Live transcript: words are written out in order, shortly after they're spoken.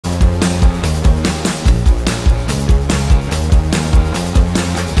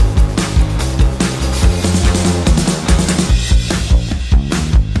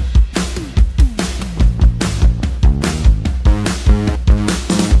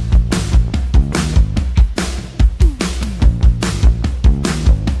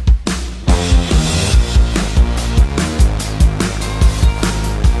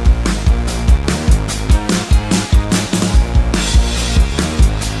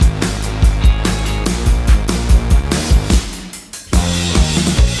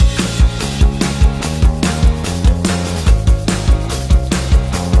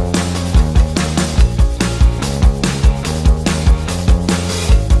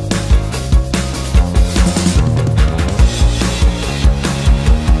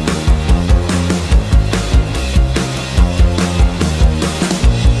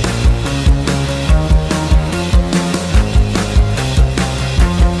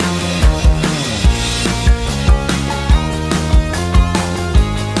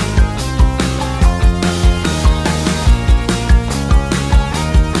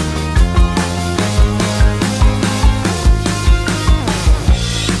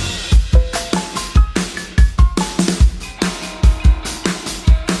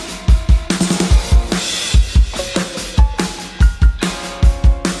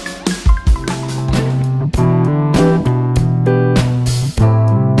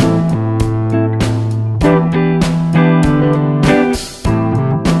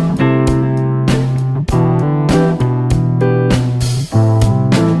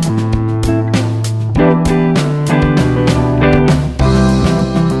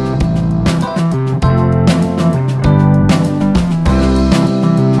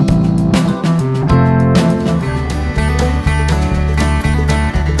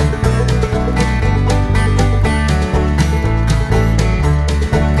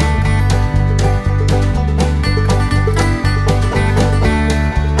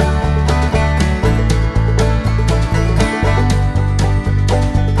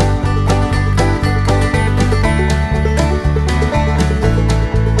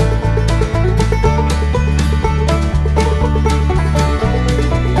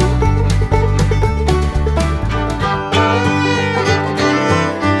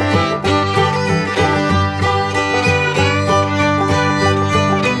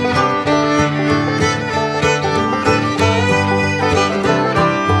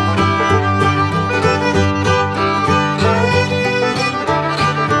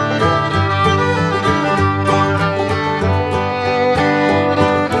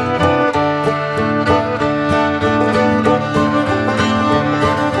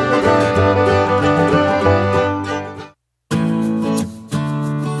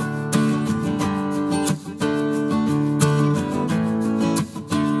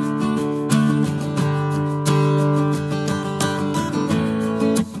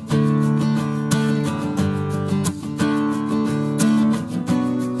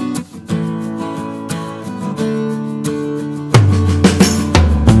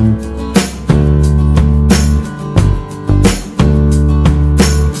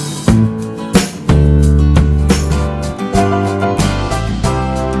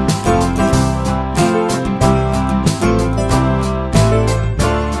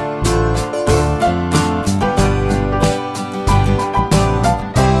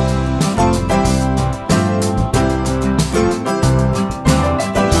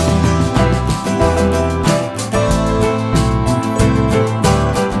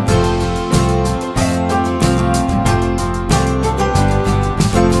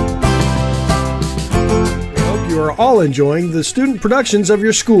enjoying the student productions of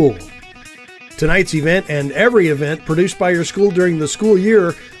your school. Tonight's event and every event produced by your school during the school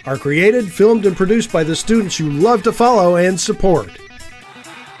year are created, filmed, and produced by the students you love to follow and support.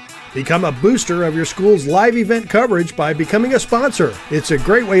 Become a booster of your school's live event coverage by becoming a sponsor. It's a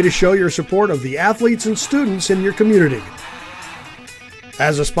great way to show your support of the athletes and students in your community.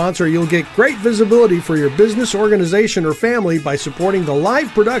 As a sponsor, you'll get great visibility for your business, organization, or family by supporting the live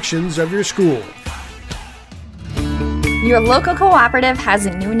productions of your school. Your local cooperative has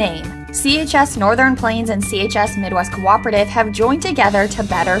a new name. CHS Northern Plains and CHS Midwest Cooperative have joined together to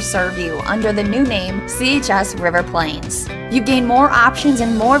better serve you under the new name CHS River Plains. You gain more options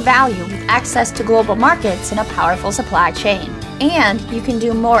and more value with access to global markets and a powerful supply chain. And you can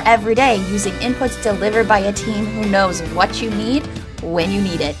do more every day using inputs delivered by a team who knows what you need when you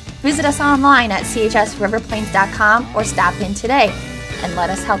need it. Visit us online at chsriverplains.com or stop in today and let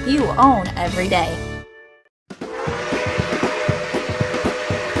us help you own every day.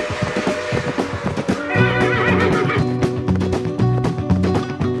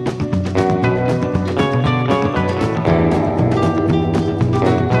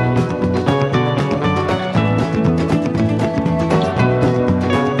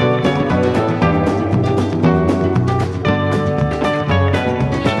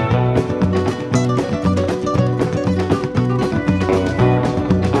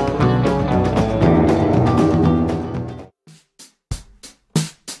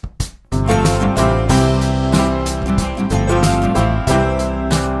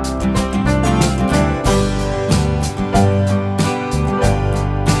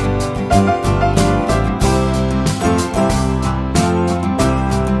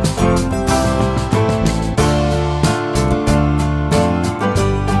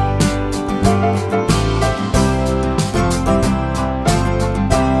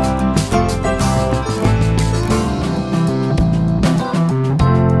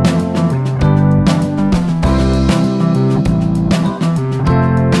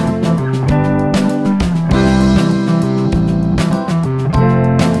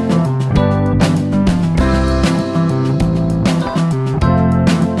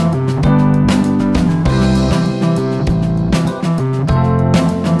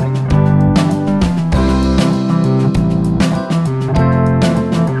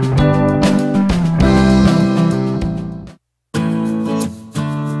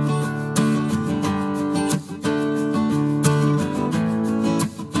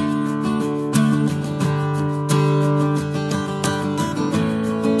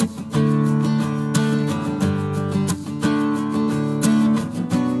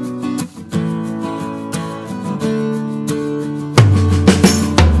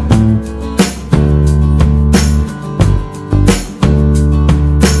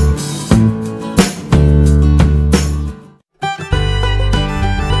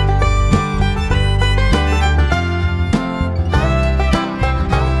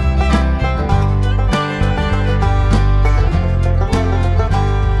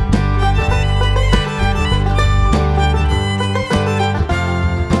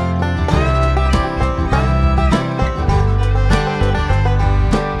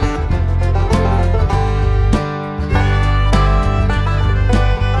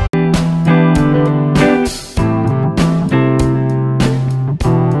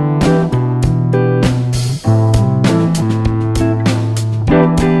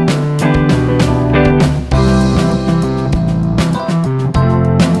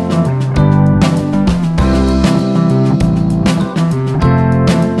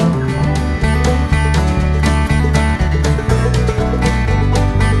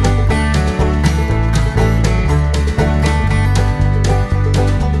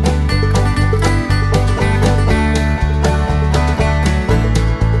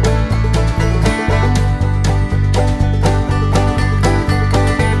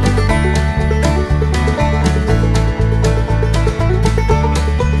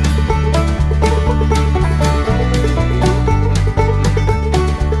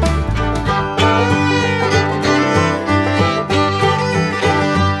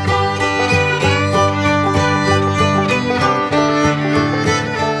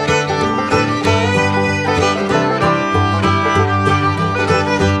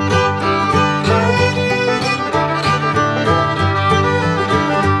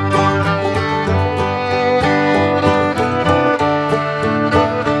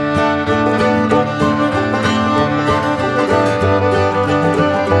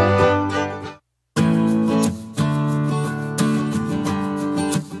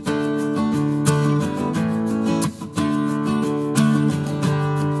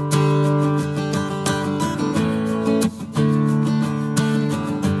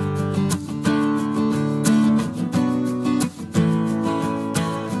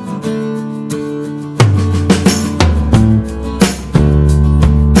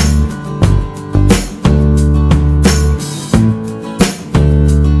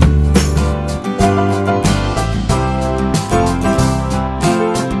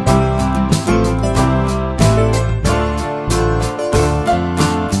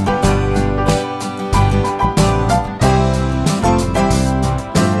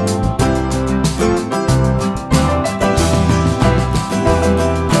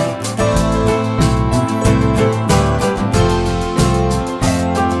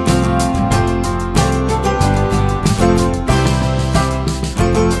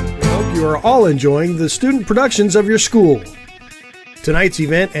 enjoying the student productions of your school. Tonight's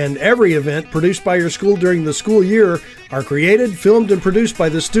event and every event produced by your school during the school year are created, filmed, and produced by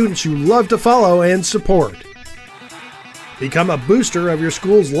the students you love to follow and support. Become a booster of your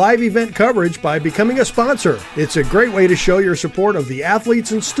school's live event coverage by becoming a sponsor. It's a great way to show your support of the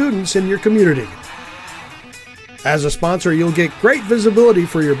athletes and students in your community. As a sponsor, you'll get great visibility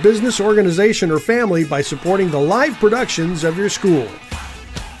for your business, organization, or family by supporting the live productions of your school.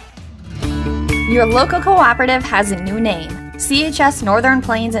 Your local cooperative has a new name. CHS Northern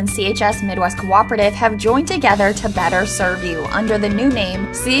Plains and CHS Midwest Cooperative have joined together to better serve you under the new name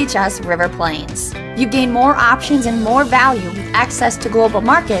CHS River Plains. You gain more options and more value with access to global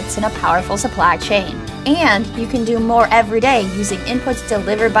markets and a powerful supply chain. And you can do more every day using inputs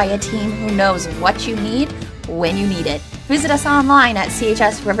delivered by a team who knows what you need when you need it. Visit us online at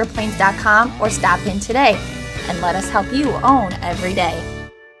chsriverplains.com or stop in today and let us help you own every day.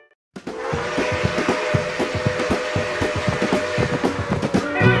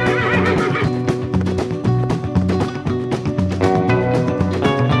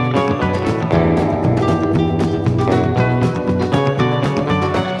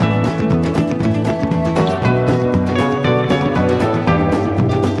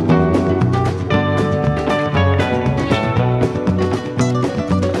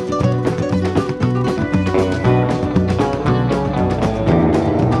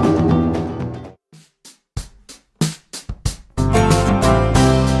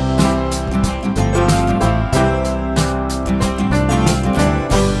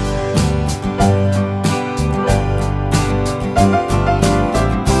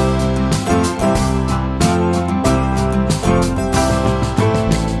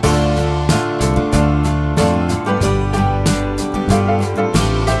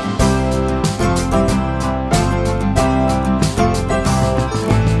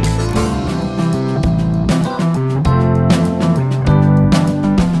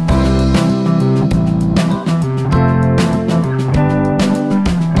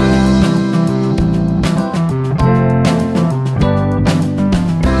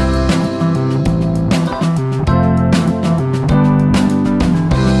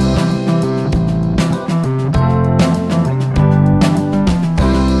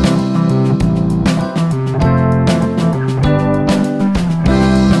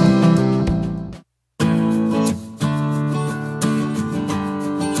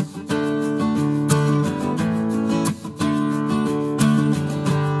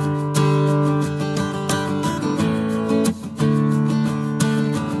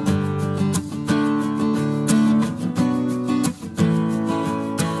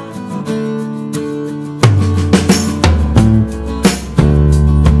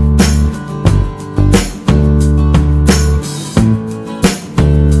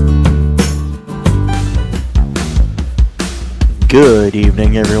 Good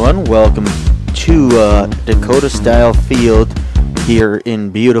evening, everyone. Welcome to Dakota-style field here in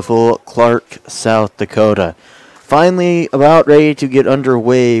beautiful Clark, South Dakota. Finally about ready to get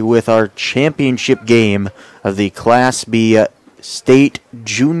underway with our championship game of the Class B State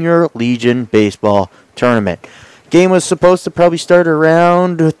Junior Legion Baseball Tournament. Game was supposed to probably start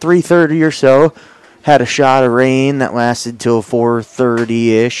around 3:30 or so. Had a shot of rain that lasted till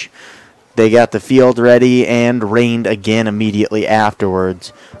 4:30-ish. They got the field ready and rained again immediately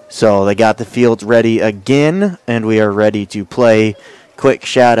afterwards. So they got the fields ready again, and we are ready to play. Quick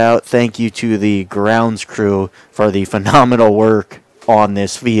shout out, thank you to the grounds crew for the phenomenal work on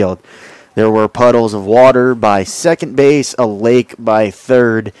this field. There were puddles of water by second base, a lake by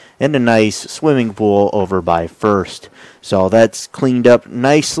third, and a nice swimming pool over by first. So that's cleaned up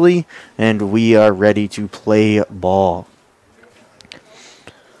nicely, and we are ready to play ball.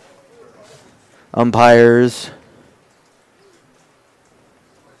 Umpires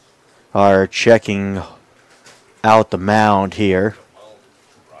are checking out the mound here.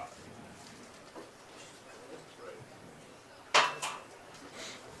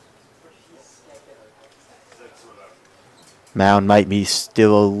 Mound might be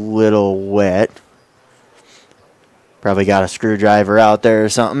still a little wet. Probably got a screwdriver out there or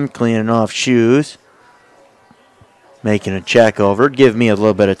something, cleaning off shoes. Making a check over. Give me a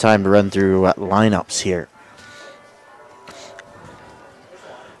little bit of time to run through lineups here.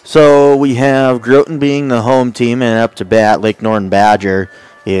 So we have Groton being the home team, and up to bat, Lake Norden Badger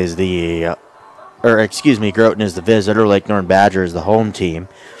is the, Groton is the visitor. Lake Norden Badger is the home team.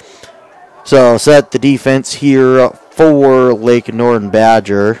 So set the defense here for Lake Norden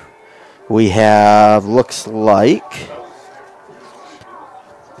Badger. We have, looks like,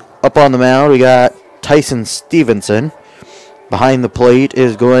 up on the mound we got Tyson Stevenson. Behind the plate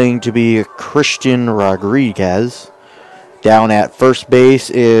is going to be Christian Rodriguez. Down at first base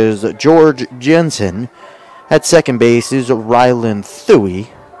is George Jensen. At second base is Rylan Thuy.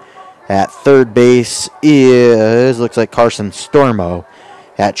 At third base looks like Carson Stormo.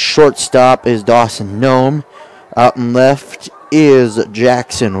 At shortstop is Dawson Nome. Out in left is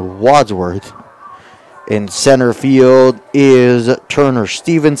Jackson Wadsworth. In center field is Turner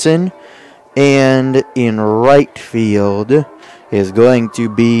Stevenson. And in right field is going to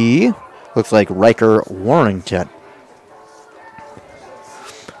be, looks like Riker Warrington.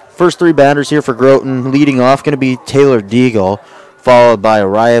 First three batters here for Groton. Leading off going to be Taylor Deagle, followed by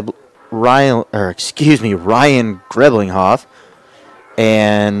Ryan Greblinghoff.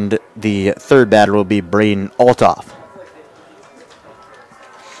 And the third batter will be Braden Altoff.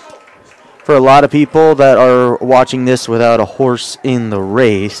 For a lot of people that are watching this without a horse in the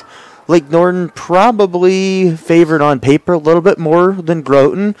race, Lake Norden probably favored on paper a little bit more than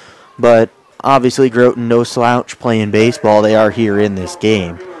Groton, but obviously Groton no slouch playing baseball. They are here in this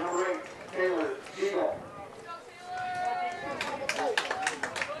game.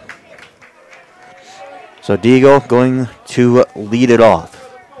 So Deagle going to lead it off.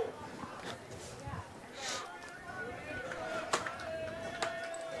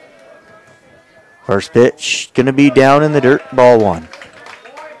 First pitch going to be down in the dirt, ball one.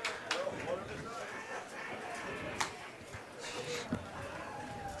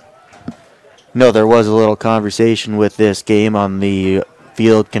 No, there was a little conversation with this game on the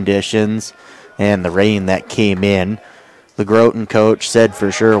field conditions and the rain that came in. The Groton coach said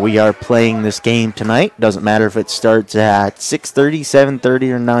for sure we are playing this game tonight. Doesn't matter if it starts at 6:30,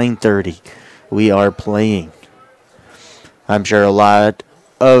 7:30, or 9:30. We are playing. I'm sure a lot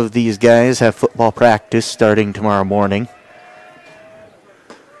of these guys have football practice starting tomorrow morning.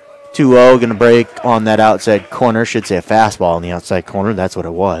 2-0 going to break on that outside corner. Should say a fastball on the outside corner. That's what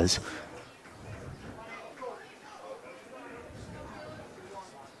it was.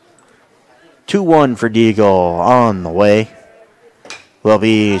 Two-1 for Deagle on the way. Will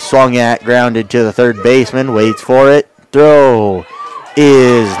be swung at, grounded to the third baseman. Waits for it. Throw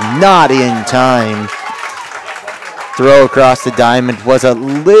is not in time. Throw across the diamond was a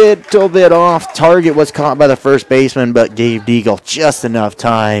little bit off target. Was caught by the first baseman, but gave Deagle just enough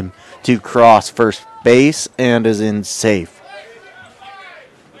time to cross first base and is in safe.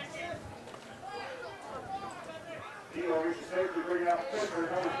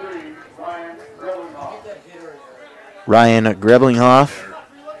 Ryan Greblinghoff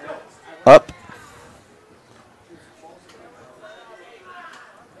up.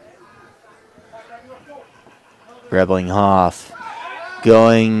 Greblinghoff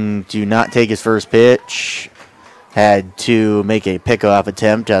going to not take his first pitch. Had to make a pickoff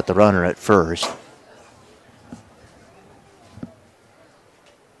attempt at the runner at first.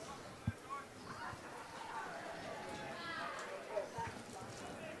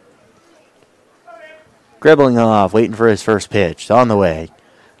 Greblinghoff waiting for his first pitch. It's on the way.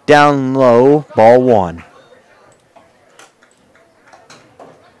 Down low, ball one.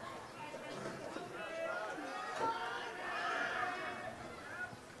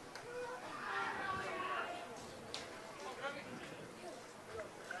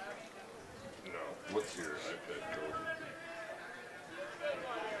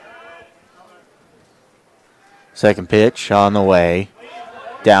 Second pitch on the way.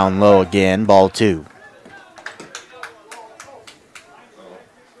 Down low again, ball two.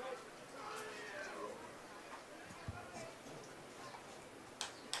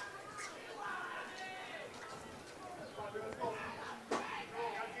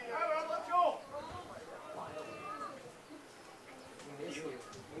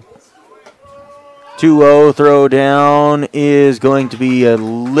 Two-0 throw down is going to be a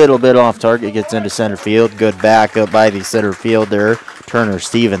little bit off target. Gets into center field. Good backup by the center fielder, Turner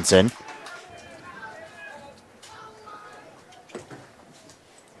Stevenson.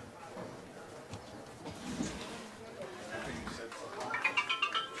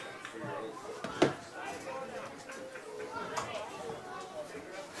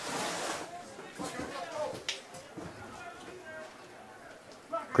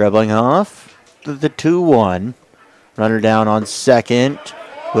 Greblinghoff. The 2-1. Runner down on second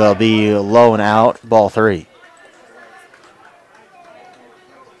will be low and out, ball three.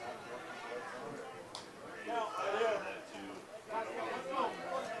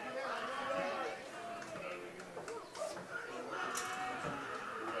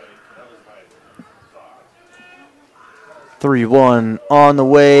 Three-one on the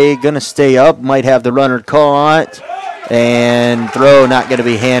way, gonna stay up, might have the runner caught. And throw not going to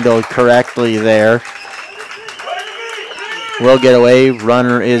be handled correctly there. will get away.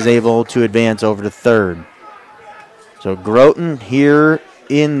 Runner is able to advance over to third. So Groton here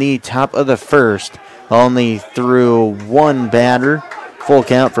in the top of the first only threw one batter. Full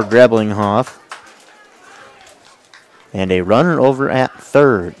count for Greblinghoff. And a runner over at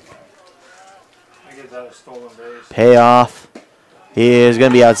third. Payoff is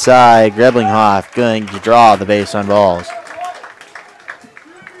going to be outside. Greblinghoff going to draw the base on balls.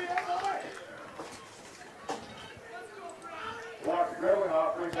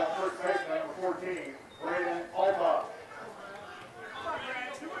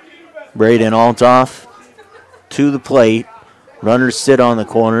 Braden Altoff to the plate. Runners sit on the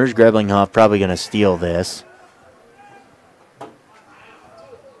corners. Greblinghoff probably going to steal this.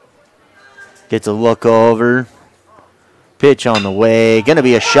 Gets a look over. Pitch on the way. Going to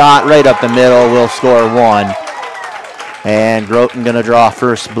be a shot right up the middle. Will score one. And Groton going to draw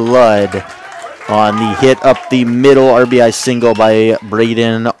first blood on the hit up the middle RBI single by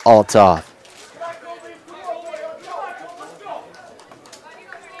Braden Altoff.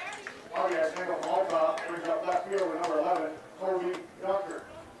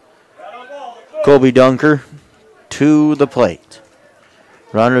 Colby Dunker to the plate.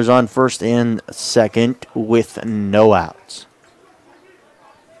 Runners on first and second with no outs.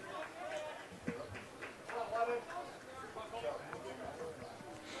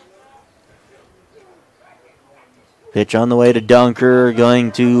 Pitch on the way to Dunker,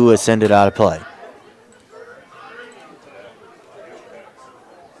 going to send it out of play.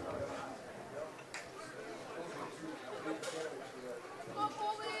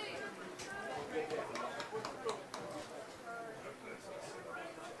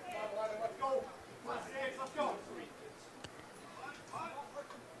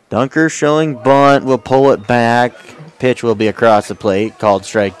 Dunker showing bunt, will pull it back. Pitch will be across the plate, called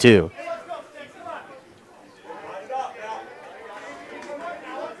strike two.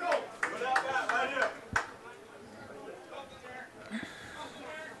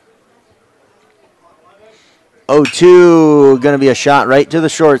 Oh, 2, going to be a shot right to the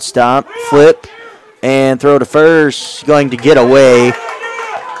shortstop. Flip and throw to first, going to get away.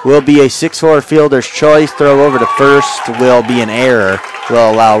 Will be a 6-4 fielder's choice. Throw over to first will be an error.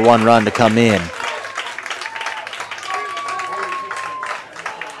 Will allow one run to come in.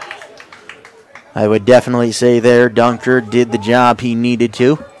 I would definitely say there Dunker did the job he needed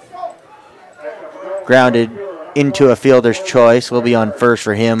to. Grounded into a fielder's choice. Will be on first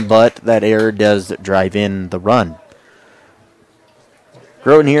for him, but that error does drive in the run.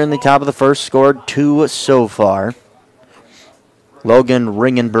 Groton here in the top of the first scored 2 so far. Logan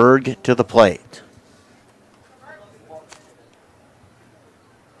Ringenberg to the plate.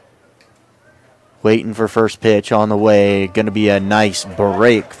 Waiting for first pitch on the way. Going to be a nice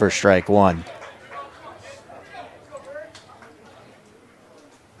break for strike one.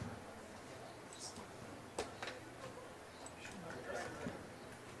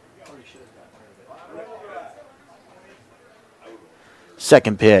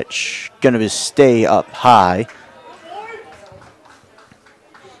 Second pitch. Going to stay up high.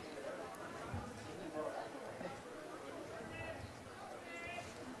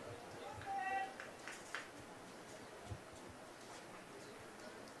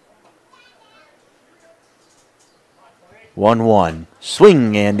 One.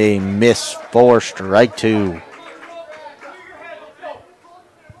 Swing and a miss for strike two.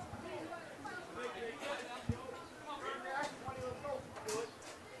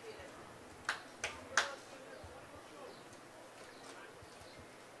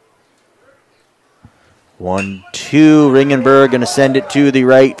 One, two. Ringenberg going to send it to the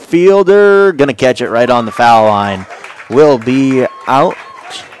right fielder. Going to catch it right on the foul line. Will be out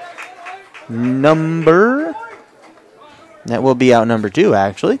number... That will be out number 2,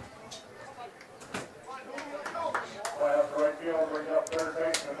 actually.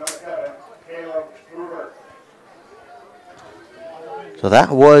 So that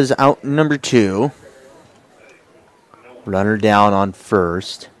was out number 2. Runner down on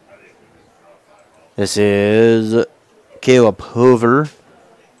first. This is Caleb Hoover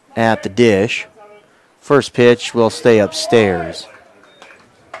at the dish. First pitch will stay upstairs.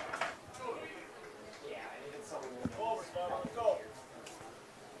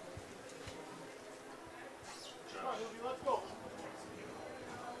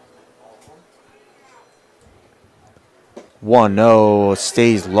 One, no,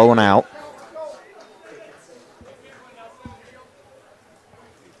 stays low and out.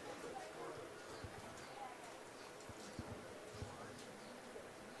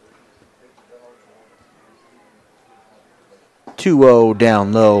 Two-0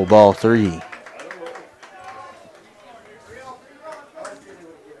 down low, ball 3.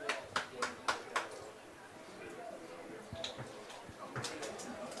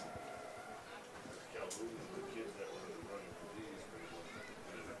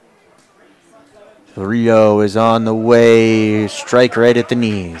 3-0 is on the way. Strike right at the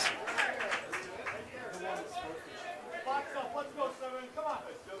knees.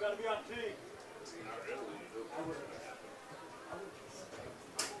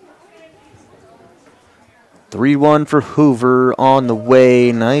 (3-1) for Hoover on the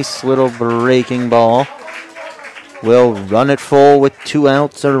way. Nice little breaking ball. Will run it full with 2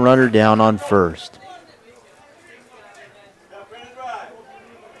 outs and a runner down on first.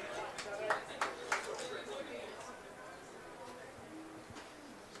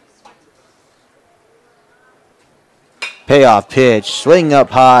 Payoff pitch, swing up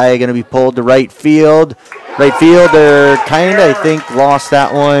high, going to be pulled to right field. Right fielder kind of, I think, lost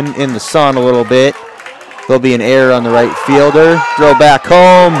that one in the sun a little bit. There'll be an error on the right fielder. Throw back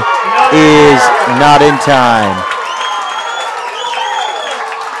home is not in time.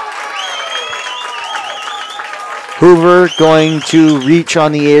 Hoover going to reach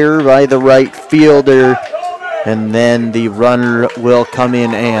on the error by the right fielder, and then the runner will come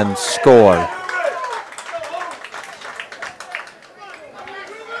in and score.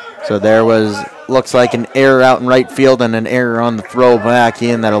 So there looks like an error out in right field and an error on the throw back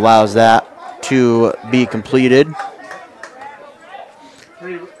in that allows that to be completed.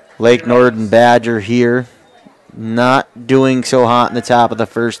 Lake Norden Badger here, not doing so hot in the top of the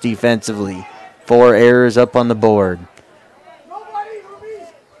first defensively. 4 errors up on the board.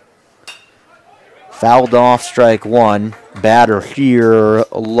 Fouled off, strike 1. Batter here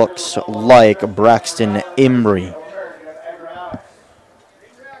looks like Braxton Embry.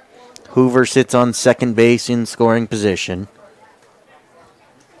 Hoover sits on second base in scoring position.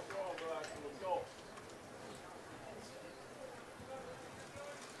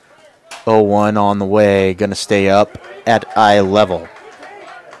 (0-1) on the way, going to stay up at eye level.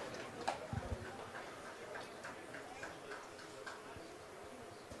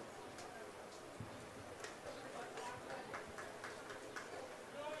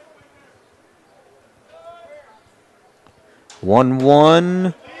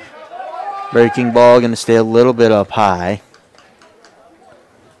 (1-1). Breaking ball going to stay a little bit up high.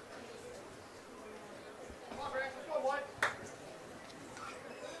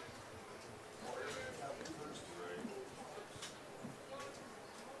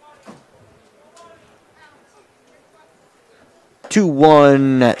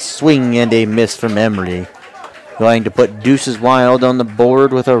 (2-1) swing and a miss from Emery. Going to put Deuces Wild on the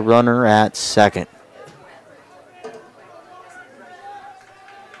board with a runner at second.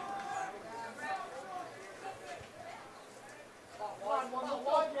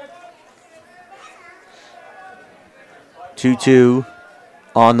 (2-2)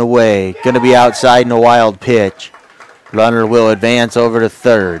 on the way. Going to be outside in a wild pitch. Runner will advance over to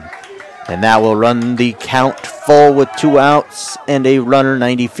third. And that will run the count full with 2 outs and a runner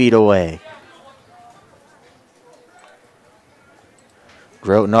 90 feet away.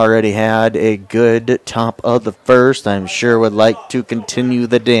 Groton already had a good top of the first. I'm sure would like to continue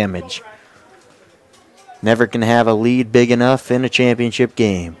the damage. Never can have a lead big enough in a championship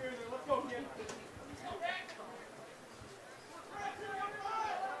game.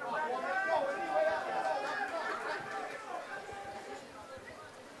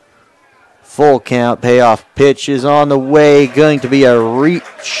 Full count, payoff pitch is on the way. Going to be a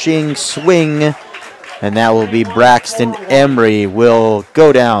reaching swing. And that will be Braxton Emery will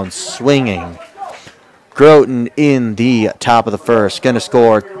go down swinging. Groton in the top of the first. Going to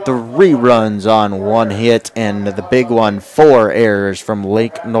score 3 runs on 1 hit. And the big one, 4 errors from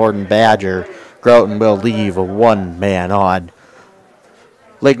Lake Norden Badger. Groton will leave a 1-man on.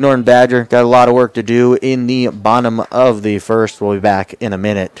 Lake Norden Badger got a lot of work to do in the bottom of the first. We'll be back in a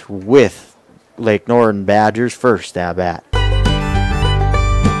minute with Lake Norden Badgers' first stab at.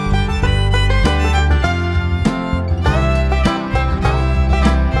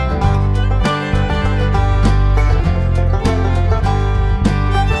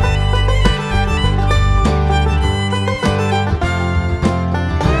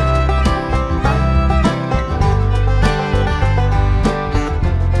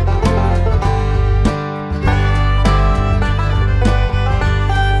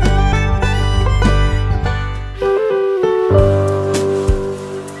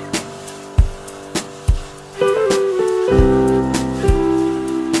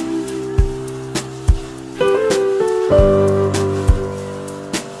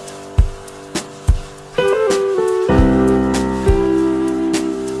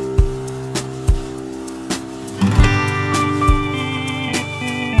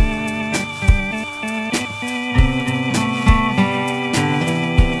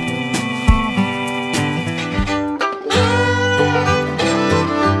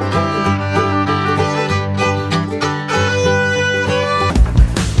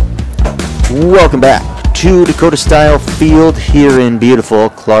 Welcome back to Dakota Style Field here in beautiful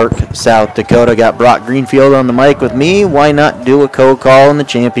Clark, South Dakota. Got Brock Greenfield on the mic with me. Why not do a co-call in the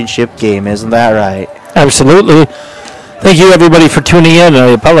championship game? Isn't that right? Absolutely. Thank you, everybody, for tuning in. I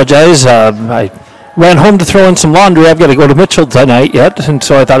apologize. I ran home to throw in some laundry. I've got to go to Mitchell tonight yet, and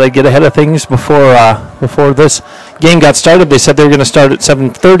so I thought I'd get ahead of things before this game got started. They said they were going to start at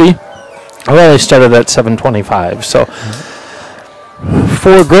 7:30. Well, they started at 7:25. So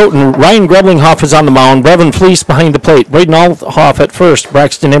for Groton, Ryan Greblinghoff is on the mound. Brevin Fleece behind the plate. Braden Althoff at first.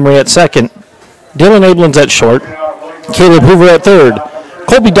 Braxton Emery at second. Dylan Abelins at short. Caleb Hoover at third.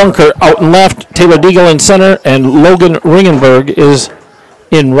 Colby Dunker out in left. Taylor Deagle in center. And Logan Ringenberg is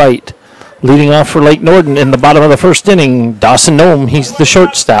in right. Leading off for Lake Norden in the bottom of the first inning, Dawson Nome. He's the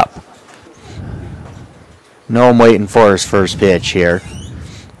shortstop. Nome waiting for his first pitch here.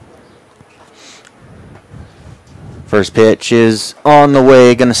 First pitch is on the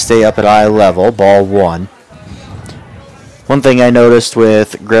way, going to stay up at eye level, ball one. One thing I noticed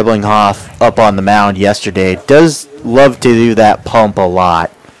with Greblinghoff up on the mound yesterday, does love to do that pump a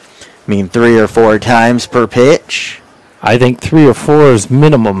lot. I mean, 3 or 4 times per pitch. I think 3 or 4 is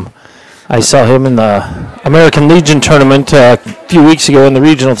minimum. I saw him in the American Legion tournament a few weeks ago in the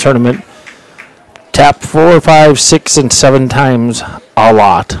regional tournament. Tap 4, 5, 6, and 7 times a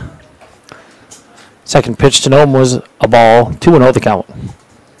lot. Second pitch to Nome was a ball, 2-0 the count.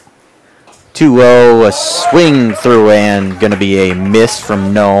 2-0, a swing through and going to be a miss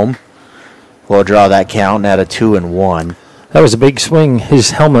from Nome. We'll draw that count at a 2-1. That was a big swing.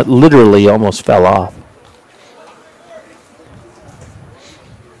 His helmet literally almost fell off.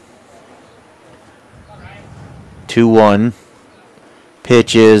 2-1.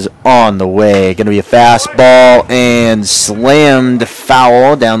 Pitch is on the way. Going to be a fastball and slammed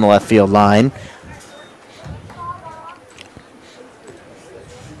foul down the left field line.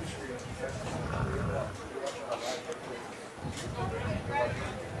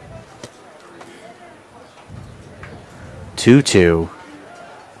 Two.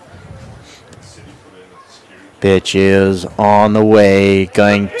 Pitch is on the way,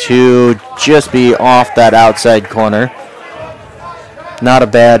 going to just be off that outside corner. Not a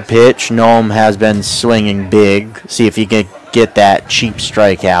bad pitch. Nome has been swinging big. See if he can get that cheap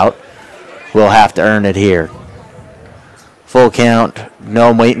strikeout. We'll have to earn it here. Full count.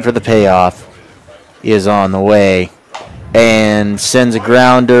 Nome waiting for the payoff. Is on the way. And sends a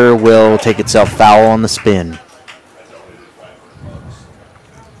grounder. Will take itself foul on the spin.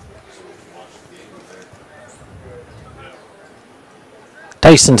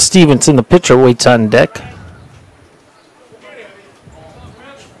 Tyson Stevenson, the pitcher, waits on deck.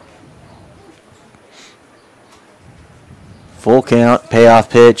 Full count, payoff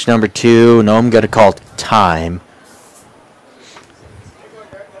pitch, number 2. Nome got to call time.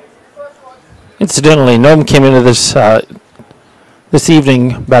 Incidentally, Nome came into this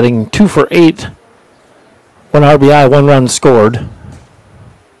evening batting 2 for 8. 1 RBI, 1 run scored.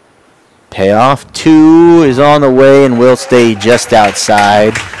 Payoff 2 is on the way and will stay just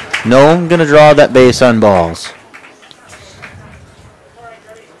outside. Nome going to draw that base on balls.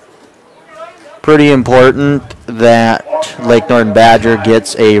 Pretty important that Lake Norden Badger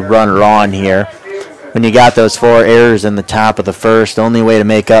gets a runner on here. When you got those 4 errors in the top of the first, the only way to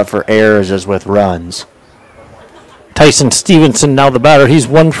make up for errors is with runs. Tyson Stevenson now the batter. He's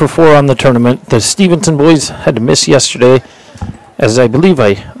 1 for 4 on the tournament. The Stevenson boys had to miss yesterday, as I believe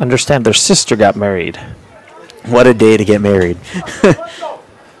I understand their sister got married. What a day to get married.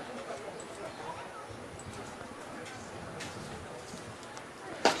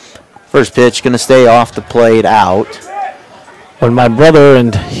 First pitch going to stay off the plate out. When my brother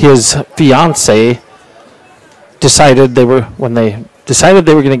and his fiance decided they were going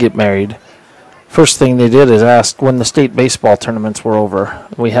to get married, first thing they did is ask when the state baseball tournaments were over.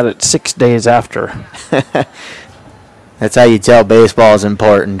 We had it 6 days after. That's how you tell baseball is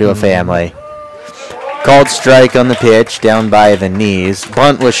important to a family. Called strike on the pitch, down by the knees.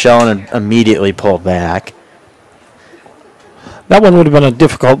 Bunt was shown and immediately pulled back. That one would have been a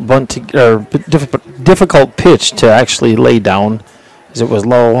difficult difficult pitch to actually lay down, as it was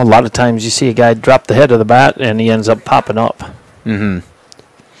low. A lot of times you see a guy drop the head of the bat and he ends up popping up. 1-1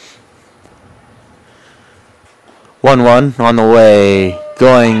 on the way.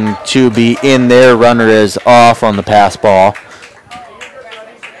 Going to be in there. Runner is off on the pass ball.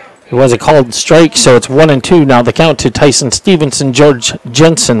 It was a called strike, so it's 1-2. Now the count to Tyson Stevenson. George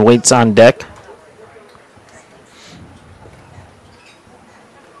Jensen waits on deck.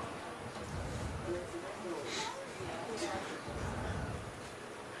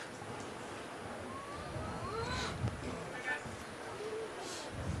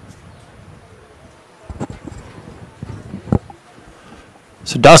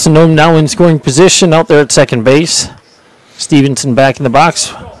 So Dawson Nome now in scoring position out there at second base. Stevenson back in the box.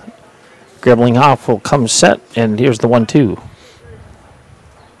 Grebelinghoff will come set, and here's the 1-2.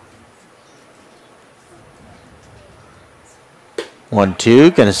 One,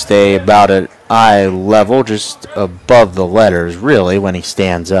 two, going to stay about at eye level, just above the letters, really, when he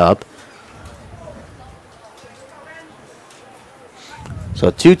stands up. So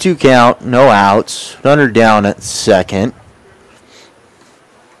 2-2 count, no outs. Runner down at second.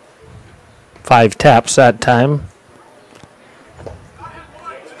 5 taps that time.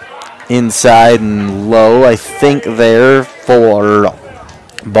 Inside and low, I think there for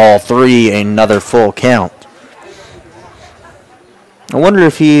ball 3, another full count. I wonder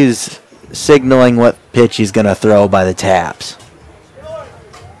if he's signaling what pitch he's going to throw by the taps.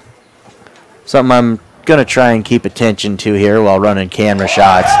 Something I'm going to try and keep attention to here while running camera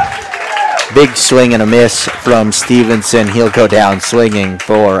shots. Big swing and a miss from Stevenson. He'll go down swinging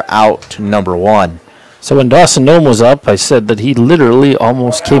for out number 1. So when Dawson Nome was up, I said that he literally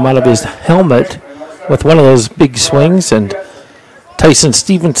almost came out of his helmet with one of those big swings, and Tyson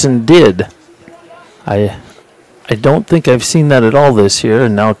Stevenson did. I don't think I've seen that at all this year,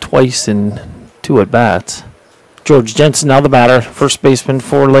 and now twice in 2 at-bats. George Jensen now the batter, first baseman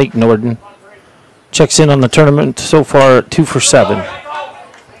for Lake Norden. Checks in on the tournament so far at 2 for 7.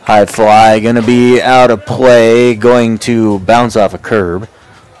 High fly, going to be out of play, going to bounce off a curb.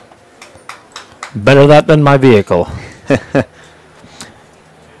 Better that than my vehicle.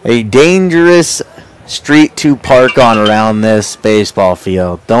 A dangerous street to park on around this baseball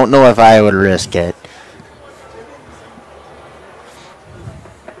field. Don't know if I would risk it.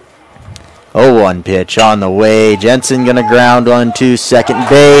 0-1 pitch on the way. Jensen going to ground one to second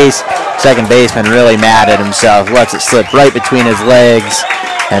base. Second baseman really mad at himself. Lets it slip right between his legs.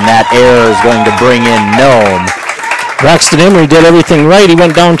 And that error is going to bring in Nome. Braxton Emery did everything right. He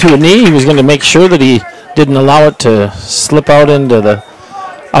went down to a knee. He was going to make sure that he didn't allow it to slip out into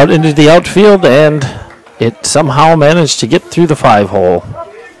the outfield, and it somehow managed to get through the 5-hole.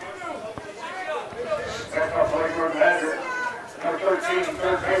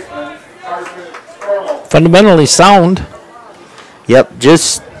 Fundamentally sound. Yep,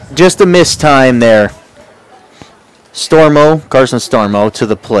 just a missed time there. Carson Stormo to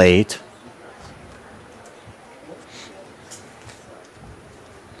the plate.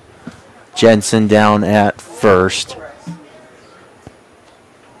 Jensen down at first.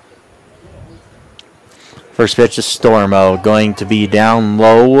 First pitch to Stormo, going to be down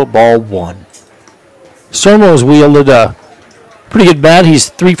low, ball 1. Stormo has wielded a pretty good bat. He's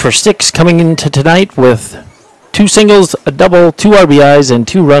 3 for 6 coming into tonight with 2 singles, a double, 2 RBIs, and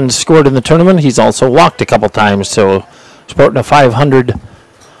 2 runs scored in the tournament. He's also walked a couple times, so sporting a 500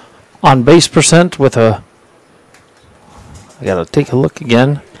 on base percent with a... I got to take a look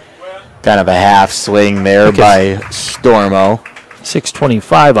again. Kind of a half swing there by Stormo.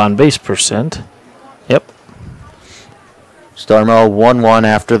 625 on base percent. Yep. Stormo 1-1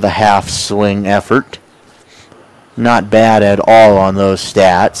 after the half swing effort. Not bad at all on those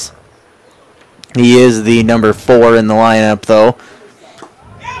stats. He is the number 4 in the lineup, though.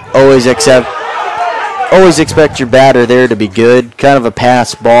 Always expect your batter there to be good. Kind of a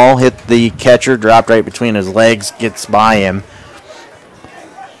pass ball. Hit the catcher, dropped right between his legs, gets by him.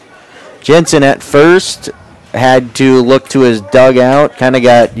 Jensen at first had to look to his dugout. Kind of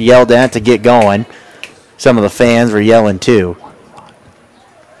got yelled at to get going. Some of the fans were yelling too.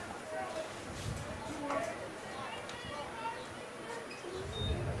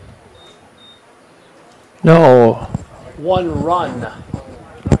 No. 1 run.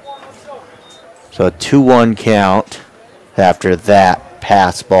 So a 2-1 count after that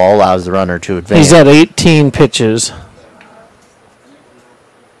pass ball allows the runner to advance. He's at 18 pitches.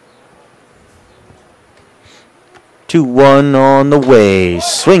 2-1 on the way.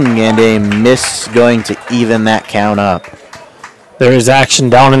 Swing and a miss, going to even that count up. There is action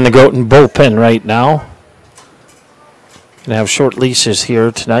down in the Groton bullpen right now. Gonna have short leashes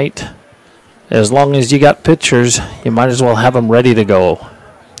here tonight. As long as you got pitchers, you might as well have them ready to go.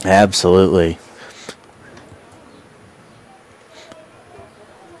 Absolutely.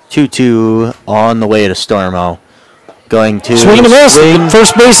 2-2 on the way to Stormo. Going to swing and a miss.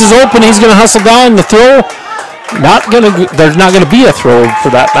 First base is open. He's going to hustle down the throw. There's not going to be a throw for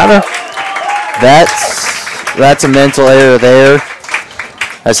that matter. That's a mental error there.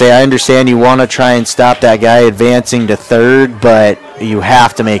 I understand you want to try and stop that guy advancing to third, but you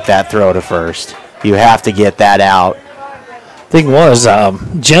have to make that throw to first. You have to get that out. Thing was,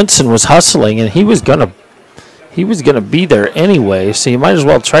 Jensen was hustling, and he was gonna be there anyway. So you might as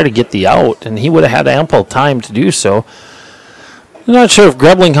well try to get the out, and he would have had ample time to do so. I'm not sure if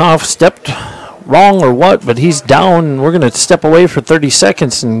Greblinghoff stepped wrong or what, but he's down. We're going to step away for 30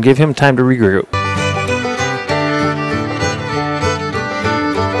 seconds and give him time to regroup.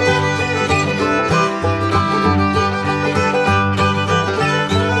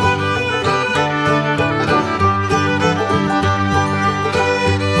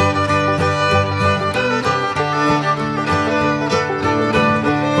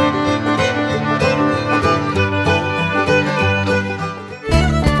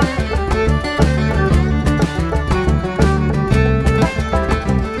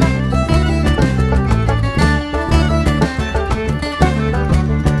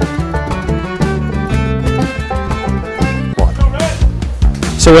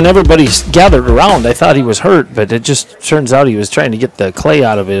 So when everybody gathered around, I thought he was hurt, but it just turns out he was trying to get the clay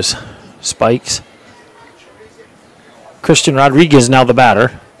out of his spikes. Christian Rodriguez now the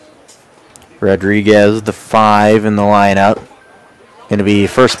batter. Rodriguez, the 5 in the lineup. Going to be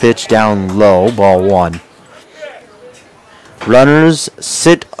first pitch down low, ball 1. Runners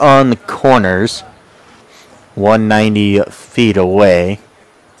sit on the corners, 190 feet away.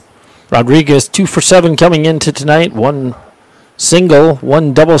 Rodriguez 2 for 7 coming into tonight. 1 single,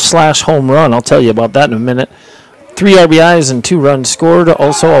 1 double slash home run. I'll tell you about that in a minute. 3 RBIs and 2 runs scored.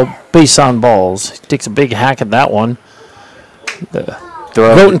 Also a base on balls. He takes a big hack at that one. The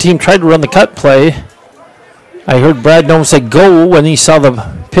Groton team tried to run the cut play. I heard Brad Nome say go when he saw the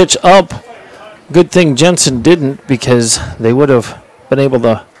pitch up. Good thing Jensen didn't, because they would have been able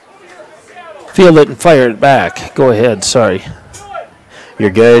to field it and fire it back. Go ahead, sorry.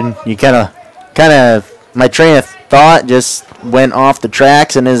 You're good. You kind of, my train of thought just went off the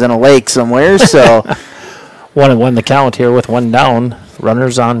tracks and is in a lake somewhere, so. 1-1 the count here with 1 down.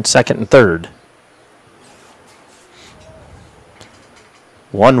 Runners on second and third.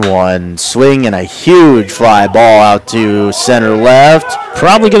 1-1 swing and a huge fly ball out to center left.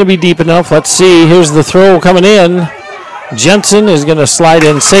 Probably going to be deep enough. Let's see. Here's the throw coming in. Jensen is going to slide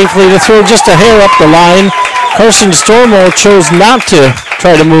in safely to throw just a hair up the line. Carson Stormo chose not to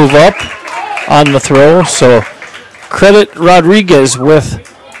try to move up on the throw, so credit Rodriguez with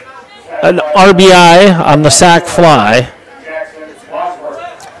an RBI on the sac fly.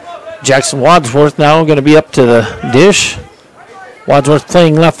 Jackson Wadsworth now going to be up to the dish. Wadsworth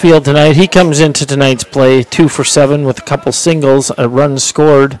playing left field tonight. He comes into tonight's play 2 for 7 with a couple singles, a run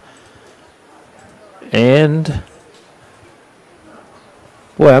scored. And,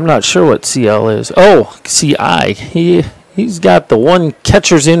 boy, I'm not sure what CL is. Oh, CI. He's got the 1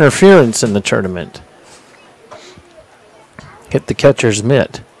 catcher's interference in the tournament. Hit the catcher's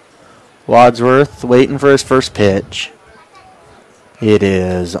mitt. Wadsworth waiting for his first pitch. It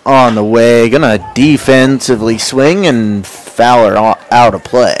is on the way. Gonna defensively swing and Fowler out of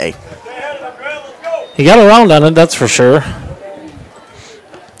play. He got around on it, that's for sure.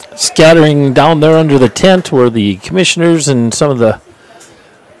 Scattering down there under the tent were the commissioners and some of the,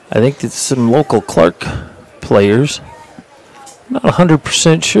 I think it's some local Clark players. Not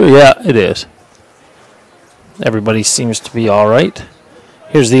 100% sure. Yeah, it is. Everybody seems to be all right.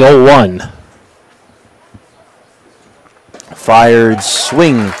 Here's the 0-1. Fired,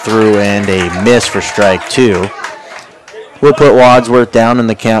 swing through, and a miss for strike 2. We'll put Wadsworth down in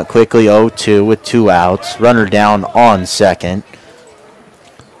the count quickly, 0-2 with 2 outs. Runner down on second.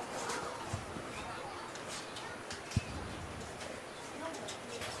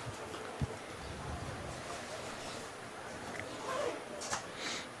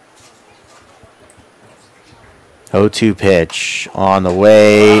 O2 pitch on the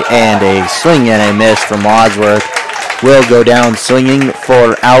way, and a swing and a miss from Wadsworth. Will go down swinging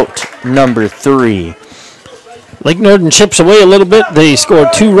for out number 3. Lake Norden chips away a little bit. They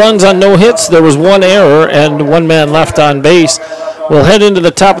scored 2 runs on no hits. There was 1 error and 1 man left on base. We'll head into the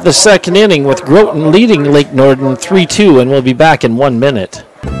top of the second inning with Groton leading Lake Norden 3-2, and we'll be back in 1 minute.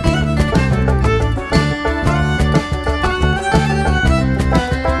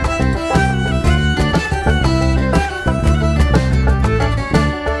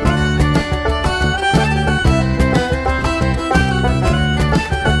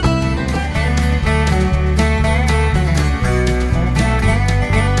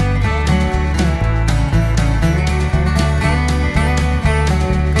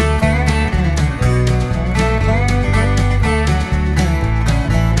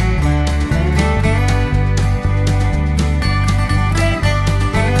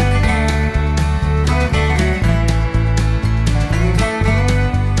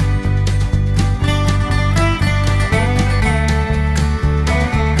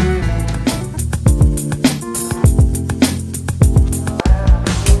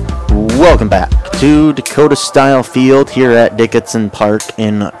 Welcome back to Dakota Style Field here at Dickinson Park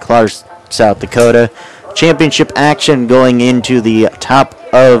in Clark, South Dakota. Championship action going into the top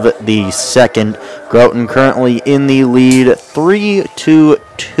of the second. Groton currently in the lead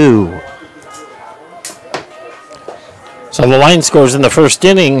 3-2. So the line scores in the first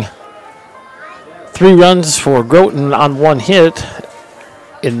inning. 3 runs for Groton on 1 hit.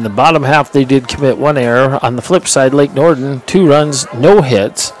 In the bottom half, they did commit 1 error. On the flip side, Lake Norden, 2 runs, no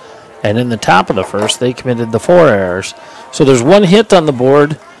hits. And in the top of the first, they committed the 4 errors. So there's 1 hit on the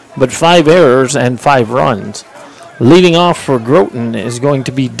board, but 5 errors and 5 runs. Leading off for Groton is going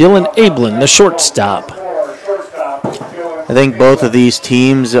to be Dylan Ablin, the shortstop. I think both of these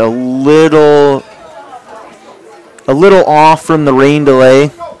teams a little off from the rain delay.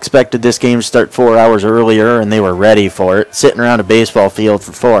 Expected this game to start 4 hours earlier, and they were ready for it. Sitting around a baseball field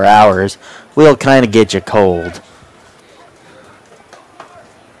for 4 hours will kind of get you cold.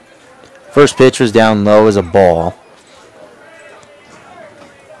 First pitch was down low as a ball.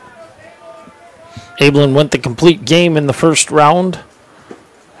 Ablin went the complete game in the first round.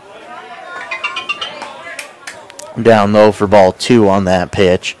 Down low for ball 2 on that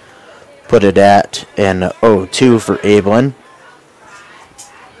pitch. Put it at an 0-2 for Ablin.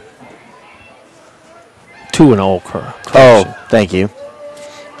 2-0. Correction. Oh, thank you.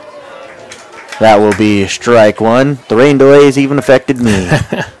 That will be strike 1. The rain delays even affected me.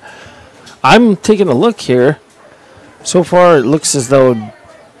 I'm taking a look here. So far, it looks as though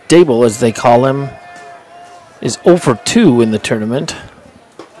Dable, as they call him, is 0 for 2 in the tournament.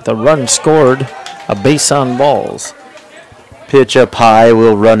 The run scored, a base on balls. Pitch up high,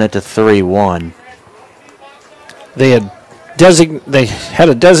 will run it to 3-1. They had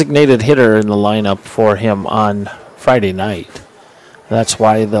a designated hitter in the lineup for him on Friday night. That's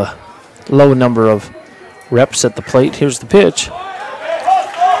why the low number of reps at the plate. Here's the pitch.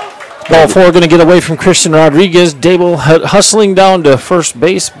 Ball 4 going to get away from Christian Rodriguez. Dable hustling down to first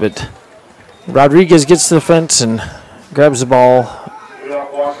base, but Rodriguez gets to the fence and grabs the ball,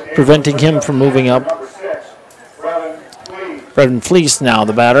 preventing him from moving up. Brevin Fleece now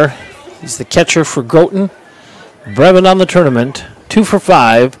the batter. He's the catcher for Groton. Brevin on the tournament, 2 for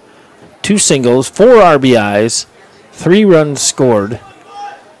 5, 2 singles, 4 RBIs, 3 runs scored,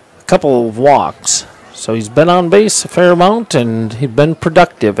 a couple of walks. So he's been on base a fair amount, and he's been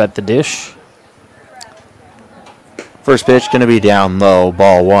productive at the dish. First pitch going to be down low,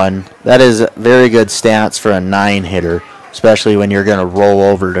 ball 1. That is very good stats for a 9-hitter, especially when you're going to roll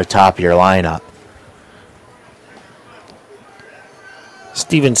over the top of your lineup.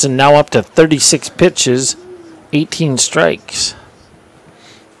 Stevenson now up to 36 pitches, 18 strikes.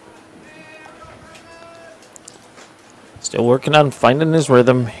 Still working on finding his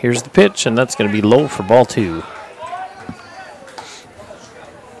rhythm. Here's the pitch, and that's going to be low for ball 2.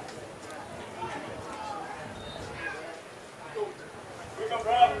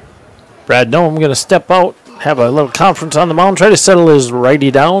 Brad Noem going to step out, have a little conference on the mound, try to settle his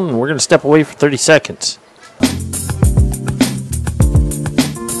righty down, and we're going to step away for 30 seconds.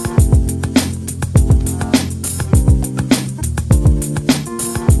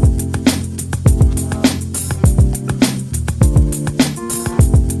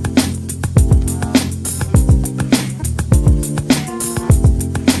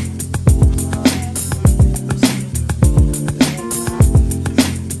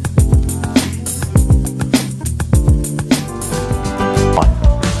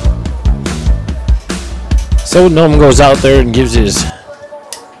 So Noem goes out there and gives his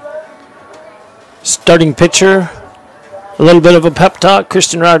starting pitcher a little bit of a pep talk.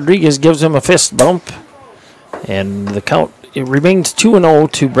 Christian Rodriguez gives him a fist bump. And the count, it remains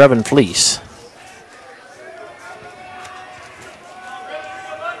 2-0 to Brevin Fleece.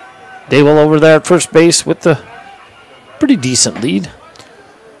 Dable over there at first base with the pretty decent lead.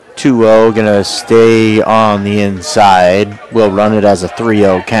 2-0, going to stay on the inside. We'll run it as a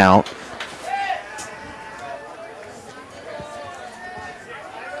 3-0 count.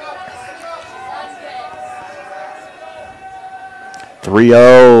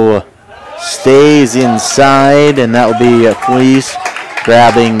 3-0 stays inside, and that will be Fleece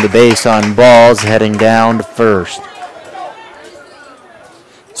grabbing the base on balls, heading down to first.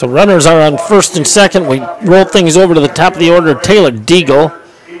 So runners are on first and second. We roll things over to the top of the order. Taylor Deagle,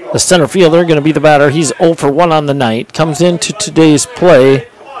 the center fielder, going to be the batter. He's 0 for 1 on the night. Comes into today's play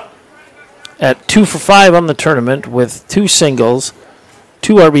at 2 for 5 on the tournament with 2 singles,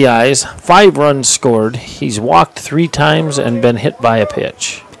 2 RBIs, 5 runs scored. He's walked 3 times and been hit by a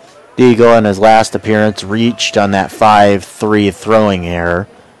pitch. Deagle in his last appearance reached on that 5-3 throwing error,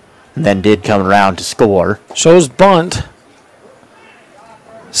 and then did come around to score. Shows bunt.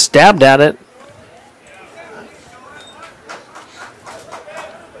 Stabbed at it.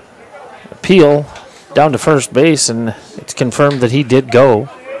 appeal down to first base, and it's confirmed that he did go.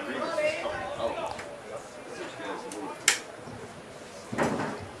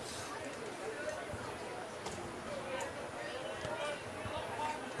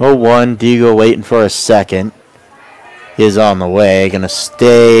 Oh, 1, Deagle waiting for a second. Is on the way. Going to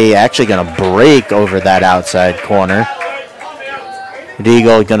stay, actually going to break over that outside corner.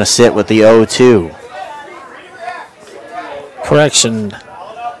 Deagle going to sit with the 0-2. Correction.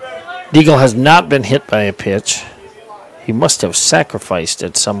 Deagle has not been hit by a pitch. He must have sacrificed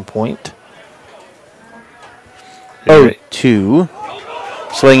at some point.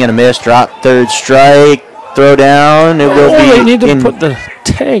 0-2. Swing and a miss. Drop, third strike. Throw down. It will be. They need to put the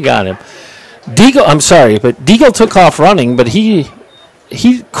tag on him. Deagle, I'm sorry, but Deagle took off running, but he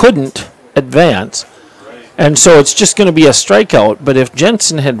couldn't advance. And so it's just going to be a strikeout. But if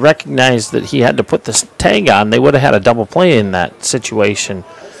Jensen had recognized that he had to put this tag on, they would have had a double play in that situation.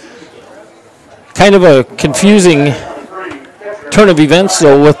 Kind of a confusing turn of events,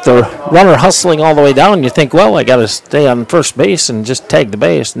 though, with the runner hustling all the way down. You think, well, I got to stay on first base and just tag the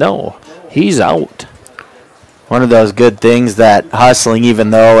base. No, he's out. One of those good things that hustling,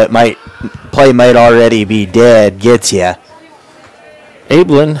 even though play might already be dead, gets you.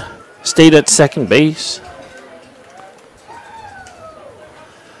 Ablin stayed at second base.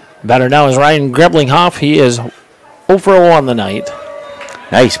 Batter now is Ryan Greblinghoff. He is 0 for 0 on the night.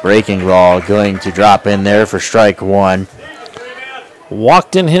 Nice breaking ball going to drop in there for strike 1.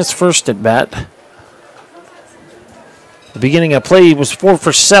 Walked in his first at bat. The beginning of play was 4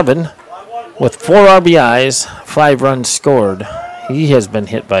 for 7 with 4 RBIs, 5 runs scored. He has been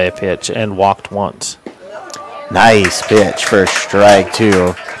hit by a pitch and walked once. Nice pitch for strike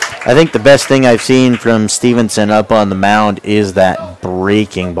 2. I think the best thing I've seen from Stevenson up on the mound is that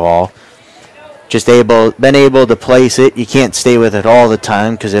breaking ball. Just been able to place it. You can't stay with it all the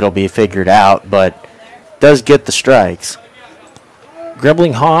time because it'll be figured out, but does get the strikes.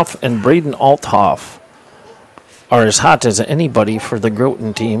 Greblinghoff and Braden Althoff are as hot as anybody for the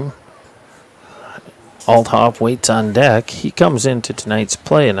Groton team. Althoff waits on deck. He comes into tonight's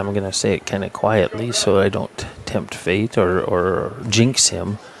play, and I'm going to say it kind of quietly so I don't tempt fate or jinx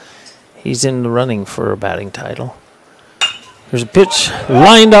him. He's in the running for a batting title. There's a pitch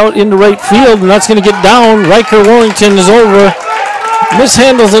lined out into right field, and that's going to get down. Riker Warrington is over,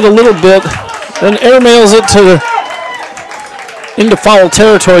 mishandles it a little bit, then airmails it into foul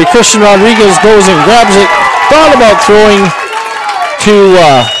territory. Christian Rodriguez goes and grabs it. Thought about throwing to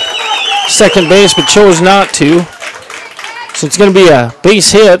second base, but chose not to. So it's going to be a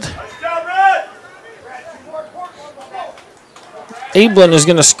base hit. Ablin is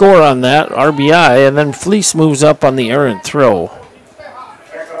going to score on that RBI, and then Fleece moves up on the errant throw.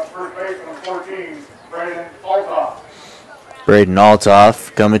 Braden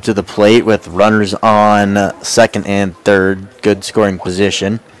Althoff coming to the plate with runners on second and third. Good scoring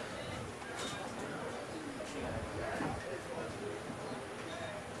position.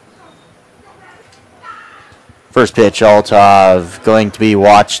 First pitch, Althoff going to be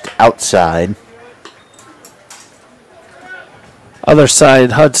watched outside. Other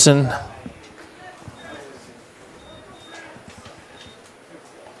side, Hudson.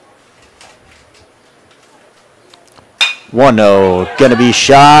 One zero, gonna be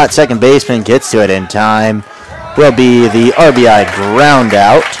shot. Second baseman gets to it in time. Will be the RBI ground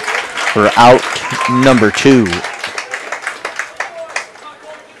out for out number 2.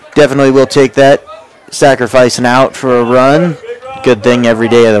 Definitely will take that. Sacrificing out for a run. Good thing every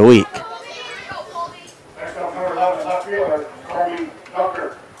day of the week.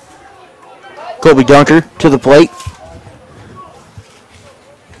 Colby Dunker to the plate.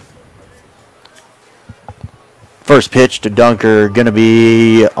 First pitch to Dunker going to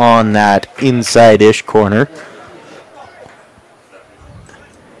be on that inside-ish corner.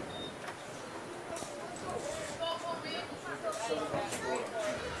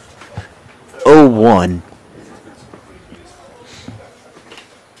 Oh, 1.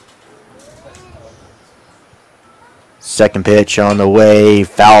 Second pitch on the way,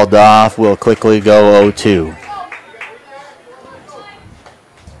 fouled off, will quickly go 0-2.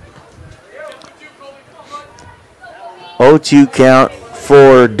 Count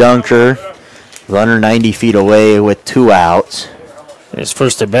for Dunker. Runner 90 feet away with 2 outs. His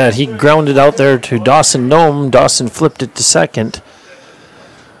first at bat, he grounded out there to Dawson Nome. Dawson flipped it to second.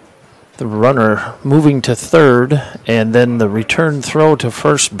 The runner moving to third, and then the return throw to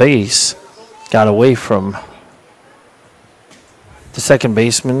first base got away from the second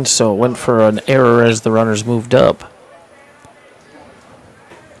baseman, so it went for an error as the runners moved up.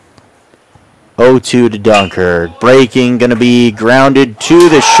 0-2 to Dunkirk. Breaking, going to be grounded to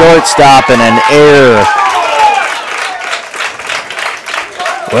the shortstop and an error.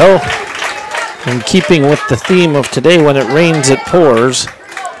 Well, in keeping with the theme of today, when it rains, it pours.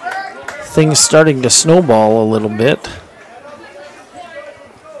 Things starting to snowball a little bit.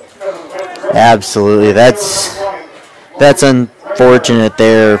 Absolutely. That's unfortunate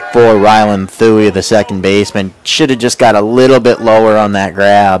there for Rylan Thuy, the second baseman. Should have just got a little bit lower on that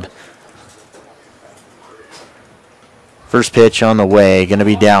grab. First pitch on the way, going to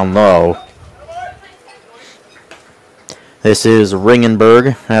be down low. This is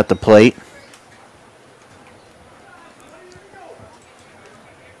Ringenberg at the plate.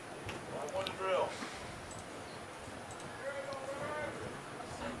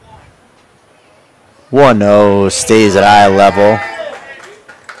 One-oh, stays at eye level.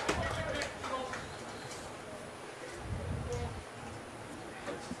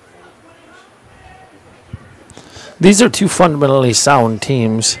 These are two fundamentally sound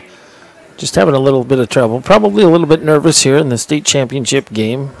teams. Just having a little bit of trouble. Probably a little bit nervous here in the state championship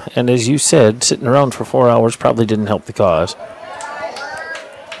game. And as you said, sitting around for 4 hours probably didn't help the cause.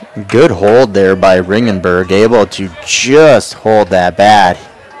 Good hold there by Ringenberg, able to just hold that back.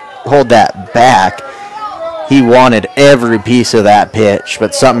 He wanted every piece of that pitch,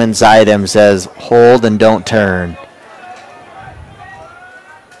 but something inside him says, hold and don't turn.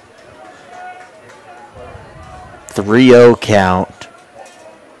 .30 count.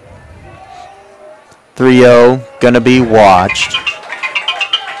 3-0, gonna be watched.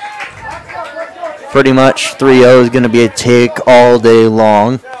 Pretty much 3-0 is gonna be a take all day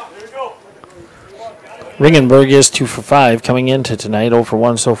long. Ringenberg is 2 for 5 coming into tonight, 0 for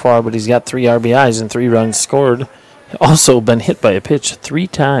 1 so far, but he's got 3 RBIs and 3 runs scored. Also been hit by a pitch 3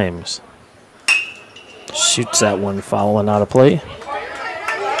 times. Shoots that one foul and out of play.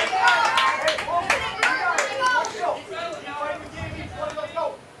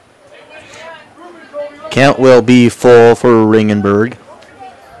 Count will be full for Ringenberg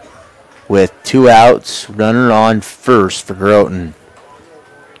with 2 outs, runner on first for Groton.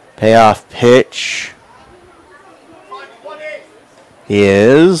 Payoff pitch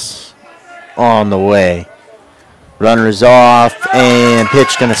is on the way. Runner is off, and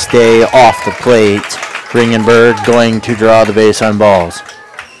pitch going to stay off the plate. Ringenberg going to draw the base on balls.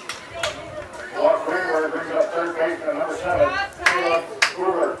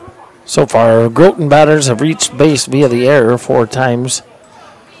 So far, Groton batters have reached base via the error 4 times.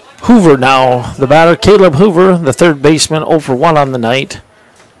 Hoover now, the batter, Caleb Hoover, the third baseman, 0 for 1 on the night.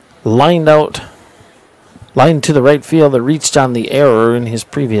 Lined to the right field that reached on the error in his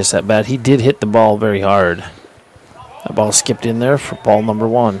previous at-bat. He did hit the ball very hard. That ball skipped in there for ball number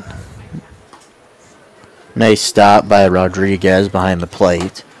 1. Nice stop by Rodriguez behind the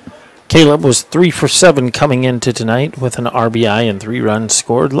plate. Caleb was 3 for 7 coming into tonight with an RBI and 3 runs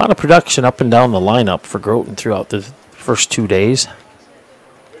scored. A lot of production up and down the lineup for Groton throughout the first 2 days.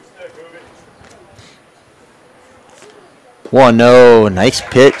 1-0, nice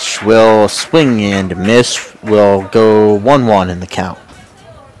pitch, will swing and miss, will go 1-1 in the count.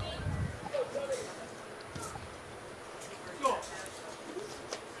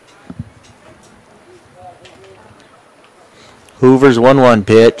 Hoover's 1-1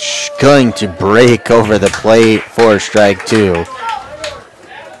 pitch, going to break over the plate for strike 2.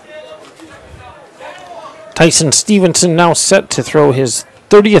 Tyson Stevenson now set to throw his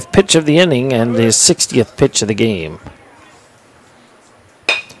 30th pitch of the inning and his 60th pitch of the game.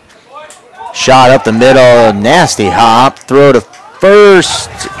 Shot up the middle, nasty hop. Throw to first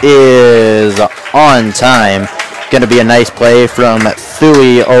is on time. Going to be a nice play from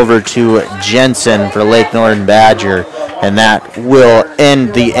Thuy over to Jensen for Lake Norden Badger. And that will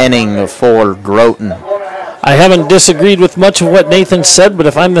end the inning for Groton. I haven't disagreed with much of what Nathan said, but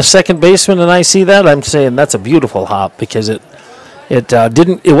if I'm the second baseman and I see that, I'm saying that's a beautiful hop because it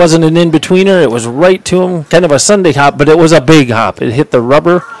wasn't an in-betweener. It was right to him, kind of a Sunday hop, but it was a big hop. It hit the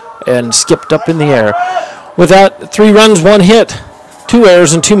rubber and skipped up in the air. With that, 3 runs, 1 hit, 2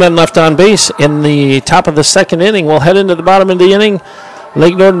 errors, and 2 men left on base in the top of the second inning. We'll head into the bottom of the inning.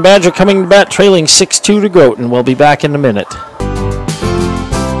 Lake Norden Badger coming to bat, trailing 6-2 to Groton. We'll be back in a minute.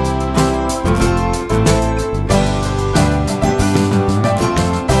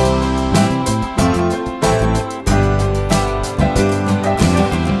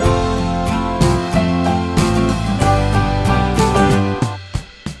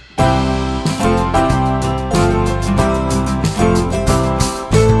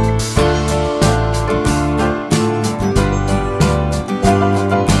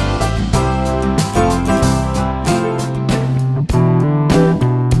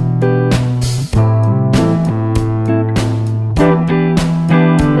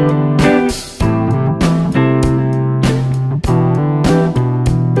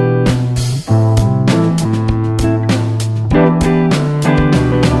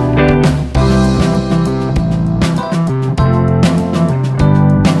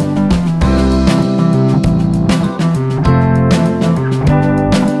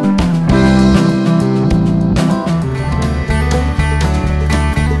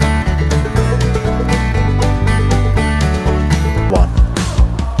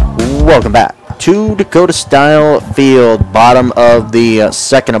 Welcome back to Dakota Style Field, bottom of the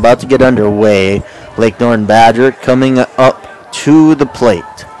second, about to get underway. Lake Norden Badger coming up to the plate.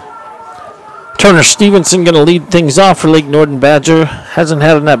 Turner Stevenson going to lead things off for Lake Norden Badger. Hasn't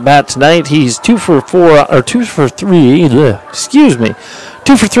had an at bat tonight. He's 2 for 3. Excuse me,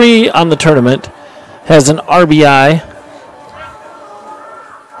 2 for 3 on the tournament. Has an RBI.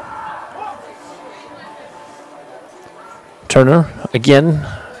 Turner again.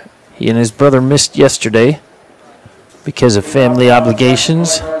 He and his brother missed yesterday because of family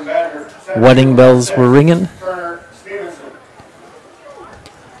obligations. Wedding bells were ringing.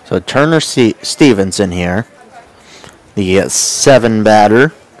 So Turner Stevenson here, the 7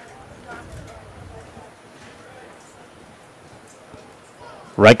 batter.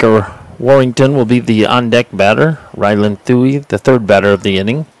 Riker Warrington will be the on-deck batter. Ryland Thuy, the 3rd batter of the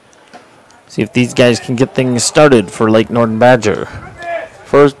inning. See if these guys can get things started for Lake Norden Badger.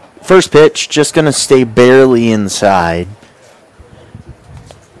 First pitch, just going to stay barely inside.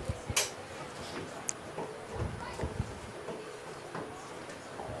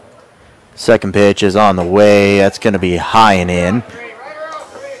 Second pitch is on the way. That's going to be high and in.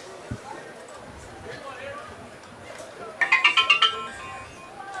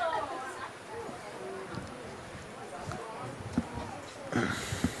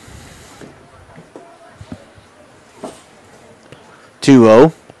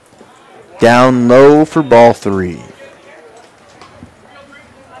 Two-0. Down low for ball 3.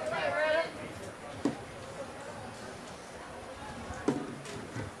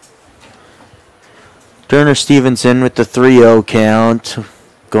 Turner Stevenson with the 3-0 count.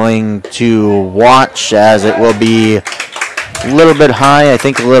 Going to watch as it will be a little bit high, I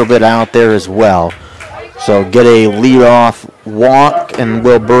think a little bit out there as well. So get a leadoff walk and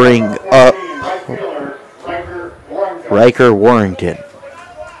we'll bring up Riker Warrington.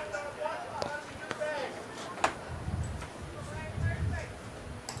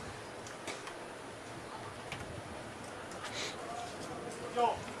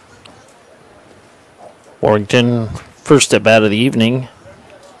 Warrington, first at bat of the evening.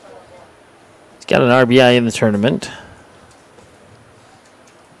 He's got an RBI in the tournament.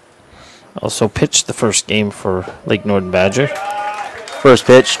 Also pitched the first game for Lake Norden Badger. First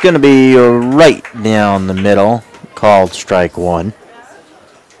pitch going to be right down the middle, called strike 1.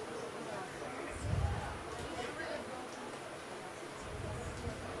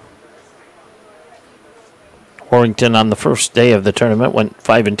 Warrington on the first day of the tournament went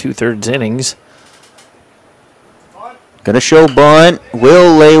 5 2/3 innings. Going to show bunt.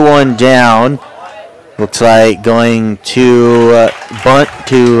 Will lay one down. Looks like going to bunt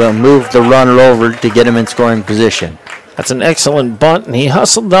to move the runner over to get him in scoring position. That's an excellent bunt, and he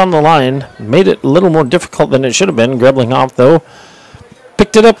hustled down the line. Made it a little more difficult than it should have been. Greblinhoff, though,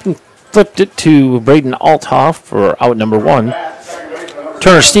 picked it up and flipped it to Braden Althoff for out number 1.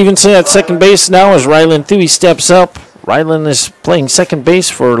 Turner Stevenson at second base now as Ryland Thuy steps up. Ryland is playing second base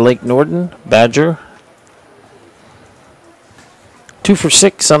for Lake Norden Badger. 2 for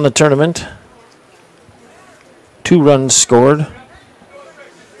 6 on the tournament. 2 runs scored.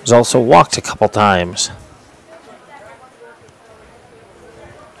 He's also walked a couple times.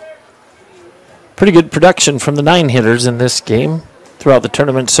 Pretty good production from the 9 hitters in this game throughout the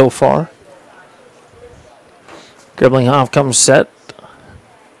tournament so far. Greblinhoff comes set.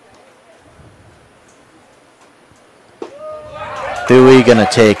 Thuy going to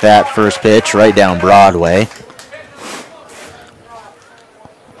take that first pitch right down Broadway.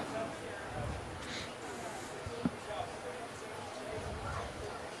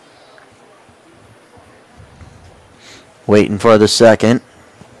 Waiting for the second.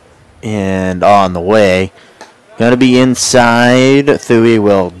 And on the way. Going to be inside. Thuy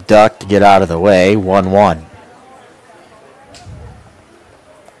will duck to get out of the way. 1-1.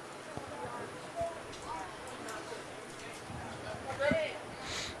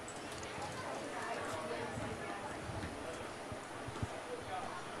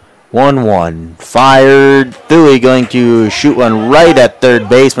 Fired. Thuy going to shoot one right at third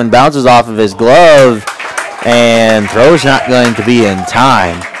baseman. Bounces off of his glove. And throw's not going to be in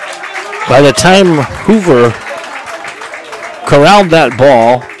time. By the time Hoover corralled that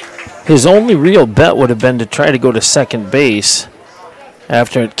ball, his only real bet would have been to try to go to second base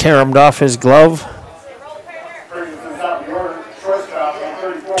after it caromed off his glove.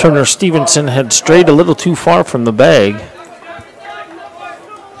 Turner Stevenson had strayed a little too far from the bag.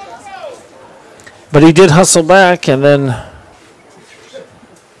 But he did hustle back, and then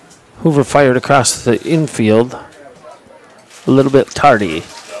Hoover fired across the infield a little bit tardy.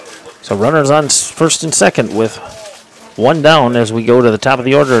 So runners on first and second with One down as we go to the top of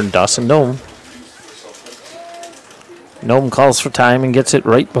the order in Dawson Nome. Nome calls for time and gets it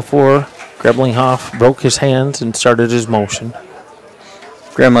right before Greblinghoff broke his hands and started his motion.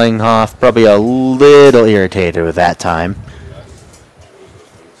 Greblinghoff probably a little irritated with that time.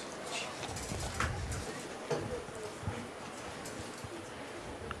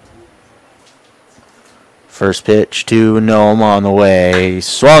 First pitch to Nome on the way.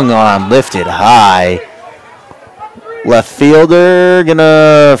 Swung on, lifted high. Left fielder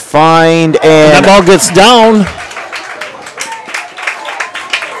gonna find, and that ball gets down.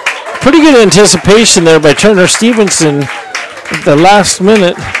 Pretty good anticipation there by Turner Stevenson at the last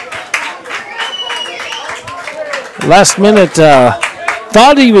minute.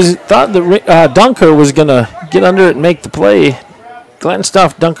 Thought that Dunker was gonna get under it and make the play. Glanced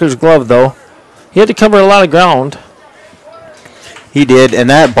off Dunker's glove though. He had to cover a lot of ground. He did, and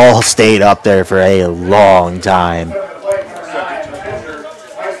that ball stayed up there for a long time.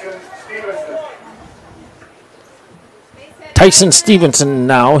 Tyson Stevenson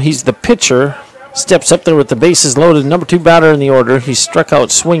now, he's the pitcher, steps up there with the bases loaded, number 2 batter in the order. He struck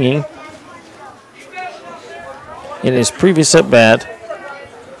out swinging in his previous at-bat.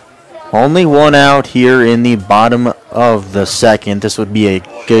 Only one out here in the bottom of the second. This would be a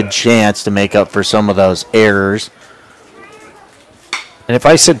good chance to make up for some of those errors. And if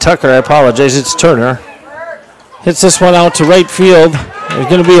I said Tucker, I apologize. It's Turner. Hits this one out to right field. There's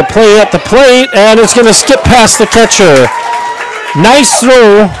going to be a play at the plate, and it's going to skip past the catcher. Nice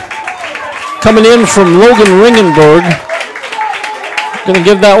throw coming in from Logan Ringenberg. Going to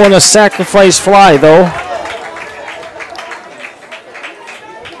give that one a sacrifice fly, though.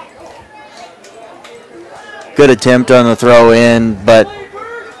 Good attempt on the throw in, but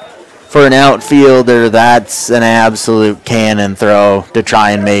for an outfielder, that's an absolute cannon throw to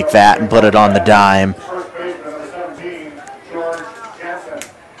try and make that and put it on the dime.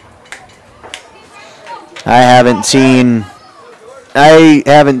 I haven't seen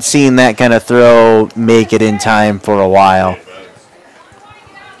that kind of throw make it in time for a while.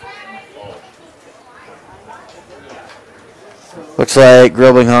 Looks like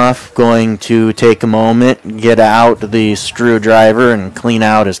Greblinghoff going to take a moment, get out the screwdriver, and clean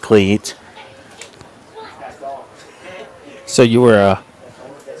out his cleats. So you were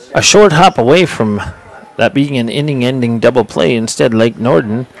a short hop away from that being an inning-ending double play. Instead, Lake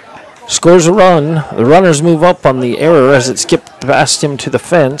Norden scores a run. The runners move up on the error as it skipped past him to the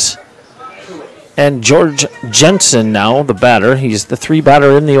fence. And George Jensen now, the batter. He's the 3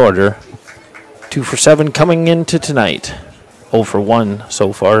 batter in the order. 2 for 7 coming into tonight. 0 for 1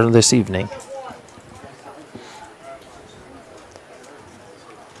 so far this evening.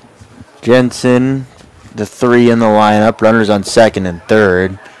 Jensen, the 3 in the lineup, runners on second and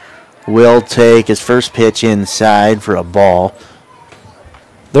third, will take his first pitch inside for a ball.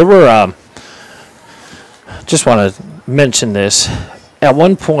 There were, just want to mention this, at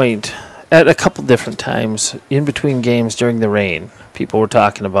one point, at a couple different times, in between games during the rain, people were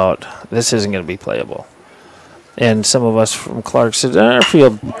talking about, this isn't going to be playable. And some of us from Clark said, our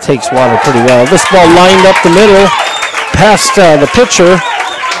field takes water pretty well. This ball lined up the middle, past the pitcher,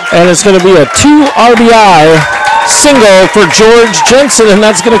 and it's going to be a 2 RBI single for George Jensen, and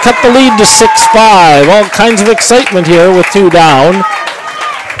that's going to cut the lead to 6-5. All kinds of excitement here with 2 down.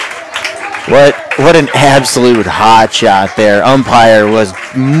 What an absolute hot shot there. Umpire was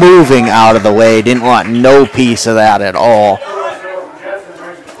moving out of the way, didn't want no piece of that at all.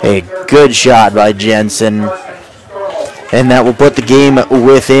 A good shot by Jensen. And that will put the game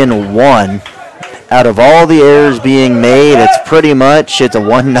within 1. Out of all the errors being made, it's a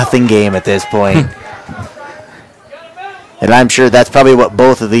 1-0 game at this point. And I'm sure that's probably what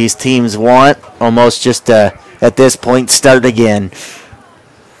both of these teams want, almost just at this point start again.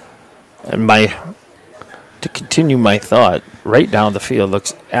 And to continue my thought, right down the field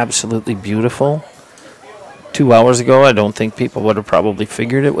looks absolutely beautiful. 2 hours ago, I don't think people would have probably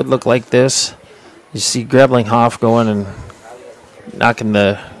figured it would look like this. You see Greblinghoff going and knocking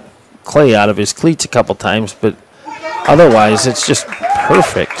the clay out of his cleats a couple times, but otherwise it's just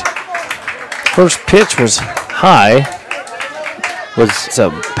perfect. First pitch was high. It's a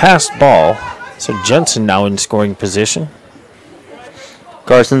passed ball. So Jensen now in scoring position.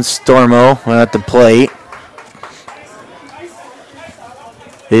 Carson Stormo at the plate.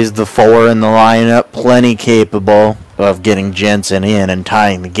 He's the 4 in the lineup, plenty capable of getting Jensen in and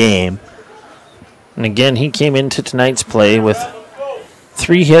tying the game. And again, he came into tonight's play with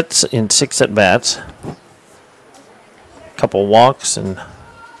 3 hits in 6 at-bats. A couple walks and a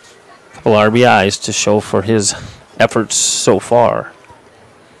couple RBIs to show for his efforts so far.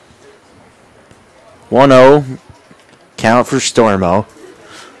 1-0 count for Stormo.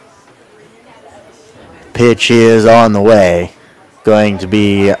 Pitch is on the way. Going to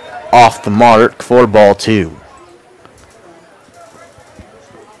be off the mark for ball 2.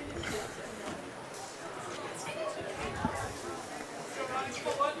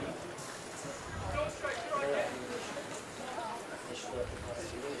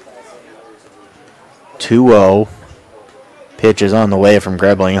 Pitch is on the way from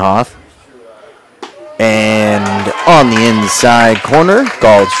Greblinghoff. And on the inside corner,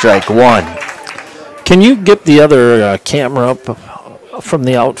 called strike 1. Can you get the other camera up from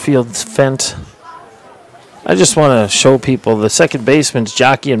the outfield fence? I just want to show people the second baseman's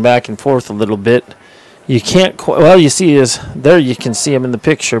jockeying back and forth a little bit. You can't quite, well, you see his, there you can see him in the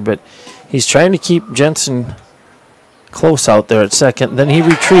picture, but he's trying to keep Jensen close out there at second. Then he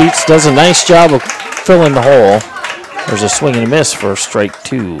retreats, does a nice job of filling the hole. There's a swing and a miss for strike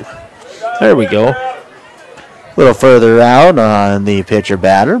 2. There we go. A little further out on the pitcher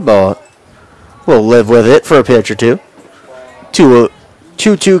batter, but we'll live with it for a pitch or two.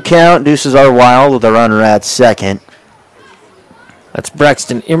 2-2 count. Deuces are wild with a runner at second. That's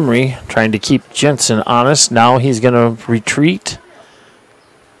Braxton Emery trying to keep Jensen honest. Now he's going to retreat.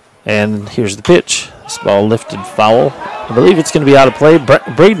 And here's the pitch. This ball lifted foul. I believe it's going to be out of play.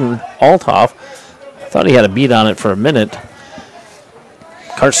 Braden Althoff, I thought he had a beat on it for a minute.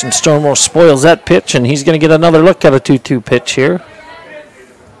 Carson Stormo spoils that pitch, and he's going to get another look at a 2-2 pitch here.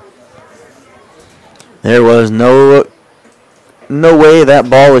 There was no way that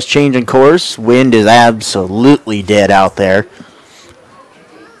ball was changing course. Wind is absolutely dead out there.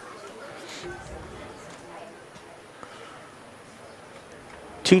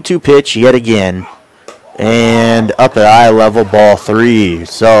 Two pitch yet again. And up at eye level, ball 3.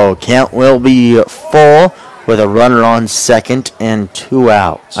 So count will be full with a runner on second and 2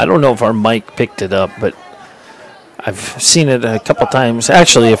 outs. I don't know if our mic picked it up, but I've seen it a couple times,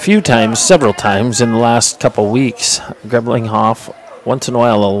 actually a few times, several times in the last couple weeks. Greblinghoff, once in a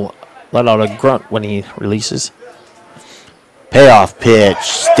while, will let out a grunt when he releases. Payoff pitch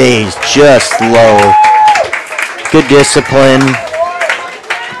stays just low. Good discipline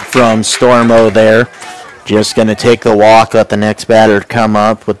from Stormo there. Just going to take the walk, let the next batter come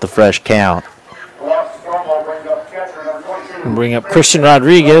up with the fresh count. Bring up Christian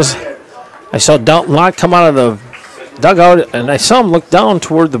Rodriguez. I saw Dalton Locke come out of the dugout, and I saw him look down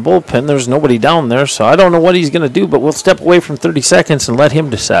toward the bullpen. There's nobody down there, so I don't know what he's going to do, but we'll step away from 30 seconds and let him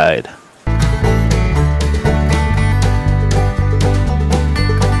decide.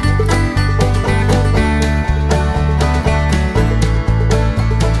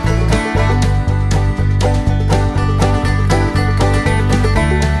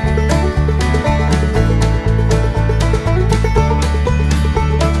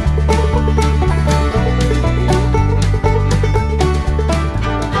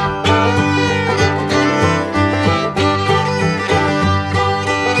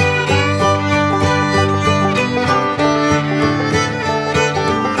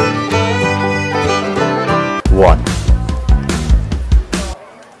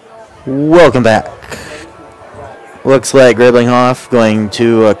 Welcome back. Looks like Greblinghoff going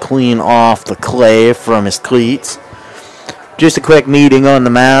to clean off the clay from his cleats. Just a quick meeting on the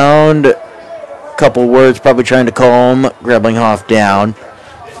mound. Couple words probably trying to calm Greblinghoff down.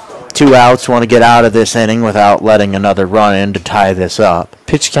 2 outs, want to get out of this inning without letting another run in to tie this up.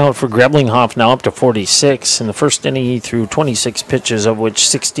 Pitch count for Greblinghoff now up to 46. In the first inning, he threw 26 pitches, of which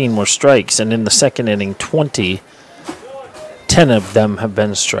 16 were strikes. And in the second inning, 10 of them have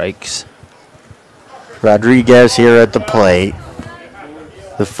been strikes. Rodriguez here at the plate.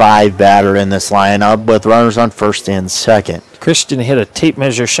 The 5 batter in this lineup with runners on first and second. Christian hit a tape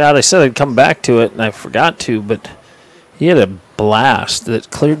measure shot. I said I'd come back to it, and I forgot to, but he had a blast that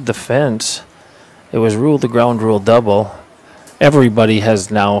cleared the fence. It was ruled the ground rule double. Everybody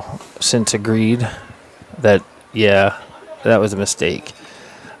has now since agreed that, yeah, that was a mistake.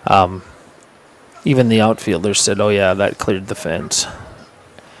 Even the outfielders said, oh, yeah, that cleared the fence.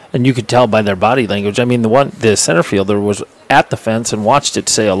 And you could tell by their body language. I mean, the center fielder was at the fence and watched it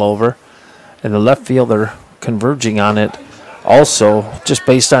sail over, and the left fielder converging on it also, just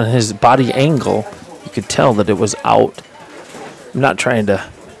based on his body angle, you could tell that it was out. I'm not trying to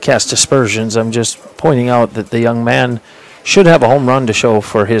cast aspersions. I'm just pointing out that the young man should have a home run to show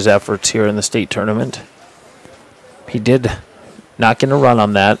for his efforts here in the state tournament. He did knock in a run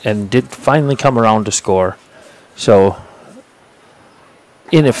on that and did finally come around to score. So,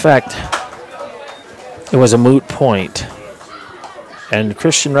 in effect, it was a moot point. And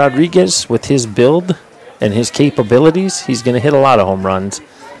Christian Rodriguez, with his build and his capabilities, he's going to hit a lot of home runs.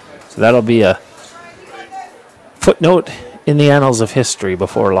 So that'll be a footnote in the annals of history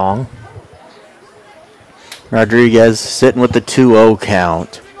before long. Rodriguez sitting with the 2-0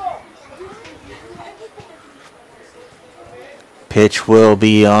 count. Pitch will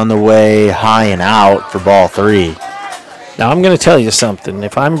be on the way, high and out for ball 3. Now, I'm going to tell you something.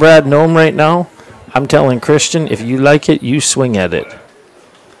 If I'm Brad Nome right now, I'm telling Christian, if you like it, you swing at it.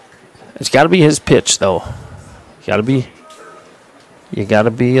 It's got to be his pitch, though. You got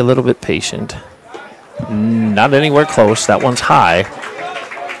to be a little bit patient. Not anywhere close. That one's high.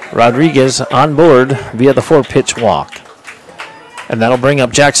 Rodriguez on board via the 4-pitch walk. And that'll bring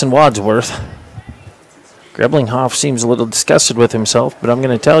up Jackson Wadsworth. Greblinghoff seems a little disgusted with himself, but I'm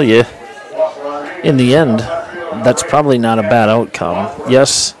going to tell you, in the end, that's probably not a bad outcome.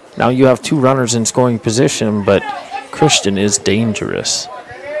 Yes, now you have 2 runners in scoring position, but Christian is dangerous.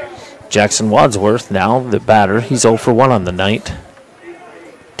 Jackson Wadsworth, now the batter, he's 0 for 1 on the night.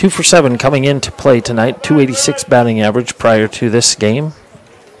 2 for 7 coming into play tonight, 286 batting average prior to this game.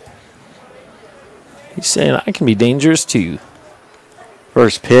 He's saying, I can be dangerous too.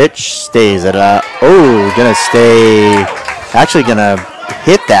 First pitch stays at gonna stay, actually gonna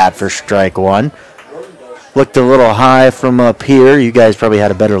hit that for strike 1. Looked a little high from up here. You guys probably had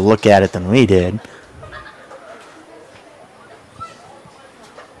a better look at it than we did.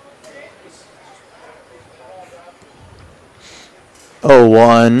 Oh,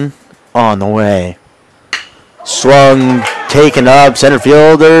 1 on the way. Swung, taken up, center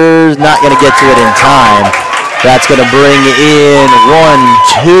fielder's not going to get to it in time. That's going to bring in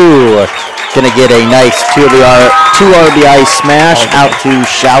 1-2. Going to get a nice 2 RBI smash out to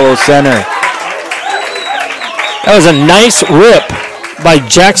shallow center. That was a nice rip by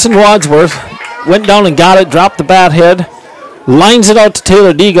Jackson Wadsworth. Went down and got it, dropped the bat head, lines it out to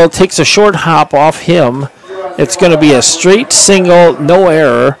Taylor Deagle, takes a short hop off him. It's going to be a straight single, no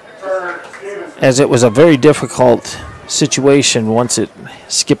error, as it was a very difficult situation once it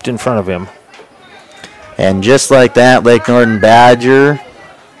skipped in front of him. And just like that, Lake Norden Badger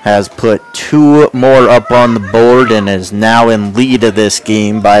has put 2 more up on the board and is now in lead of this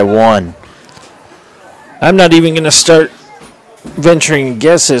game by 1. I'm not even going to start venturing a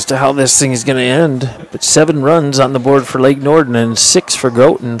guess as to how this thing is going to end, but 7 runs on the board for Lake Norden and 6 for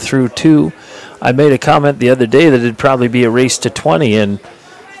Groton through 2. I made a comment the other day that it'd probably be a race to 20,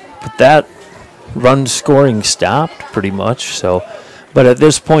 but that run scoring stopped pretty much. So, but at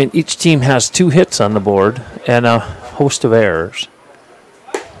this point, each team has 2 hits on the board and a host of errors.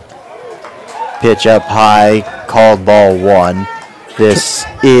 Pitch up high, called ball 1. This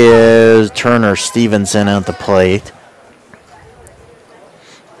is Turner Stevenson at the plate.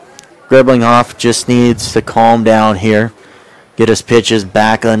 Greblinghoff just needs to calm down here. Get his pitches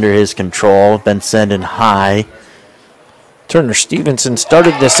back under his control. Been sending high. Turner Stevenson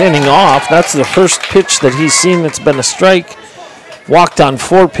started this inning off. That's the first pitch that he's seen that's been a strike. Walked on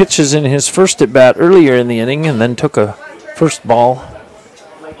 4 pitches in his first at bat earlier in the inning and then took a first ball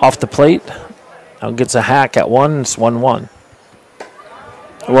off the plate. Now gets a hack at 1. It's 1-1.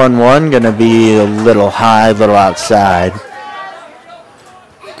 1-1, going to be a little high, a little outside.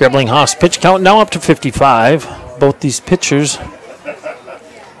 Greblinghoff's pitch count now up to 55. Both these pitchers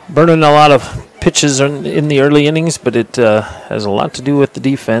burning a lot of pitches in the early innings, but it has a lot to do with the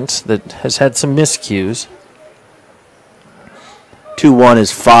defense that has had some miscues. 2-1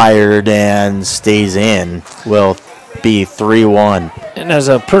 is fired and stays in. Will be 3-1. And as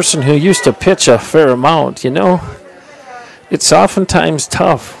a person who used to pitch a fair amount, it's oftentimes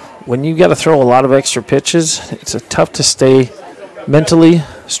tough. When you got to throw a lot of extra pitches, it's tough to stay mentally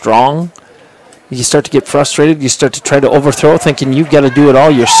strong. You start to get frustrated. You start to try to overthrow, thinking you've got to do it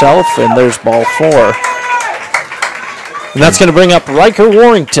all yourself, and there's ball 4. And that's going to bring up Riker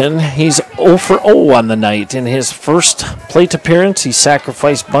Warrington. He's 0 for 0 on the night. In his first plate appearance, he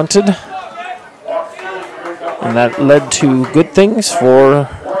sacrifice bunted. And that led to good things for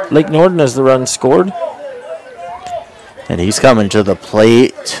Lake Norden as the run scored. And he's coming to the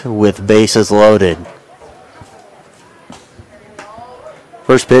plate with bases loaded.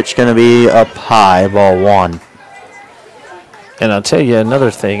 First pitch going to be up high, ball 1. And I'll tell you another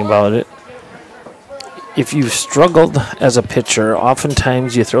thing about it. If you've struggled as a pitcher,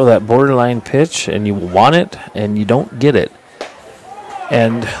 oftentimes you throw that borderline pitch and you want it and you don't get it.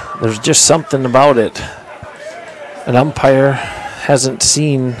 And there's just something about it. An umpire hasn't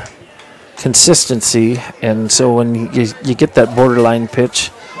seen consistency, and so when you get that borderline pitch,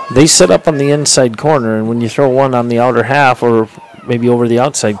 they set up on the inside corner, and when you throw one on the outer half or maybe over the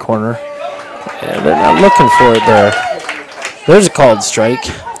outside corner, they're not looking for it there. There's a called strike.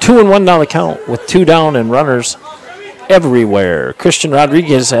 2-1 now the count with 2 down and runners everywhere. Christian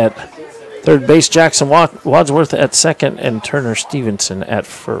Rodriguez at Third base, Jackson Wadsworth at second, and Turner Stevenson at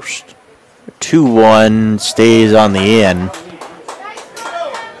first. 2-1 stays on the end.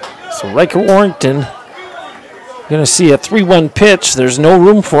 So Riker Warrington going to see a 3-1 pitch. There's no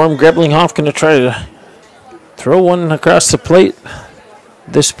room for him. Greblinghoff going to try to throw one across the plate.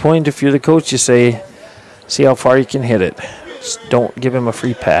 At this point, if you're the coach, you say, see how far you can hit it. Just don't give him a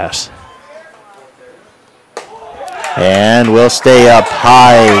free pass. And we'll stay up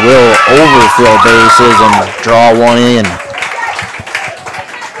high. We'll overfill bases and draw one in.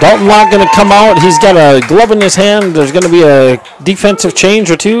 Dalton Locke going to come out. He's got a glove in his hand. There's going to be a defensive change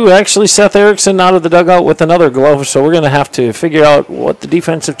or two. Actually, Seth Erickson out of the dugout with another glove, so we're going to have to figure out what the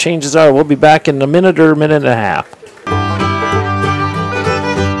defensive changes are. We'll be back in a minute or a minute and a half.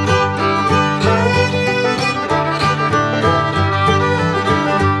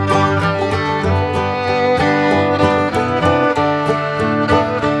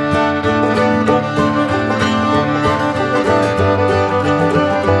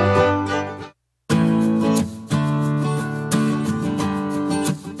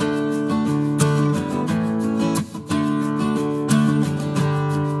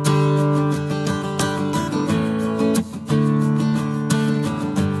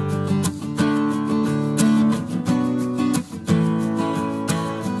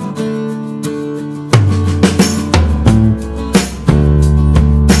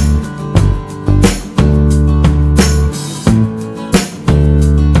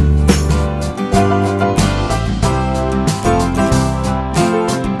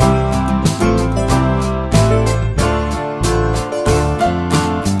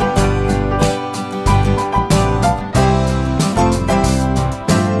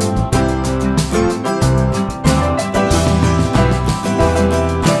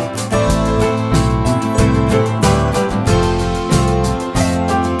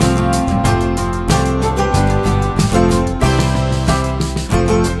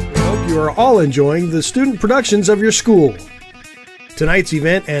 All enjoying the student productions of your school. Tonight's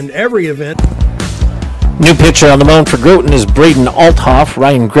event and every event. New pitcher on the mound for Groton is Braden Althoff.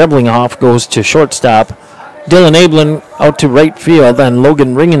 Ryan Greblinghoff goes to shortstop. Dylan Ablin out to right field, and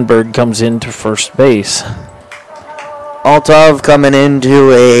Logan Ringenberg comes in to first base. Althoff coming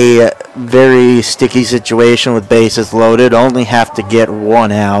into a very sticky situation with bases loaded. Only have to get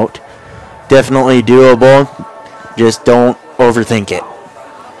one out. Definitely doable. Just don't overthink it.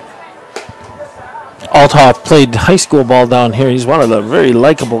 Althoff played high school ball down here. He's one of the very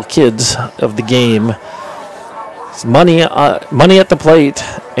likable kids of the game. He's money at the plate,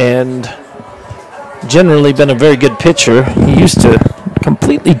 and generally been a very good pitcher. He used to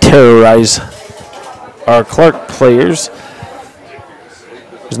completely terrorize our Clark players.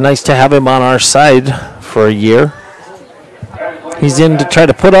 It was nice to have him on our side for a year. He's in to try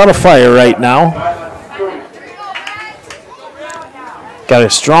to put out a fire right now. Got a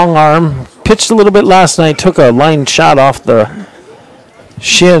strong arm. Pitched a little bit last night, took a line shot off the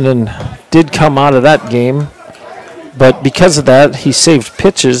shin and did come out of that game. But because of that, he saved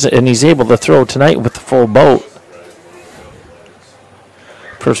pitches and he's able to throw tonight with the full boat.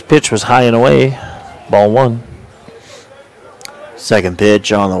 First pitch was high and away. Ball one. Second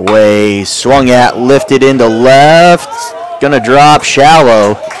pitch on the way. Swung at, lifted into left. Gonna drop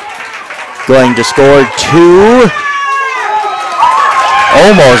shallow. Going to score two.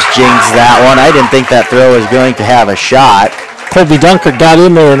 Almost jinxed that one. I didn't think that throw was going to have a shot. Colby Dunker got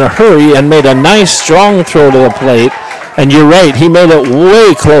in there in a hurry and made a nice, strong throw to the plate. And you're right, he made it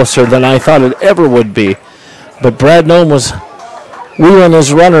way closer than I thought it ever would be. But Brad Nome was wheeling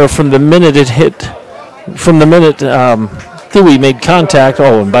his runner from the minute it hit, from the minute Thuy made contact.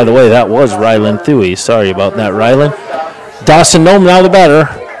 Oh, and by the way, that was Rylan Thuy. Sorry about that, Rylan. Dawson Nome now the batter.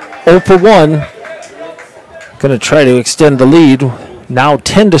 0 for 1. Going to try to extend the lead. Now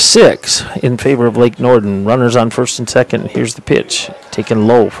 10-6 in favor of Lake Norden. Runners on first and second. Here's the pitch. Taken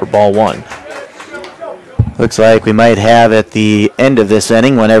low for ball one. Looks like we might have at the end of this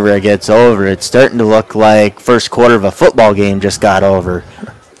inning, whenever it gets over, it's starting to look like first quarter of a football game just got over.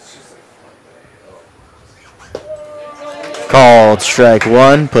 Called strike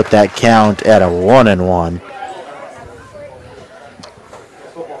one. Put that count at a 1-1.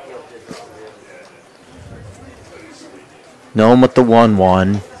 Nome with the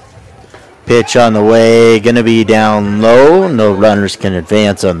 1-1. Pitch on the way, going to be down low. No runners can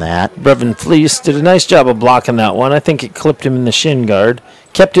advance on that. Brevin Fleece did a nice job of blocking that one. I think it clipped him in the shin guard.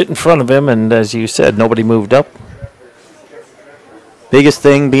 Kept it in front of him, and as you said, nobody moved up. Biggest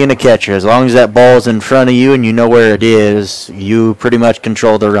thing being a catcher, as long as that ball's in front of you and you know where it is, you pretty much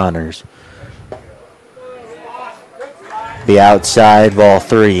control the runners. Be outside, ball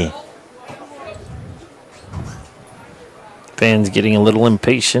three. Fans getting a little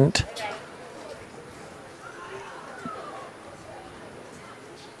impatient.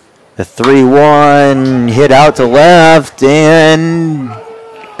 The 3-1 hit out to left and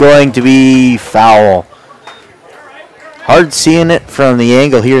going to be foul. Hard seeing it from the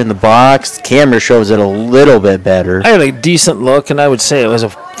angle here in the box. The camera shows it a little bit better. I had a decent look, and I would say it was a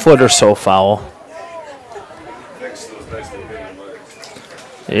foot or so foul.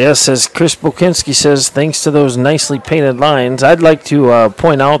 Yes, as Chris Bokinski says, thanks to those nicely painted lines. I'd like to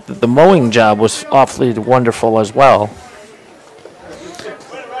point out that the mowing job was awfully wonderful as well.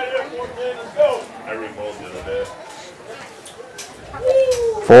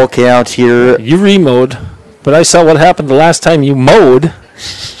 Full count here. You remowed, but I saw what happened the last time you mowed.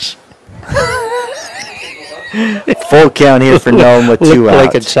 Full count here for Nome with 2 outs.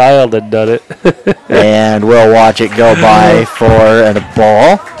 Like a child had done it. And we'll watch it go by for a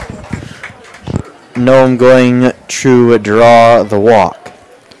ball. Nome going to draw the walk.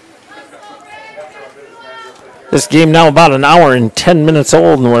 This game now about an hour and 10 minutes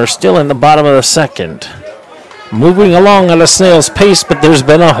old, and we're still in the bottom of the second. Moving along at a snail's pace, but there's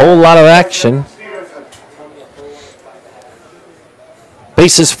been a whole lot of action.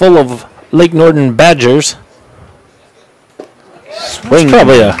 Bases full of Lake Norden Badgers. Swing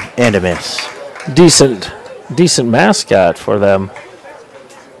probably and a miss. Decent mascot for them.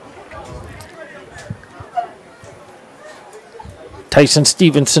 Tyson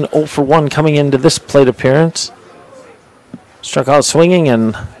Stevenson 0 for 1 coming into this plate appearance. Struck out swinging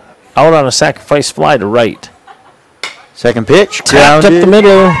and out on a sacrifice fly to right. Second pitch. Tapped up the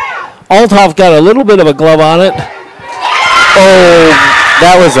middle. Althoff got a little bit of a glove on it. Oh,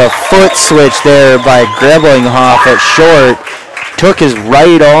 that was a foot switch there by Greblinghoff at short. Took his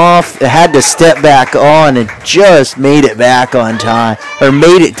right off, had to step back on, and just made it back on time, or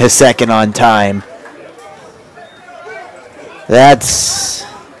made it to second on time. I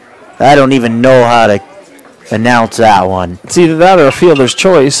don't even know how to announce that one. It's either that or a fielder's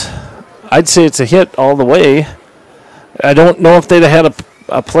choice. I'd say it's a hit all the way. I don't know if they'd have had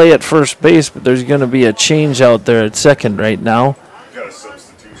a play at first base, but there's going to be a change out there at second right now.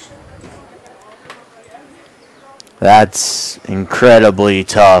 That's incredibly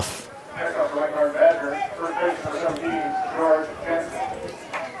tough.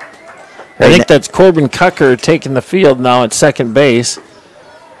 I think that's Corbin Cucker taking the field now at second base.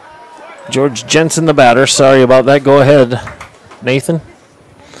 George Jensen, the batter. Sorry about that. Go ahead, Nathan.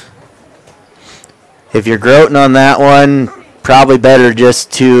 If you're Groton on that one, probably better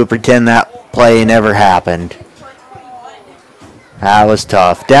just to pretend that play never happened. That was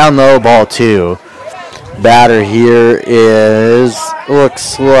tough. Down low, ball 2. Batter here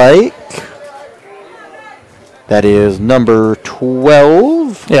looks like that is number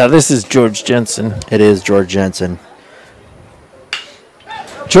 12. Yeah, this is George Jensen. It is George Jensen.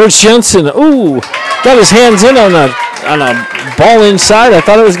 George Jensen, ooh, got his hands in on a ball inside. I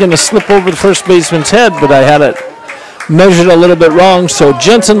thought it was going to slip over the first baseman's head, but I had it measured a little bit wrong. So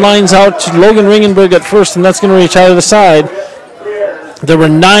Jensen lines out to Logan Ringenberg at first, and that's going to reach out of the side. There were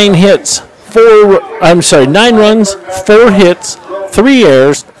 9 hits. 9 runs, 4 hits, 3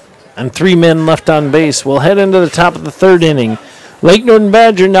 errors, and 3 men left on base. We'll head into the top of the 3rd inning. Lake Norden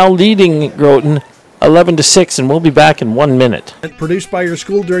Badger now leading Groton 11-6, and we'll be back in 1 minute. Produced by your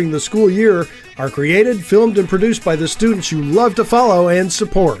school during the school year are created, filmed, and produced by the students you love to follow and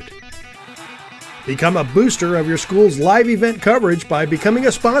support. Become a booster of your school's live event coverage by becoming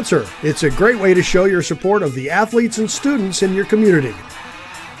a sponsor. It's a great way to show your support of the athletes and students in your community.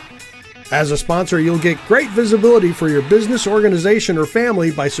 As a sponsor, you'll get great visibility for your business, organization, or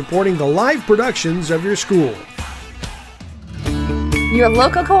family by supporting the live productions of your school. Your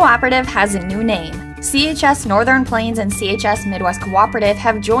local cooperative has a new name. CHS Northern Plains and CHS Midwest Cooperative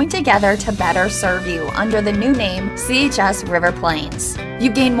have joined together to better serve you under the new name CHS River Plains. You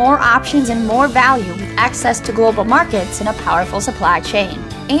gain more options and more value with access to global markets and a powerful supply chain.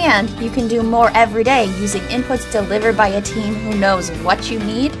 And you can do more every day using inputs delivered by a team who knows what you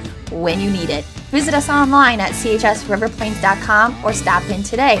need when you need it. Visit us online at chsriverplains.com or stop in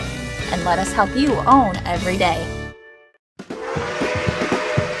today and let us help you own every day.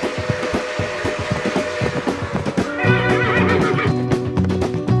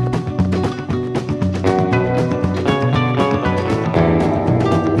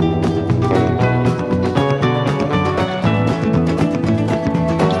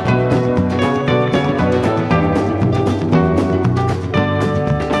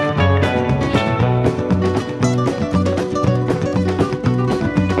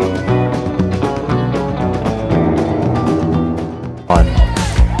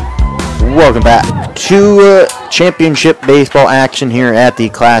 Welcome back to championship baseball action here at the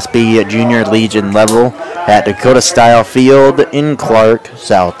Class B Junior Legion level at Dakota Style Field in Clark,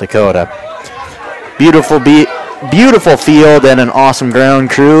 South Dakota. Beautiful field and an awesome ground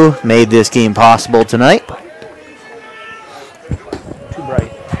crew made this game possible tonight. Too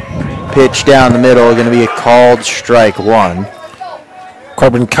bright. Pitch down the middle, going to be a called strike one.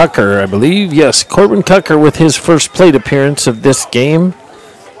 Corbin Cucker, I believe. Yes, Corbin Cucker with his first plate appearance of this game.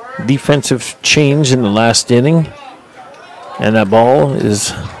 Defensive change in the last inning. And that ball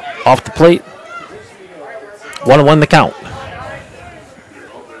is off the plate. 1-1 the count.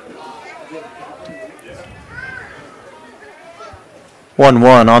 One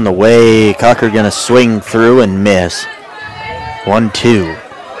on the way. Cucker going to swing through and miss. 1-2.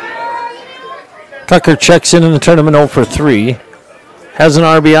 Cucker checks in the tournament 0 for 3. Has an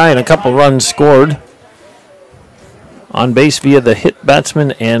RBI and a couple runs scored. On base via the hit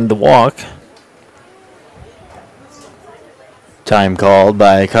batsman and the walk. Time called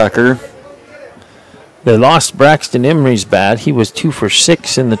by Cucker. They lost Braxton Emery's bat. He was 2 for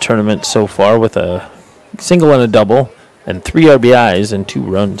 6 in the tournament so far with a single and a double and 3 RBIs and 2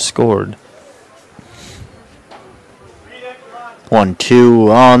 runs scored. 1-2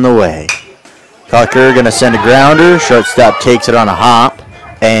 on the way. Cucker going to send a grounder. Shortstop takes it on a hop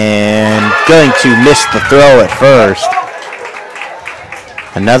and going to miss the throw at first.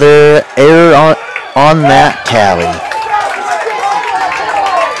 Another error on that tally.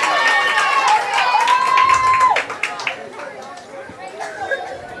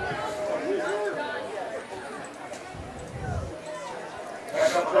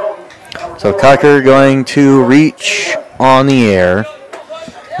 So Cucker going to reach on the air.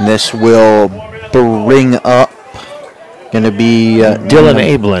 And this will bring up, going to be Dylan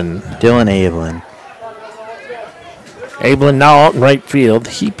Ablin. Ablin now out in right field.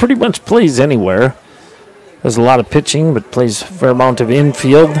 He pretty much plays anywhere. Does a lot of pitching, but plays a fair amount of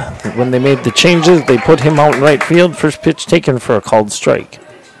infield. When they made the changes, they put him out in right field. First pitch taken for a called strike.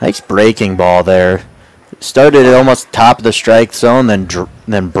 Nice breaking ball there. Started at almost top of the strike zone,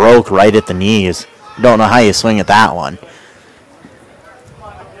 then broke right at the knees. Don't know how you swing at that one.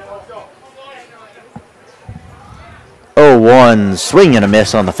 0-1, swing and a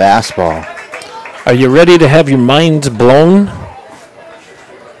miss on the fastball. Are you ready to have your minds blown?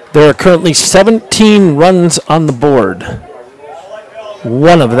 There are currently 17 runs on the board.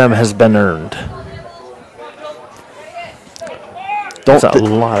 One of them has been earned. That's a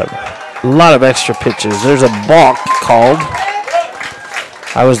lot of extra pitches. There's a balk called.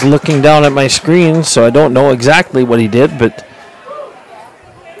 I was looking down at my screen, so I don't know exactly what he did, but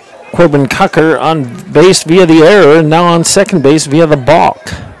Corbin Cucker on base via the error, and now on second base via the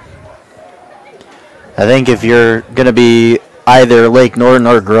balk. I think if you're going to be either Lake Norden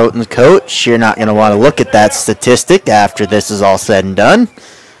or Groton's coach, you're not going to want to look at that statistic after this is all said and done.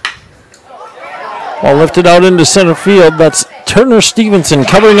 Well, lifted out into center field. That's Turner Stevenson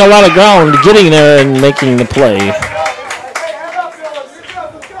covering a lot of ground, getting there and making the play.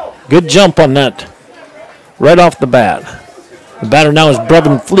 Good jump on that right off the bat. The batter now is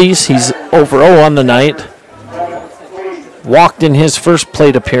Brevin Fleece. He's 0 for 0 on the night. Walked in his first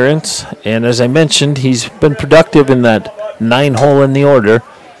plate appearance, and as I mentioned, he's been productive in that 9-hole in the order.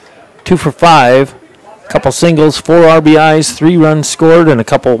 2 for 5, a couple singles, 4 RBIs, 3 runs scored, and a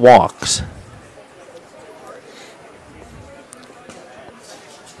couple walks.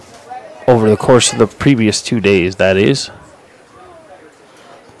 Over the course of the previous 2 days, that is.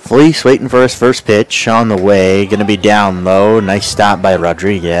 Fleece waiting for his first pitch on the way. Going to be down low. Nice stop by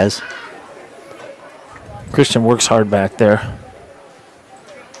Rodriguez. Christian works hard back there.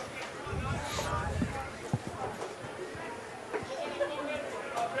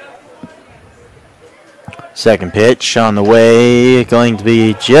 Second pitch on the way. Going to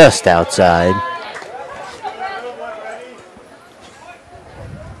be just outside.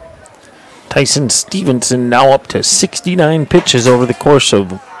 Tyson Stevenson now up to 69 pitches over the course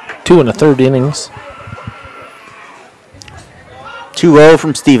of 2 1/3 innings. 2-0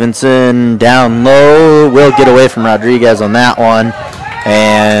 from Stevenson, down low. Will get away from Rodriguez on that one,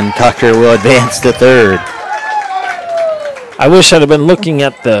 and Cucker will advance to third. I wish I'd have been looking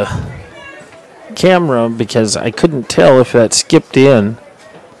at the camera because I couldn't tell if that skipped in.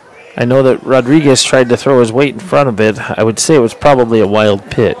 I know that Rodriguez tried to throw his weight in front of it. I would say it was probably a wild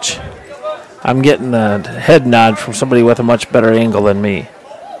pitch. I'm getting a head nod from somebody with a much better angle than me.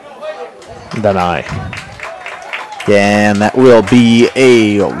 Than I. And that will be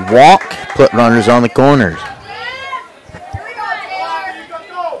a walk. Put runners on the corners.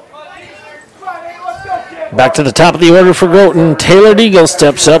 Back to the top of the order for Groton. Taylor Deagle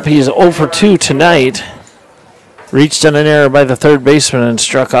steps up. He's 0 for 2 tonight. Reached on an error by the third baseman and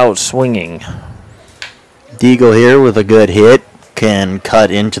struck out swinging. Deagle here with a good hit can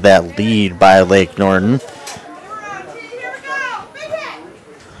cut into that lead by Lake Norden.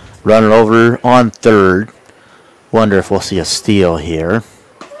 Runner over on third. Wonder if we'll see a steal here.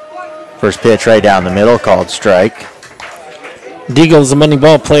 First pitch right down the middle, called strike. Deagle's a money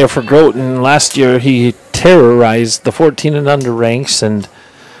ball player for Groton. Last year he terrorized the 14 and under ranks, and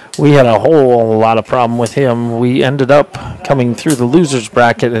we had a whole lot of problem with him. We ended up coming through the losers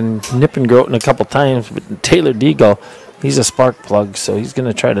bracket and nipping Groton a couple times, but Taylor Deagle, he's a spark plug, so he's going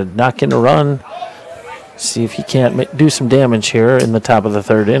to try to knock in a run, see if he can't do some damage here in the top of the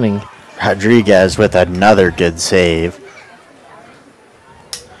third inning. Rodriguez with another good save.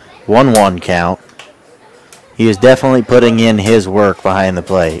 1-1 count. He is definitely putting in his work behind the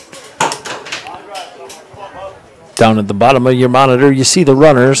plate. Down at the bottom of your monitor, you see the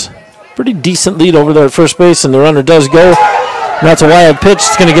runners. Pretty decent lead over there at first base, and the runner does go. And that's a wild pitch.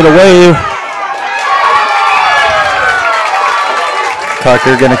 It's going to get away.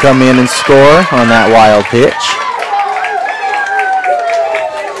 Tucker going to come in and score on that wild pitch.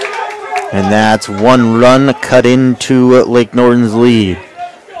 And that's one run cut into Lake Norden's lead.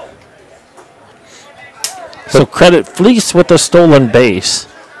 So credit Fleece with the stolen base.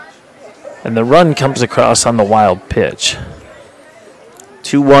 And the run comes across on the wild pitch.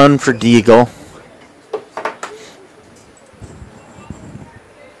 2-1 for Deagle.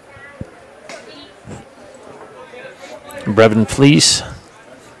 Brevin Fleece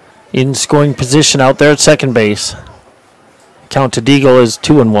in scoring position out there at second base. Count to Deagle is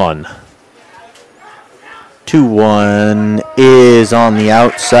 2-1. 2-1 is on the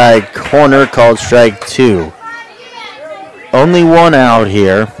outside corner, called strike 2. Only one out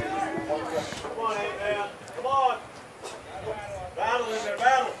here.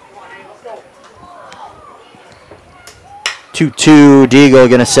 2-2, Deagle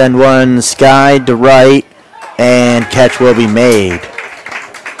going to send one skied to right, and catch will be made.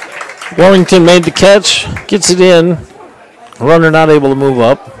 Warrington made the catch, gets it in. Runner not able to move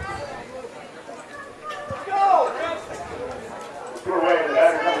up.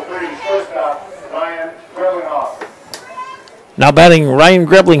 Now batting Ryan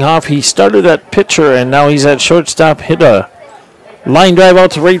Greblinghoff. He started at pitcher and now he's at shortstop. Hit a line drive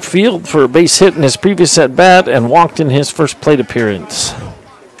out to right field for a base hit in his previous at bat and walked in his first plate appearance.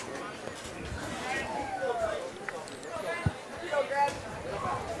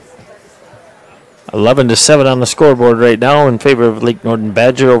 (11-7) on the scoreboard right now in favor of Lake Norden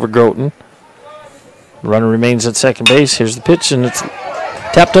Badger over Groton. Runner remains at second base. Here's the pitch, and it's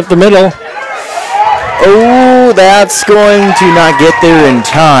tapped up the middle. Oh, that's going to not get there in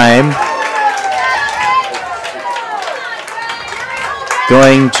time.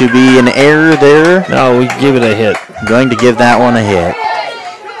 Going to be an error there. No, we give it a hit. Going to give that one a hit.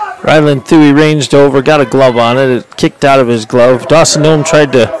 Ryland Thuy ranged over, got a glove on it. It kicked out of his glove. Dawson Nome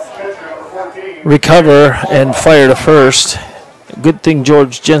tried to recover and fire to first. Good thing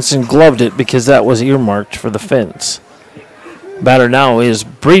George Jensen gloved it because that was earmarked for the fence. Batter now is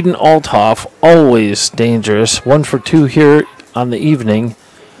Braden Althoff, always dangerous. 1 for 2 here on the evening.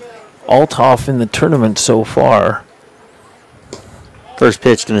 Althoff in the tournament so far. First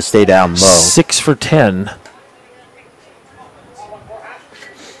pitch going to stay down low. 6 for 10.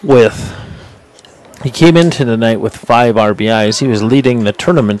 He came into the night with 5 RBIs. He was leading the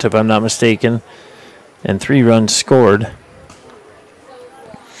tournament, if I'm not mistaken, and 3 runs scored.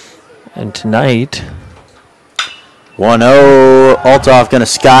 And tonight, 1-0. Althoff going to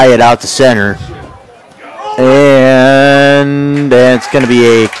sky it out to center. And it's going to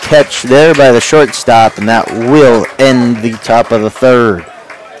be a catch there by the shortstop, and that will end the top of the third.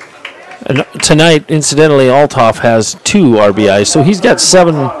 And tonight, incidentally, Althoff has 2 RBIs, so he's got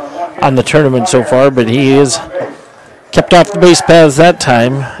 7 on the tournament so far, but he is kept off the base paths that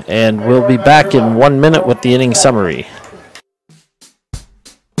time, and we'll be back in 1 minute with the inning summary.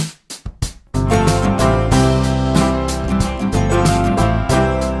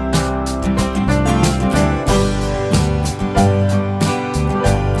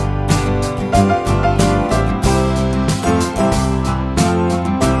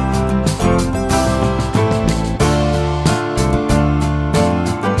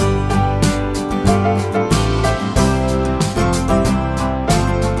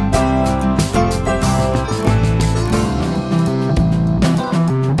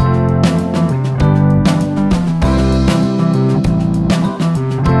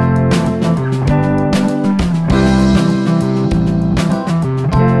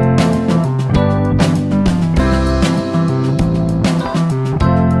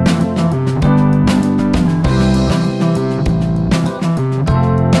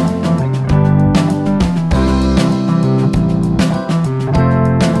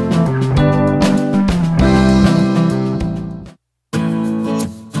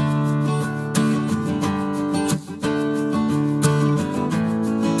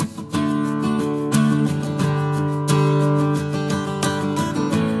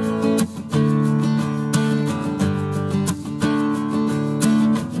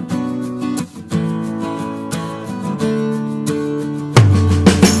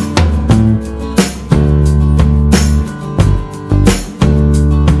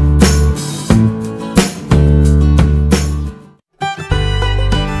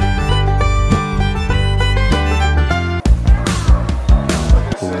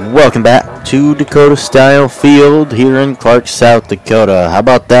 Welcome back to Dakota Style Field here in Clark, South Dakota. How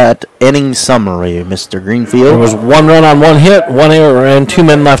about that inning summary, Mr. Greenfield? There was 1 run on 1 hit, 1 error, and 2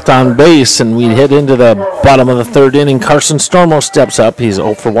 men left on base, and we hit into the bottom of the 3rd inning. Carson Stormo steps up. He's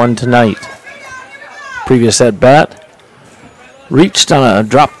 0 for 1 tonight. Previous at bat, reached on a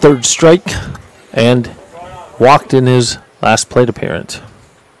drop 3rd strike, and walked in his last plate appearance.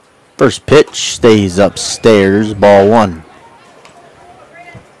 First pitch stays upstairs, ball 1.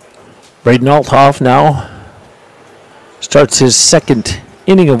 Braden Althoff now starts his 2nd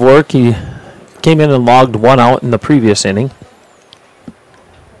inning of work. He came in and logged 1 out in the previous inning.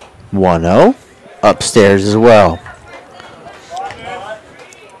 1-0, upstairs as well.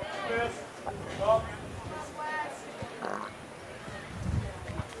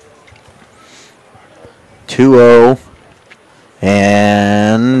 (2-0),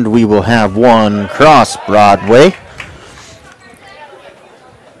 and we will have 1 cross Broadway.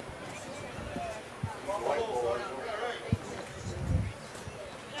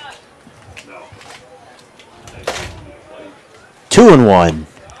 Two and 1.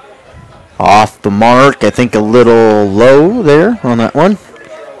 Off the mark. I think a little low there on that one.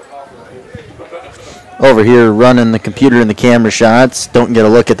 Over here running the computer and the camera shots. Don't get a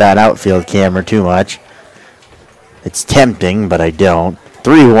look at that outfield camera too much. It's tempting, but I don't.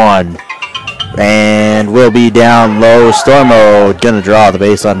 3-1. And we'll be down low. Stormo gonna draw the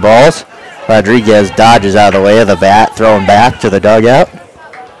base on balls. Rodriguez dodges out of the way of the bat, throwing back to the dugout.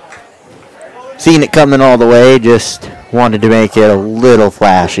 Seeing it coming all the way, just wanted to make it a little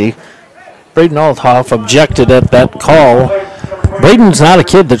flashy. Braden Althoff objected at that call. Braden's not a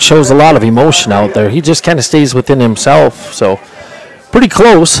kid that shows a lot of emotion out there. He just kind of stays within himself. So pretty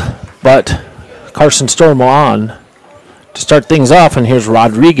close, but Carson Stormo on to start things off. And here's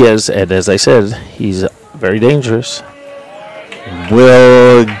Rodriguez, and as I said, he's very dangerous.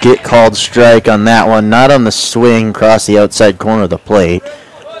 Will get called strike on that one. Not on the swing across the outside corner of the plate.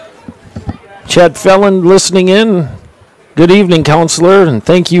 Chad Felon listening in. Good evening, counselor, and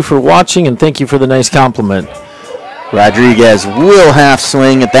thank you for watching, and thank you for the nice compliment. Rodriguez will half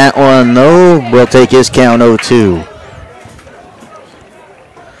swing at that one, though. Will take his count 0-2.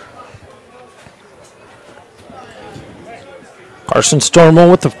 Carson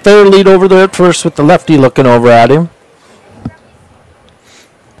Stormo with a fair lead over there at first with the lefty looking over at him.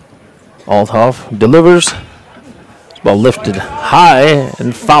 Althoff delivers. Ball lifted high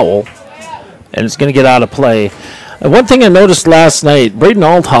and foul, and it's going to get out of play. And one thing I noticed last night, Braden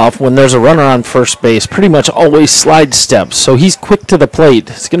Althoff, when there's a runner on first base, pretty much always slide steps, so he's quick to the plate.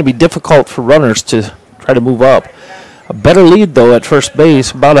 It's going to be difficult for runners to try to move up. A better lead, though, at first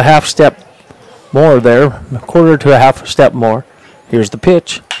base, about a half step more there, a quarter to a half step more. Here's the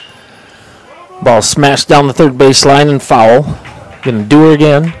pitch. Ball smashed down the 3rd base line and foul. Going to do her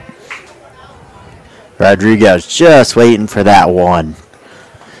again. Rodriguez just waiting for that one.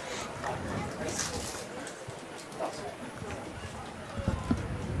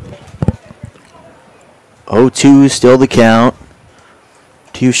 (0-2) still the count.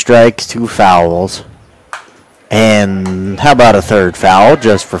 2 strikes, 2 fouls. And how about a 3rd foul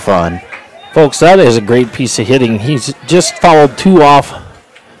just for fun? Folks, that is a great piece of hitting. He's just fouled 2 off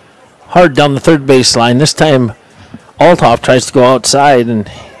hard down the 3rd base line. This time Althoff tries to go outside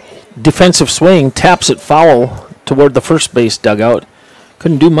and defensive swing, taps it foul toward the first base dugout.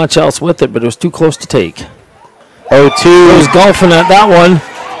 Couldn't do much else with it, but it was too close to take. 0-2. He was golfing at that one.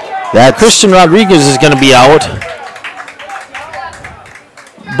 That Christian Rodriguez is going to be out.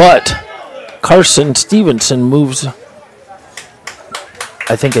 But Carson Stevenson moves.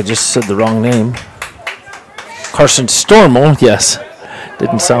 I think I just said the wrong name. Carson Stormo, yes.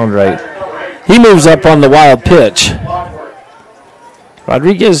 Didn't sound right. He moves up on the wild pitch.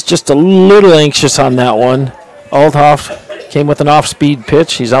 Rodriguez just a little anxious on that one. Althoff came with an off-speed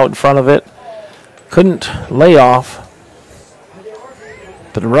pitch. He's out in front of it. Couldn't lay off.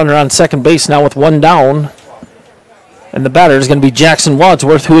 But a runner on second base now with 1 down. And the batter is going to be Jackson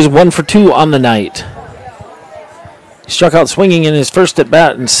Wadsworth, who is 1 for 2 on the night. He struck out swinging in his first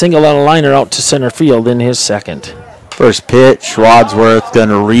at-bat and singled out a liner out to center field in his second. First pitch, Wadsworth going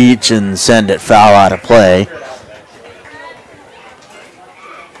to reach and send it foul out of play.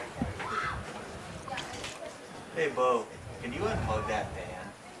 Hey, Bo, can you unplug that fan?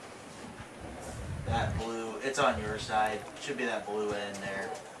 That blue, it's on your side. Should be that blue end there.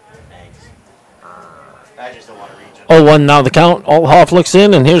 Thanks. I just don't want to reach it. 0-1 now the count. Althoff looks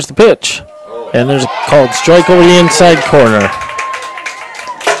in, and here's the pitch. And there's a called strike over the inside corner. I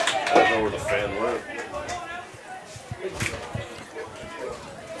don't know where the fan went.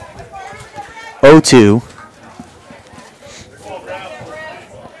 0-2.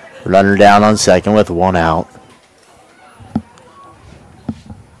 Runner down on second with 1 out.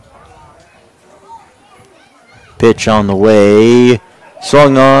 Pitch on the way.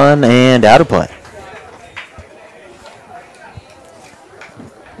 Swung on and out of play.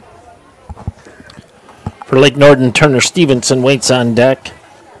 For Lake Norden, Turner Stevenson waits on deck.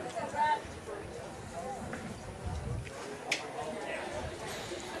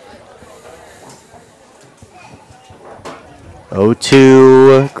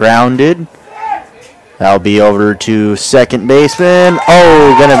 (0-2) grounded. That'll be over to second baseman.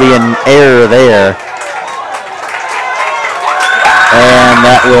 Oh, gonna be an error there. And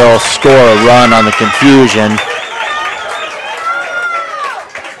that will score a run on the confusion.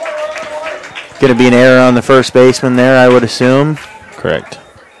 Going to be an error on the first baseman there, I would assume. Correct.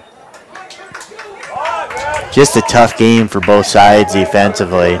 Just a tough game for both sides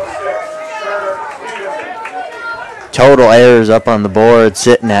defensively. Total errors up on the board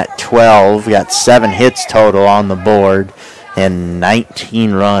sitting at 12. We got 7 hits total on the board and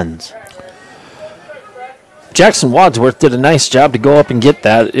 19 runs. Jackson Wadsworth did a nice job to go up and get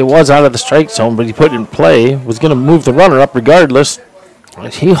that. It was out of the strike zone, but he put it in play. Was going to move the runner up regardless.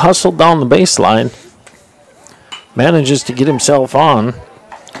 He hustled down the baseline. Manages to get himself on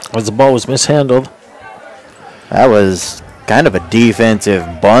as the ball was mishandled. That was kind of a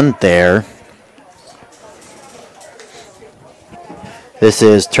defensive bunt there. This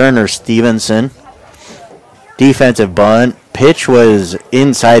is Turner Stevenson. Defensive bunt. Pitch was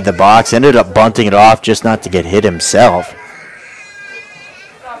inside the box. Ended up bunting it off just not to get hit himself.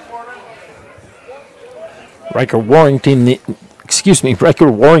 Riker Warrington, the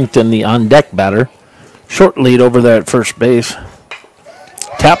on-deck batter. Short lead over there at first base.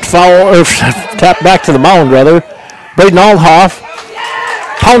 Tapped back to the mound, rather. Braden Althoff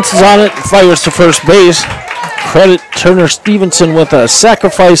pounces on it and fires to first base. Credit Turner Stevenson with a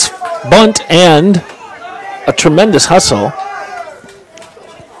sacrifice bunt and a tremendous hustle.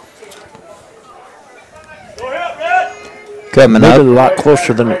 Coming Made up. it a lot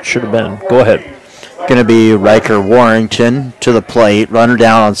closer than it should have been. Go ahead. Going to be Riker Warrington to the plate. Runner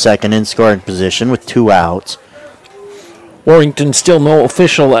down on second in scoring position with 2 outs. Warrington still no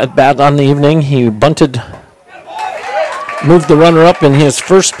official at bat on the evening. He bunted, moved the runner up in his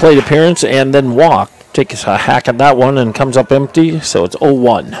first plate appearance, and then walked. Takes a hack at that one and comes up empty, so it's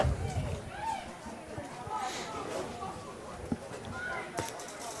 0-1.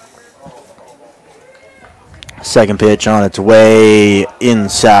 Second pitch on its way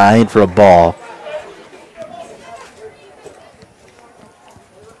inside for a ball.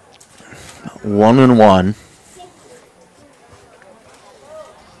 One and one.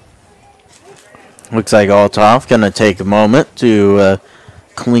 Looks like Althoff going to take a moment to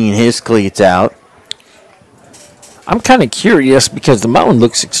clean his cleats out. I'm kind of curious because the mound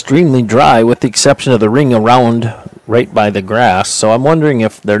looks extremely dry with the exception of the ring around right by the grass. So I'm wondering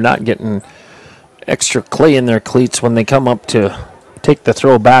if they're not getting extra clay in their cleats when they come up to take the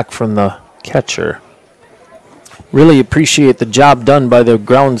throw back from the catcher. Really appreciate the job done by the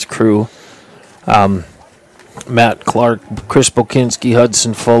grounds crew. Matt Clark, Chris Bokinski,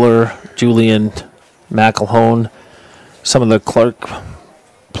 Hudson Fuller, Julian McElhone, some of the Clark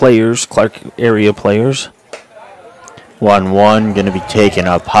area players. 1-1 going to be taken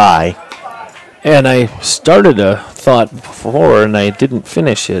up high. And I started a thought before and I didn't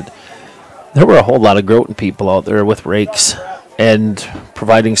finish it. There were a whole lot of Groton people out there with rakes and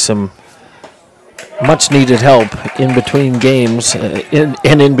providing some much needed help in between games and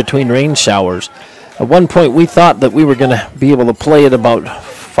in between rain showers. At one point we thought that we were going to be able to play at about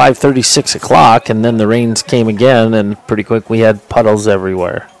 5:30, 6 o'clock, and then the rains came again, and pretty quick we had puddles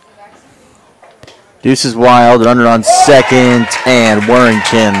everywhere. Deuce is wild, runner on second, and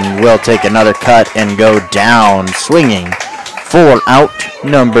Warrington will take another cut and go down, swinging for out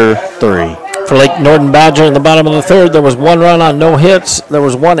number 3. For Lake Norden Badger in the bottom of the third, there was 1 run on no hits, there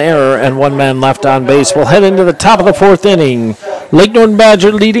was 1 error, and 1 man left on base. We'll head into the top of the 4th inning. Lake Norden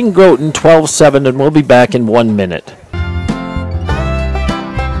Badger leading Groton 12-7, and we'll be back in 1 minute.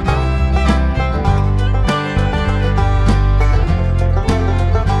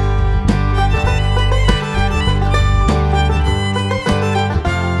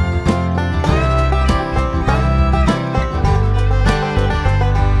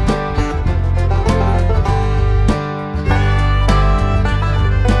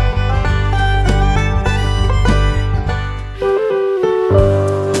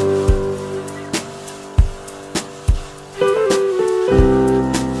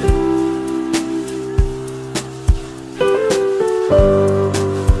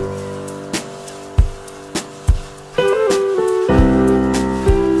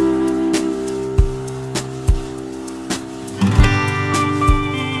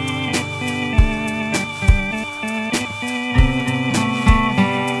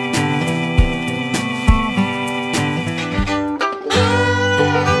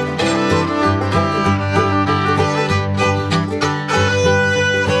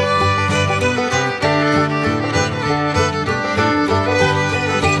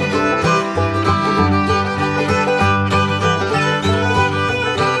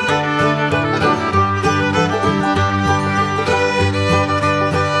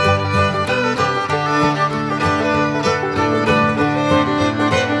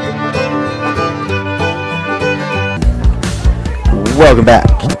 Welcome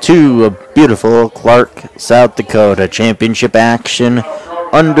back to a beautiful Clark, South Dakota championship action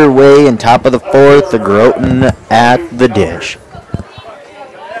underway in top of the fourth. The Groton at the dish.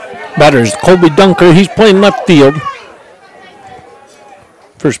 Batters Colby Dunker. He's playing left field.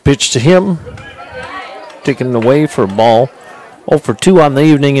 First pitch to him. Taken away for a ball. 0 for 2 on the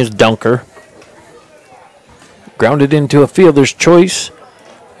evening is Dunker. Grounded into a fielder's choice.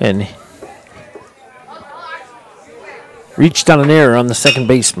 And reached on an error on the second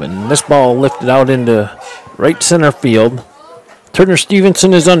baseman. This ball lifted out into right center field. Turner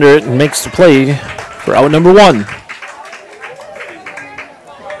Stevenson is under it and makes the play for out number 1.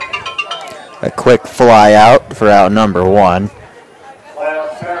 A quick fly out for out number 1.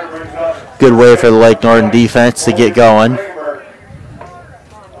 Good way for the Lake Norden defense to get going.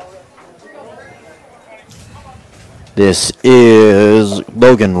 This is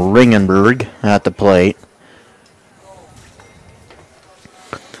Logan Ringenberg at the plate.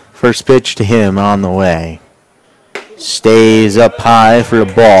 First pitch to him on the way. Stays up high for a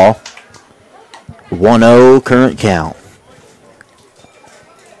ball. 1-0 current count.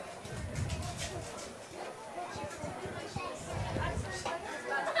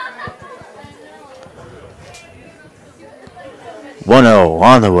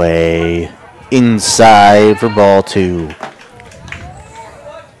 On the way. Inside for ball 2.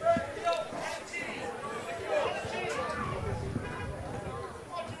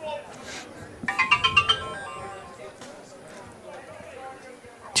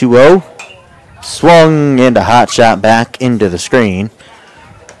 Swung and a hot shot back into the screen.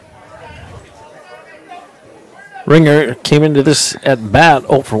 Ringer came into this at bat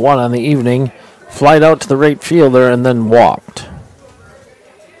 0 for 1 on the evening. Flied out to the right fielder and then walked.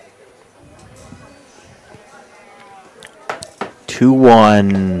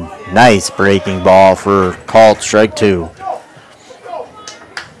 2-1. Nice breaking ball for called strike 2.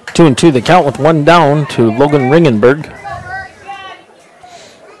 2-2 the count with 1 down to Logan Ringenberg.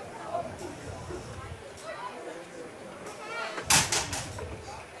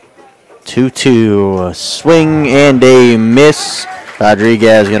 A swing and a miss.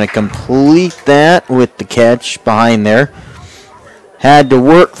 Rodriguez going to complete that with the catch behind there. Had to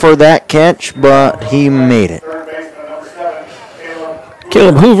work for that catch, but he made it.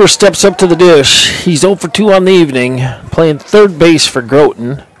 Caleb Hoover steps up to the dish. He's 0 for 2 on the evening, playing third base for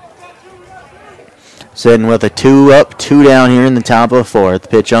Groton. Sitting with a 2 up, 2 down here in the top of the fourth.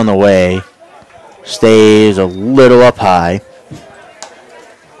 Pitch on the way. Stays a little up high.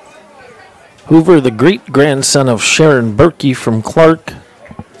 Hoover, the great-grandson of Sharon Berkey from Clark,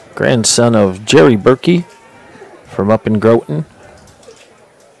 grandson of Jerry Berkey from up in Groton.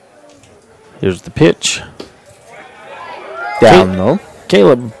 Here's the pitch. Down low.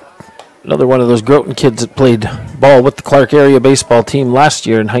 Caleb, another one of those Groton kids that played ball with the Clark area baseball team last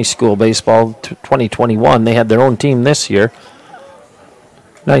year in high school baseball, 2021. They had their own team this year.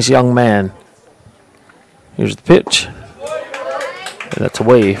 Nice young man. Here's the pitch. And that's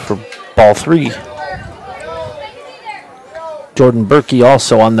away for ball 3. Jordan Berkey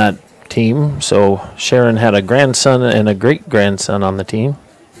also on that team, so Sharon had a grandson and a great-grandson on the team.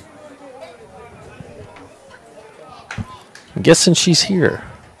 I'm guessing she's here.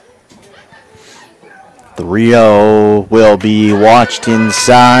 3-0 will be watched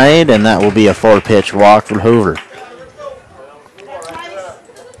inside, and that will be a 4-pitch walk for Hoover.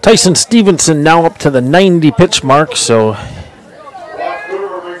 Tyson Stevenson now up to the 90-pitch mark, so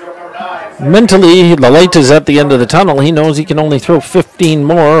mentally, the light is at the end of the tunnel. He knows he can only throw 15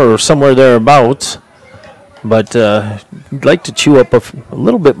 more or somewhere thereabouts. But he'd like to chew up a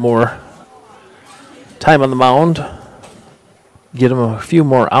little bit more time on the mound. Get him a few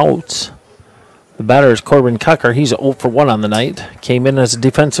more outs. The batter is Corbin Cucker. He's 0 for 1 on the night. Came in as a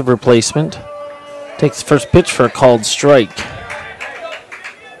defensive replacement. Takes the first pitch for a called strike.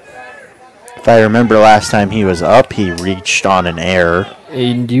 If I remember last time he was up, he reached on an error.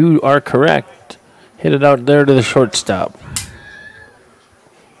 And you are correct. Hit it out there to the shortstop.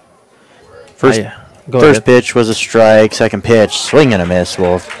 First pitch was a strike. Second pitch, swing and a miss.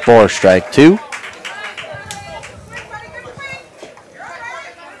 Well, 4 strike 2.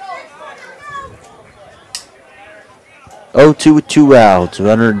 Oh, 2 with 2 outs.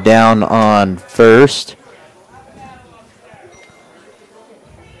 Runner down on first.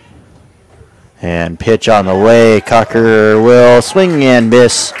 And pitch on the way. Cocker will swing and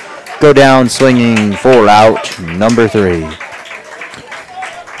miss. Go down swinging for out number 3.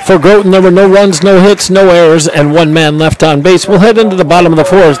 For Groton, there were no runs, no hits, no errors, and 1 man left on base. We'll head into the bottom of the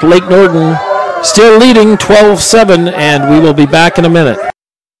 4th. Lake Norden still leading 12-7, and we will be back in a minute.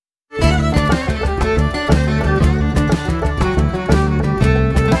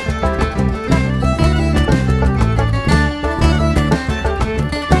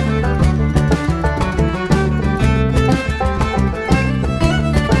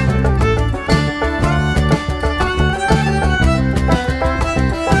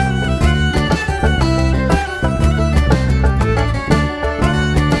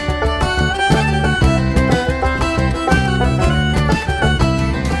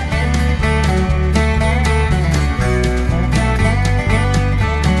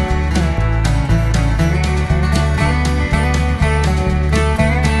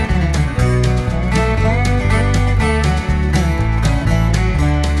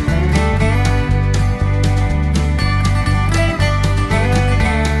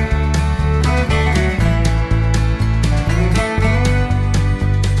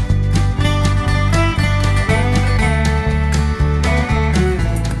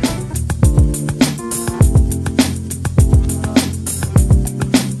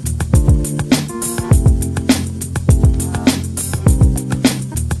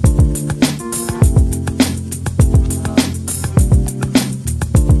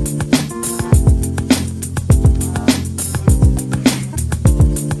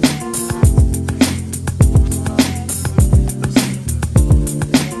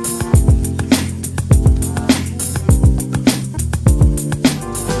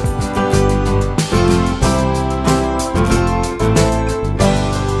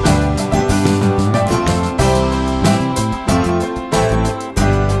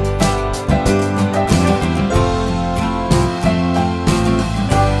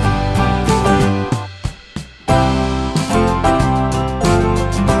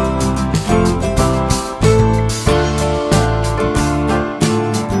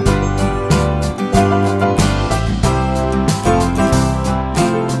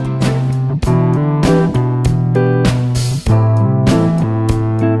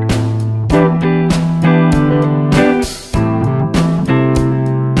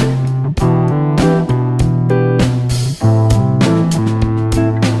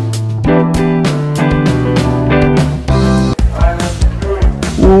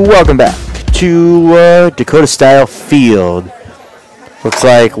 Welcome back to Dakota Style Field. Looks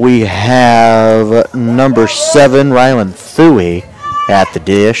like we have number 7, Rylan Thuy, at the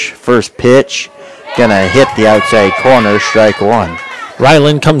dish. First pitch, gonna hit the outside corner, strike 1.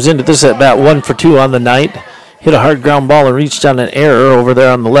 Rylan comes into this at bat 1 for 2 on the night. Hit a hard ground ball and reached on an error over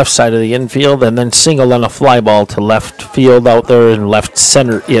there on the left side of the infield, and then singled on a fly ball to left field out there in left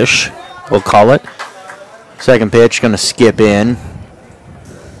center-ish, we'll call it. Second pitch, gonna skip in.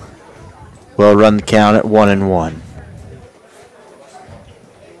 We'll run the count at 1-1.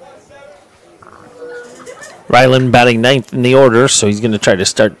 Rylan batting 9th in the order, so he's going to try to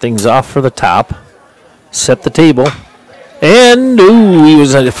start things off for the top. Set the table. And, he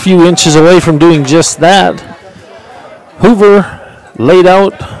was a few inches away from doing just that. Hoover laid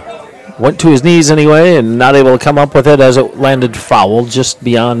out, went to his knees anyway, and not able to come up with it as it landed foul just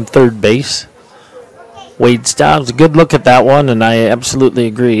beyond third base. Wade stops. A good look at that one, and I absolutely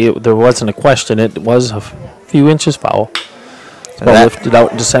agree. There wasn't a question. It was a few inches foul. Ball lifted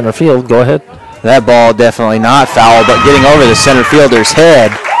out into center field. Go ahead. That ball definitely not foul, but getting over the center fielder's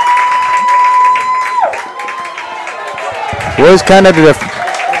head was kind of the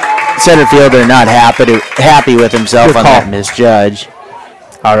center fielder not happy with himself on that misjudge.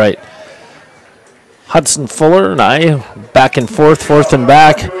 All right. Hudson Fuller and I back and forth, forth and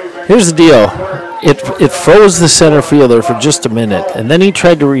back. Here's the deal. It froze the center fielder for just a minute, and then he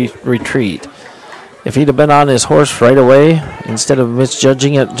tried to retreat. If he'd have been on his horse right away, instead of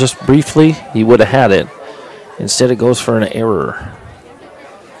misjudging it just briefly, he would have had it. Instead, it goes for an error.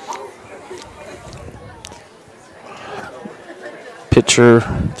 Pitcher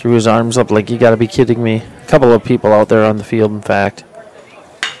threw his arms up like, you got to be kidding me. A couple of people out there on the field, in fact.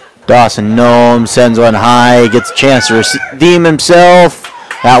 Dawson Nome sends one high, gets a chance to redeem himself.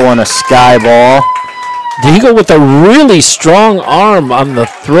 That one a sky ball. Did he go with a really strong arm on the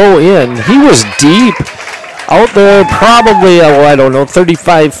throw in? He was deep out there, probably, I don't know,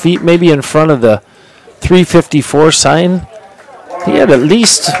 35 feet maybe in front of the 354 sign. He had at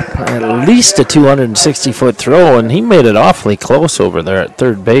least a 260-foot throw, and he made it awfully close over there at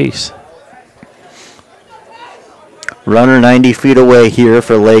third base. Runner 90 feet away here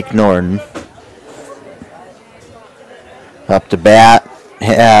for Lake Norden. Up to bat,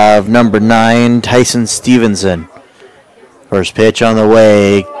 have number 9, Tyson Stevenson. First pitch on the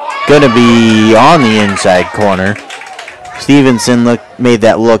way, going to be on the inside corner. Stevenson made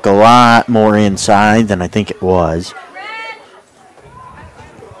that look a lot more inside than I think it was.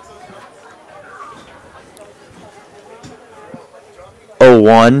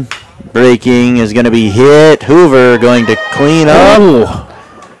 0-1. Breaking is going to be hit. Hoover going to clean up. Now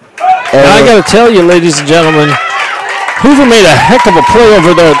I got to tell you, ladies and gentlemen, Hoover made a heck of a play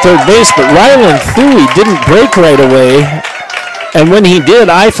over there at third base, but Rylan Thuy didn't break right away. And when he did,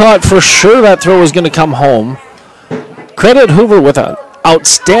 I thought for sure that throw was going to come home. Credit Hoover with an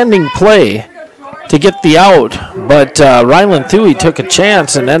outstanding play to get the out, but Rylan Thuy took a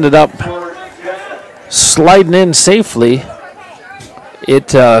chance and ended up sliding in safely. It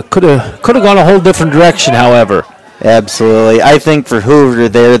could have gone a whole different direction, however. Absolutely. I think for Hoover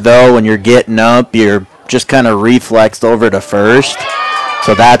there, though, when you're getting up, you're just kind of reflexed over to first.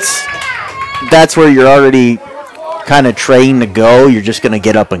 So that's where you're already kind of trained to go. You're just going to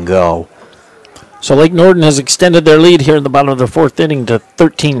get up and go. So Lake Norden has extended their lead here in the bottom of the fourth inning to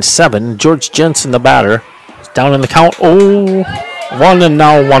 13-7. George Jensen, the batter, is down in the count. 0-1 and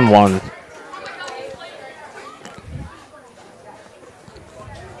now 1-1.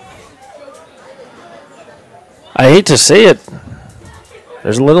 I hate to say it,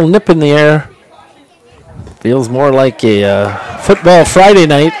 there's a little nip in the air. Feels more like a football Friday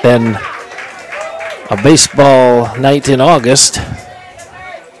night than a baseball night in August.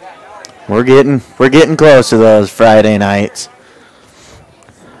 We're getting close to those Friday nights.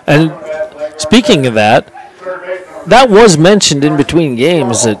 And speaking of that was mentioned in between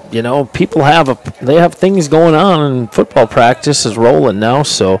games that, you know, people they have things going on and football practice is rolling now,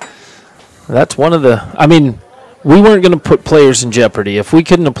 so that's one of the, I mean, we weren't going to put players in jeopardy. If we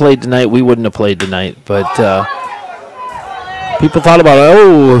couldn't have played tonight, we wouldn't have played tonight. But people thought about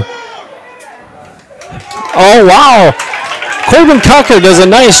it. Oh, wow. Corbin Cocker does a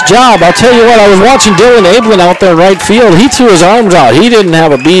nice job. I'll tell you what, I was watching Dylan Ablin out there in right field. He threw his arms out. He didn't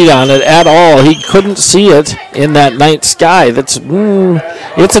have a bead on it at all. He couldn't see it in that night sky. It's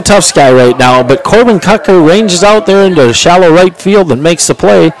a tough sky right now. But Corbin Cocker ranges out there into shallow right field and makes the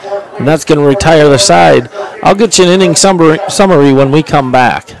play. And that's going to retire the side. I'll get you an inning summary when we come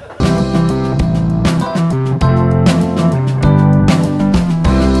back.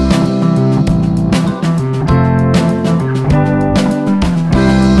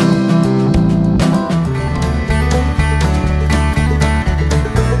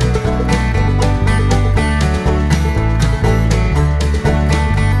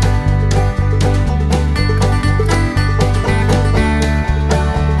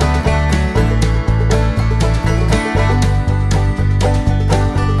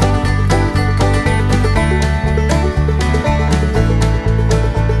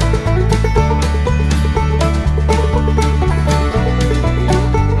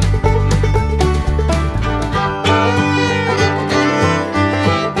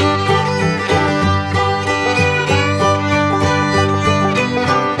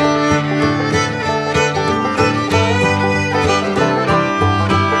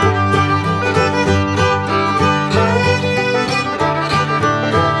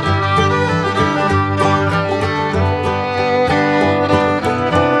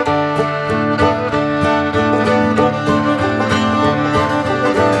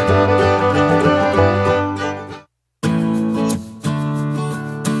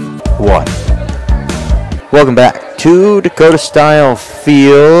 Welcome back to Dakota Style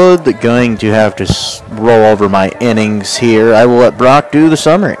Field. Going to have to roll over my innings here. I will let Brock do the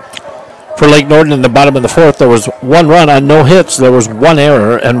summary. For Lake Norden in the bottom of the fourth, there was 1 run on no hits. There was 1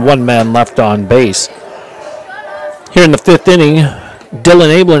 error and 1 man left on base. Here in the 5th inning,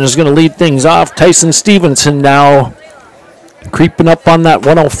 Dylan Ablin is going to lead things off. Tyson Stevenson now creeping up on that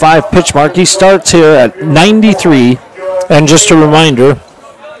 105 pitch mark. He starts here at 93. And just a reminder,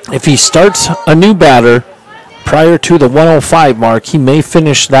 if he starts a new batter prior to the 105 mark, he may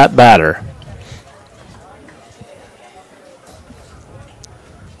finish that batter.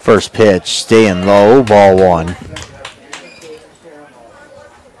 First pitch, staying low, ball 1.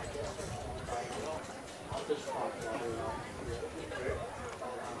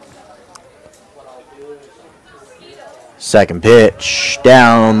 Second pitch,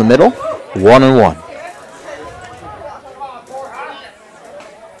 down the middle, 1-1.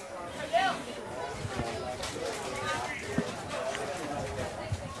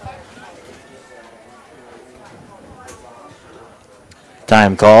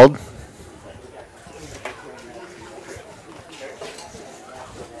 Time called.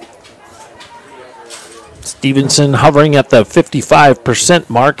 Stevenson hovering at the 55%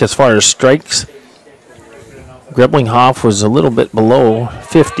 mark as far as strikes. Greblinghoff was a little bit below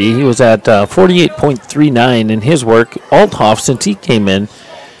 50. He was at 48.39 in his work. Althoff, since he came in,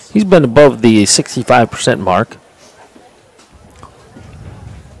 he's been above the 65% mark.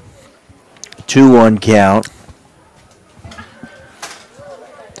 2-1 count.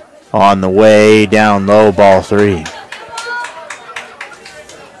 On the way, down low, ball 3.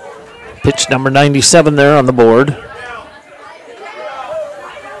 Pitch number 97 there on the board.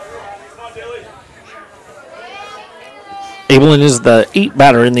 Ablin is the 8th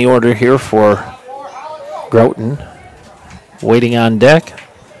batter in the order here for Groton. Waiting on deck,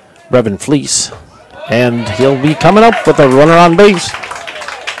 Brevin Fleece. And he'll be coming up with a runner on base.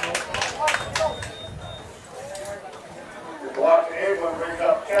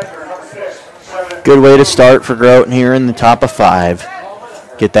 Good way to start for Groton here in the top of 5.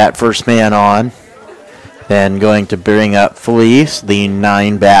 Get that first man on. Then going to bring up Felice, the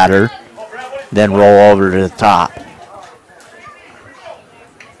 9 batter. Then roll over to the top.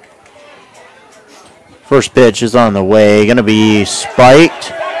 First pitch is on the way. Going to be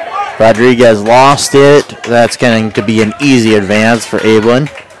spiked. Rodriguez lost it. That's going to be an easy advance for Ablin.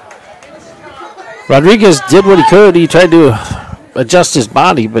 Rodriguez did what he could. He tried to adjust his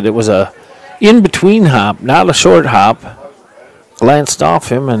body, but it was a in-between hop, not a short hop. Glanced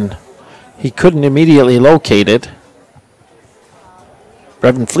off him, and he couldn't immediately locate it.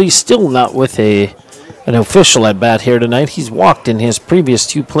 Brevin Fleece still not with an official at bat here tonight. He's walked in his previous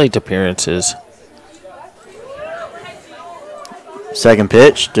 2 plate appearances. Second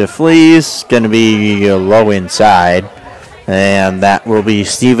pitch to Fleece, going to be low inside, and that will be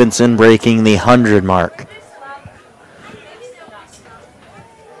Stevenson breaking the 100 mark.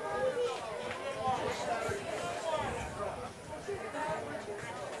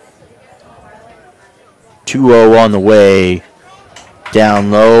 .20 on the way. Down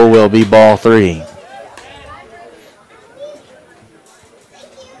low will be ball 3.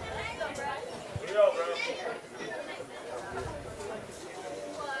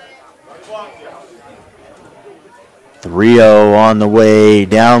 .30 on the way.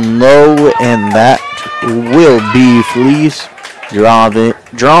 Down low, and that will be Fleece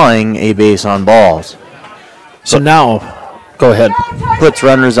drawing a base on balls. So now, go ahead. Puts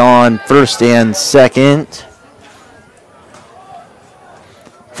runners on first and second.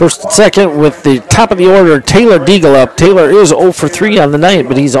 First and second with the top of the order, Taylor Deagle up. Taylor is 0 for 3 on the night,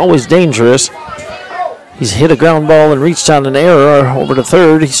 but he's always dangerous. He's hit a ground ball and reached on an error over to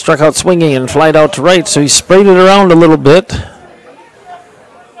third. He struck out swinging and flied out to right, so he sprayed it around a little bit.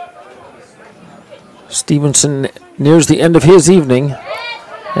 Stevenson nears the end of his evening,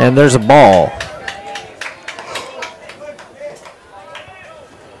 and there's a ball.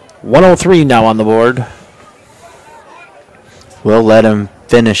 103 now on the board. We'll let him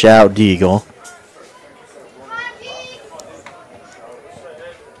finish out Deagle.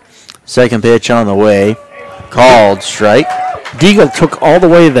 Second pitch on the way. Called strike. Deagle took all the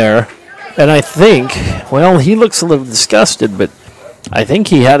way there, and I think, well, he looks a little disgusted, but I think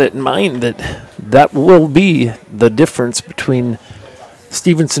he had it in mind that that will be the difference between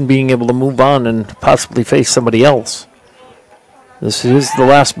Stevenson being able to move on and possibly face somebody else. This is the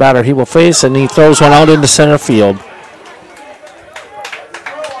last batter he will face, and he throws one out into center field.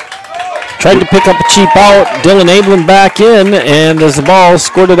 Tried to pick up a cheap out. Dylan Ablin back in, and as the ball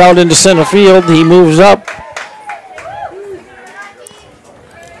squirted out into center field, he moves up.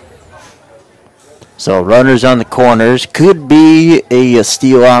 So runners on the corners could be a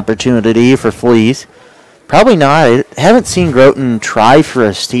steal opportunity for Fleece. Probably not. I haven't seen Groton try for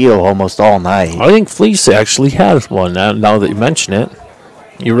a steal almost all night. I think Fleece actually has one now that you mention it.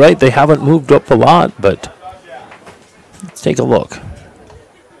 You're right, they haven't moved up a lot, but let's take a look.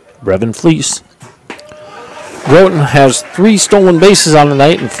 Brevin Fleece. Groton has 3 stolen bases on the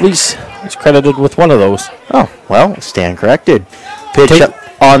night, and Fleece is credited with one of those. Oh, well, stand corrected. Pitch up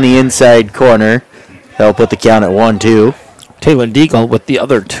on the inside corner. That'll put the count at 1-2. Taylor Deagle with the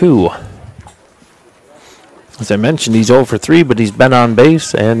other 2. As I mentioned, he's 0 for 3, but he's been on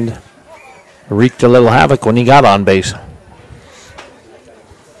base and wreaked a little havoc when he got on base.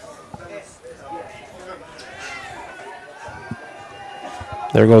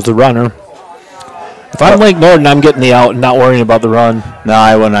 There goes the runner. If I'm Lake Norden, I'm getting the out and not worrying about the run. No,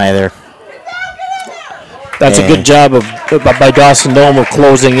 I wouldn't either. That's a good job by Dawson Dome of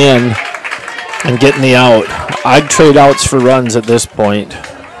closing in and getting the out. I'd trade outs for runs at this point.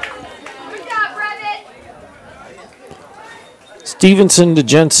 Stevenson to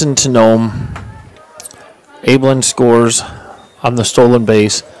Jensen to Nome. Ablin scores on the stolen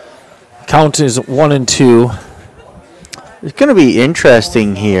base. Count is 1-2. It's going to be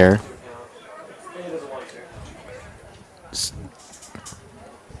interesting here.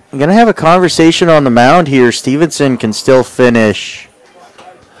 I'm going to have a conversation on the mound here. Stevenson can still finish.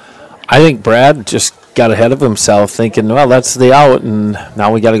 I think Brad just got ahead of himself thinking, well, that's the out, and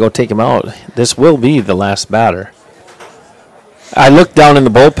now we got to go take him out. This will be the last batter. I looked down in the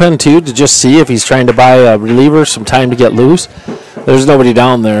bullpen, too, to just see if he's trying to buy a reliever some time to get loose. There's nobody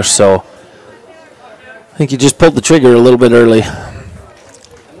down there, so I think he just pulled the trigger a little bit early.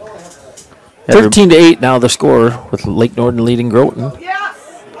 13-8 now the score, with Lake Norden leading Groton.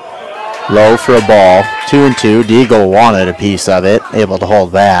 Low for a ball. 2-2. Deagle wanted a piece of it, able to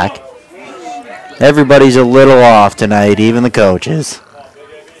hold back. Everybody's a little off tonight, even the coaches.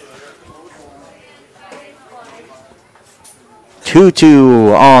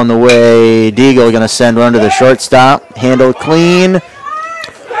 2-2 on the way. Deagle going to send one to the shortstop. Handled clean.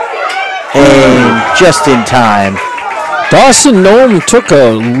 And just in time. Dawson Nome took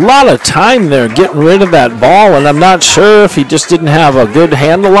a lot of time there getting rid of that ball, and I'm not sure if he just didn't have a good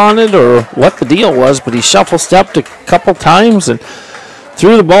handle on it or what the deal was, but he shuffle-stepped a couple times and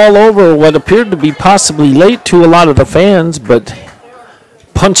threw the ball over what appeared to be possibly late to a lot of the fans, but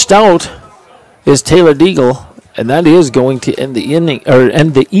punched out is Taylor Deagle, and that is going to end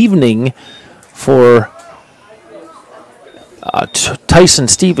the evening for Tyson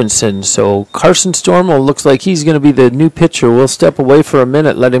Stevenson. So Carson Stormo looks like he's going to be the new pitcher. We'll step away for a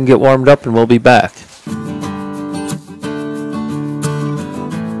minute, let him get warmed up, and we'll be back.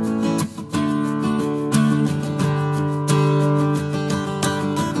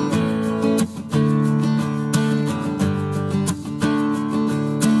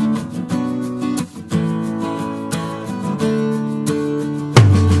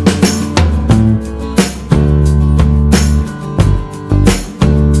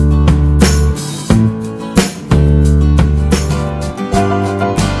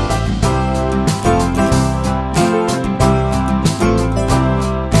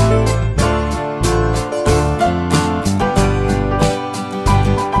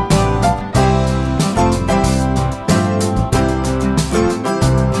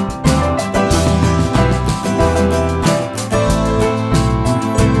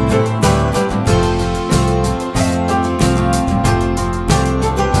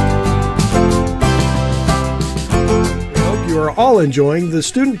 All enjoying the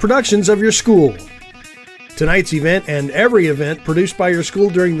student productions of your school. Tonight's event and every event produced by your school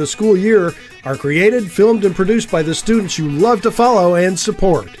during the school year are created, filmed, and produced by the students you love to follow and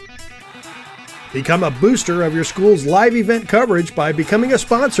support. Become a booster of your school's live event coverage by becoming a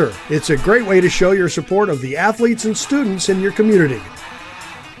sponsor. It's a great way to show your support of the athletes and students in your community.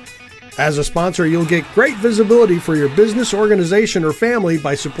 As a sponsor, you'll get great visibility for your business, organization, or family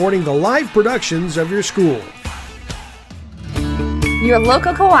by supporting the live productions of your school. Your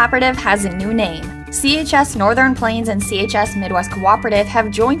local cooperative has a new name. CHS Northern Plains and CHS Midwest Cooperative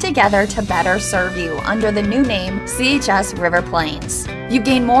have joined together to better serve you under the new name CHS River Plains. You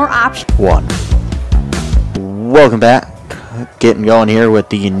gain more options. Welcome back. Getting going here with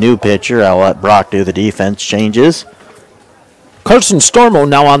the new pitcher. I'll let Brock do the defense changes. Carson Stormo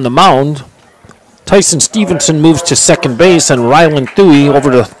now on the mound. Tyson Stevenson moves to second base, and Rylan Thuy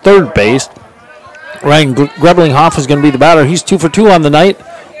over to third base. Ryan Greblinghoff is going to be the batter. He's 2 for 2 on the night,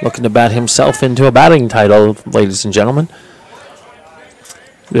 looking to bat himself into a batting title, ladies and gentlemen.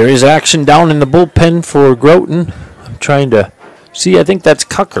 There is action down in the bullpen for Groton. I'm trying to see. I think that's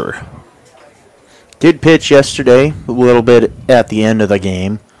Cucker. Did pitch yesterday, a little bit at the end of the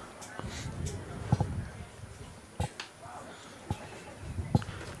game.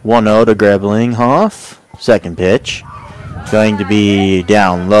 One 0 to Greblinghoff. Second pitch. Going to be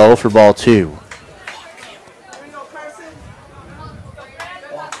down low for ball 2.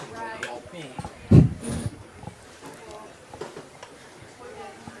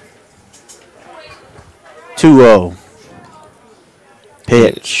 Two-0.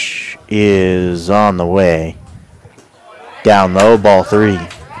 Pitch is on the way. Down low, ball 3.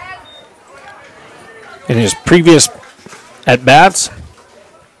 In his previous at-bats,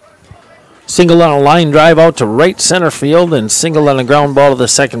 single on a line drive out to right center field and single on a ground ball to the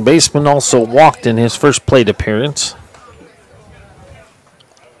second baseman. Also walked in his first plate appearance.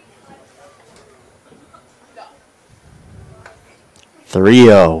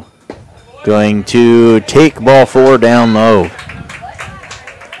 Three-0. Going to take ball 4 down low.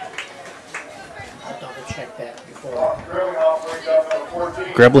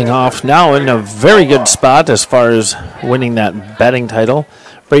 Greblinghoff now in a very good spot as far as winning that batting title.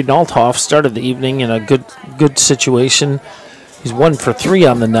 Braden Althoff started the evening in a good situation. He's 1 for 3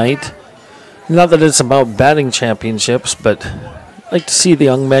 on the night. Not that it's about batting championships, but I'd like to see the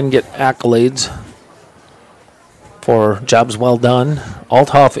young men get accolades for jobs well done.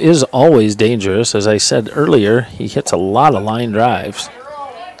 Althoff is always dangerous. As I said earlier, he hits a lot of line drives.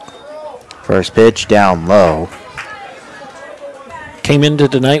 First pitch down low. Came into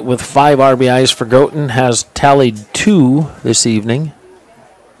tonight with 5 RBIs for Groton, has tallied 2 this evening.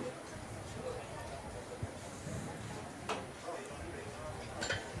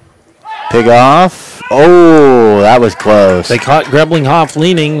 Pick off. Oh, that was close. They caught Greblinghoff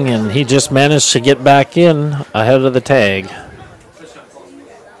leaning, and he just managed to get back in ahead of the tag.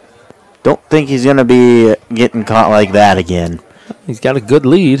 Don't think he's going to be getting caught like that again. He's got a good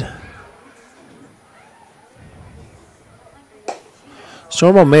lead.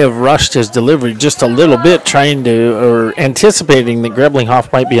 Stormo may have rushed his delivery just a little bit, trying to, or anticipating that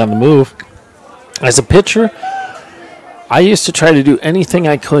Greblinghoff might be on the move. As a pitcher, I used to try to do anything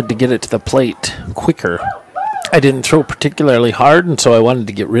I could to get it to the plate quicker. I didn't throw particularly hard, and so I wanted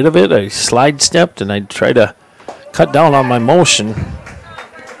to get rid of it. I slide stepped, and I'd try to cut down on my motion.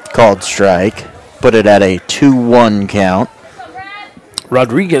 Called strike. Put it at a 2-1 count.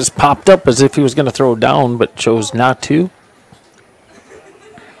 Rodriguez popped up as if he was going to throw down, but chose not to.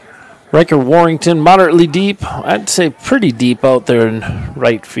 Riker Warrington, moderately deep. I'd say pretty deep out there in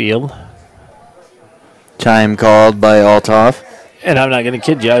right field. Time called by Althoff. And I'm not going to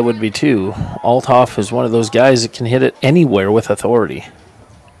kid you, I would be too. Althoff is one of those guys that can hit it anywhere with authority.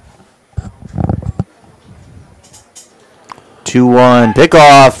 2-1. Pick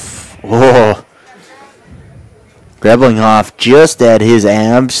off. Whoa. Greblinghoff just at his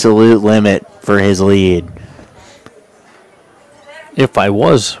absolute limit for his lead. If I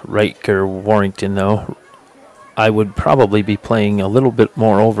was Riker Warrington, though, I would probably be playing a little bit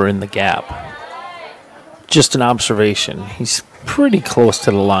more over in the gap. Just an observation. He's pretty close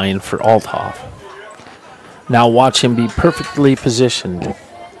to the line for Althoff. Now watch him be perfectly positioned.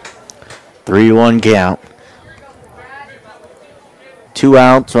 3-1 count. 2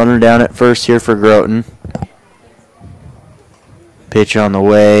 outs, runner down at first here for Groton. Pitch on the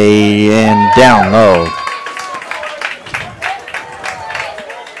way and down low.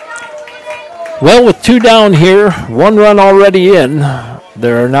 Well, with 2 down here, 1 run already in.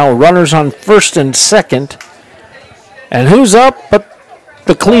 There are now runners on first and second. And who's up but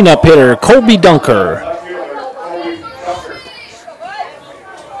the cleanup hitter, Colby Dunker.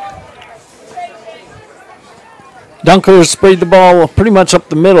 Dunker sprayed the ball pretty much up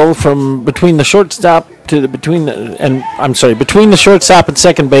the middle from between the shortstop to between the shortstop and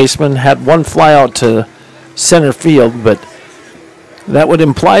second baseman. Had 1 fly out to center field, but that would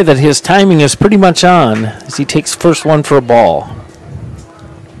imply that his timing is pretty much on as he takes first one for a ball.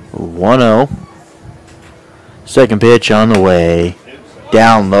 1-0. Second pitch on the way.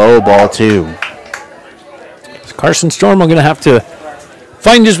 Down low, ball 2. Carson Storm are going to have to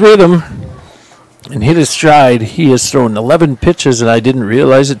find his rhythm and hit his stride. He has thrown 11 pitches, and I didn't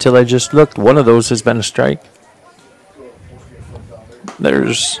realize it till I just looked. One of those has been a strike.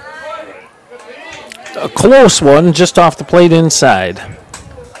 There's a close one just off the plate inside.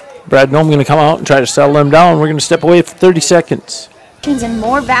 Brad Nome going to come out and try to settle them down. We're going to step away for 30 seconds. And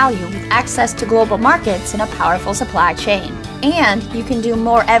more value with access to global markets and a powerful supply chain. And you can do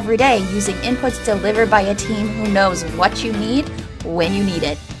more every day using inputs delivered by a team who knows what you need when you need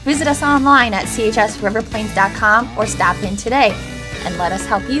it. Visit us online at chsriverplains.com or stop in today and let us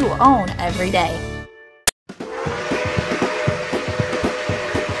help you own every day.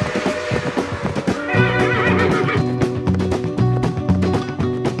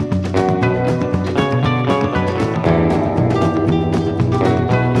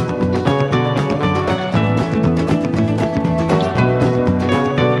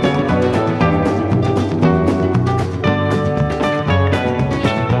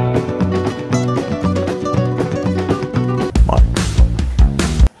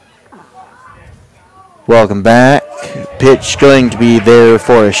 Welcome back. Pitch going to be there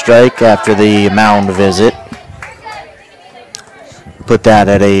for a strike after the mound visit. Put that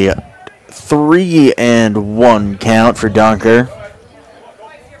at a 3-1 count for Dunker.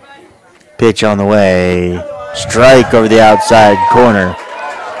 Pitch on the way. Strike over the outside corner.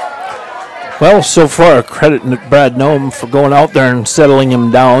 Well, so far, credit Brad Noem for going out there and settling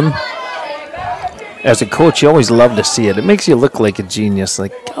him down. As a coach, you always love to see it. It makes you look like a genius.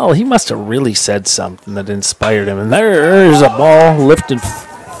 Like, oh, he must have really said something that inspired him. And there's a ball lifted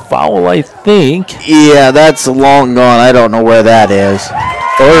foul, I think. Yeah, that's long gone. I don't know where that is.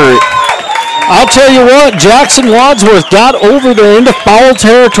 I'll tell you what, Jackson Wadsworth got over there into foul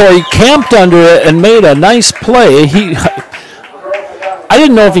territory, camped under it, and made a nice play. I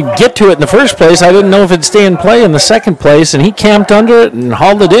didn't know if he'd get to it in the first place. I didn't know if it'd stay in play in the second place, and he camped under it and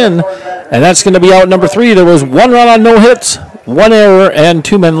hauled it in, and that's going to be out number 3. There was 1 run on no hits, 1 error, and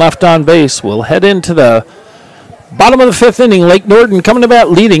 2 men left on base. We'll head into the bottom of the 5th inning. Lake Norden coming to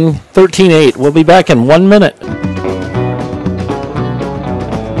bat leading 13-8. We'll be back in 1 minute.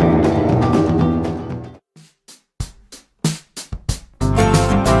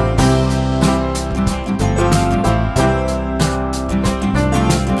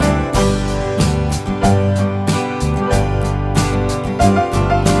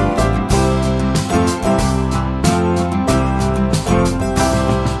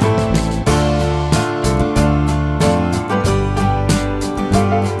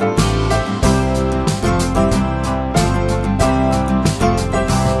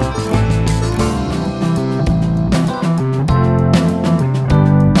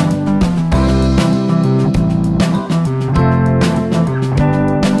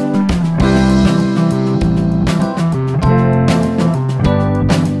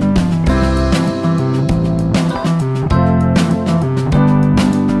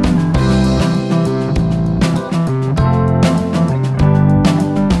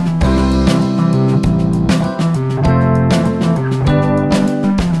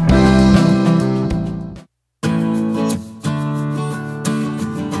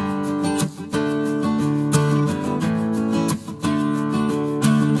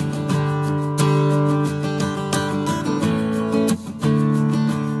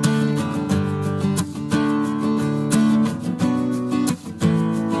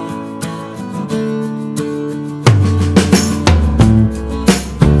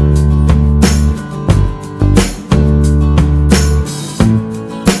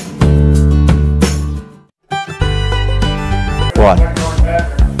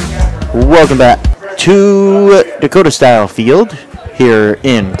 Welcome back to Dakota Style Field here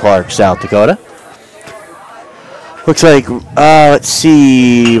in Clark, South Dakota. Looks like, let's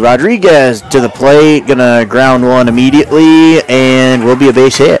see, Rodriguez to the plate, gonna ground one immediately, and will be a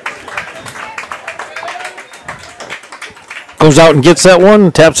base hit. Goes out and gets that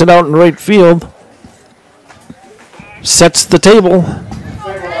one, taps it out in right field. Sets the table.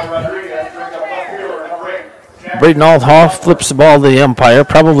 Braden Althoff flips the ball to the umpire.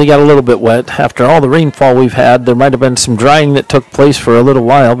 Probably got a little bit wet. After all the rainfall we've had, there might have been some drying that took place for a little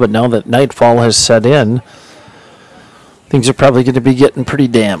while, but now that nightfall has set in, things are probably going to be getting pretty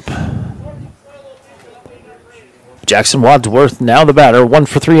damp. Jackson Wadsworth, now the batter, 1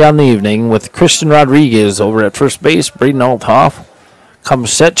 for 3 on the evening, with Christian Rodriguez over at first base. Braden Althoff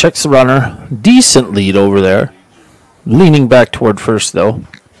comes set, checks the runner. Decent lead over there. Leaning back toward first, though.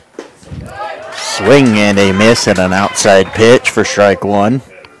 Swing and a miss at an outside pitch for strike 1.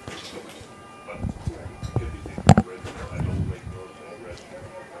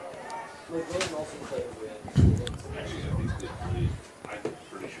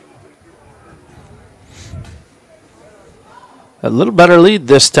 A little better lead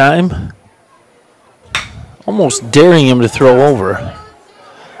this time. Almost daring him to throw over.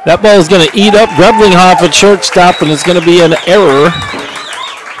 That ball is going to eat up Greblinghoff at shortstop, and it's going to be an error.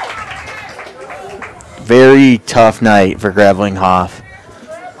 Very tough night for Greblinghoff.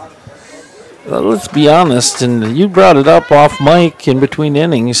 Well, let's be honest, and you brought it up off mic in between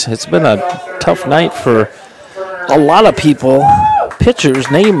innings. It's been a tough night for a lot of people,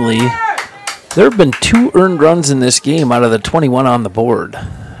 pitchers namely. There have been 2 earned runs in this game out of the 21 on the board.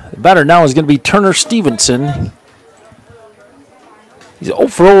 The batter now is going to be Turner Stevenson. He's 0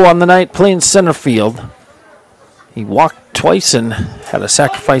 for 0 on the night playing center field. He walked twice and had a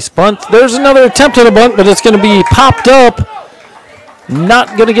sacrifice bunt. There's another attempt at a bunt, but it's going to be popped up.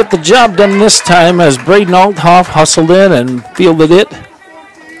 Not going to get the job done this time as Braden Althoff hustled in and fielded it.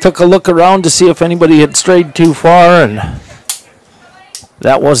 Took a look around to see if anybody had strayed too far, and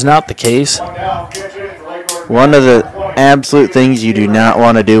that was not the case. One of the absolute things you do not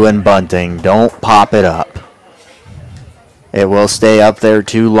want to do in bunting, don't pop it up. It will stay up there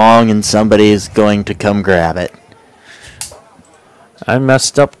too long and somebody is going to come grab it. I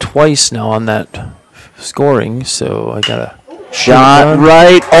messed up twice now on that scoring, so I got a shot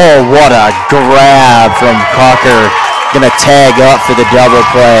right. Oh, what a grab from Cocker. Going to tag up for the double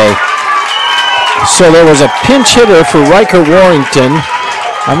play. So there was a pinch hitter for Riker Warrington.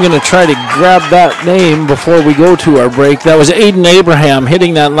 I'm going to try to grab that name before we go to our break. That was Aiden Abraham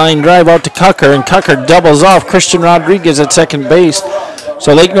hitting that line drive out to Cucker, and Cucker doubles off Christian Rodriguez at second base.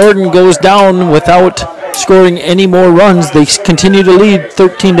 So Lake Norden goes down without scoring any more runs. They continue to lead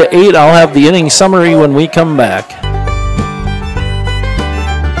 13-8. I'll have the inning summary when we come back.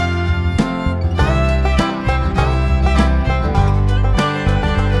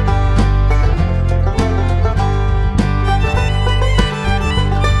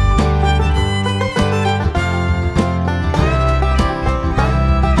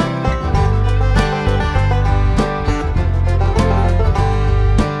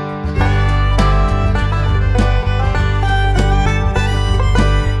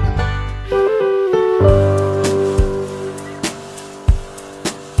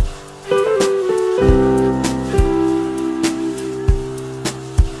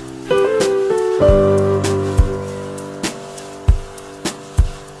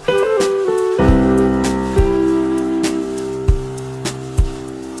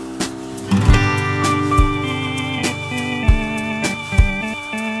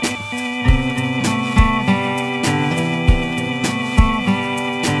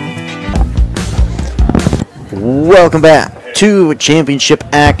 Welcome back to championship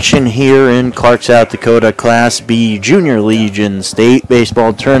action here in Clark, South Dakota Class B Junior Legion State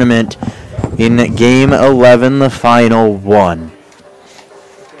Baseball Tournament in Game 11, the final one.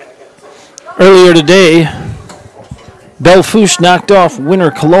 Earlier today, Bellefouche knocked off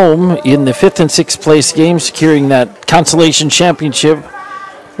winner Cologne in the 5th and 6th place game, securing that consolation championship.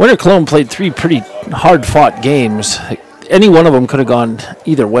 Winner Cologne played 3 pretty hard-fought games. Any one of them could have gone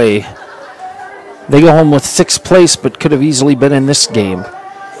either way. They go home with 6th place, but could have easily been in this game.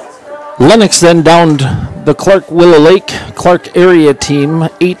 Lennox then downed the Clark-Willow Lake Clark area team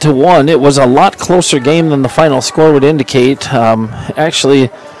 8-1. It was a lot closer game than the final score would indicate. Actually,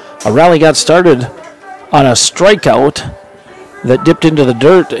 a rally got started on a strikeout that dipped into the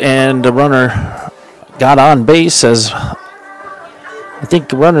dirt, and a runner got on base as I think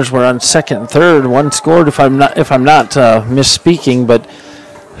the runners were on second and third. One scored, if I'm not misspeaking, but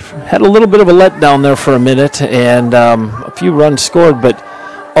had a little bit of a letdown there for a minute, and a few runs scored, but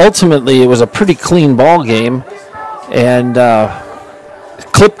ultimately it was a pretty clean ball game, and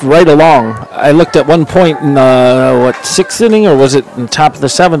clipped right along. I looked at one point in sixth inning, or was it in top of the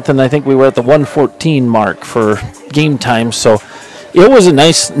 7th, and I think we were at the 114 mark for game time. So it was a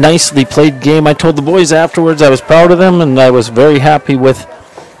nicely played game. I told the boys afterwards I was proud of them, and I was very happy with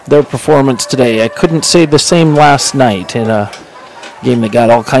their performance today. I couldn't say the same last night in a game that got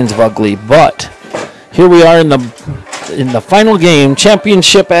all kinds of ugly, but here we are in the final game,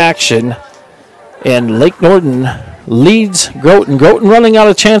 championship action, and Lake Norden leads Groton. Groton running out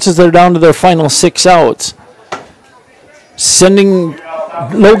of chances. They're down to their final 6 outs, sending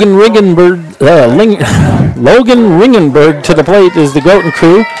Logan Ringenberg to the plate is the Groton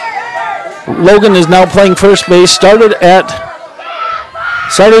crew. Logan is now playing first base. Started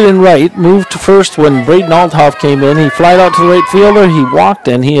in right, moved to first when Braden Althoff came in. He flied out to the right fielder. He walked,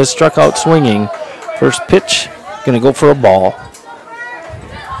 and he has struck out swinging. First pitch, going to go for a ball.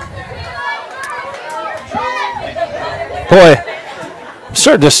 Boy, I'm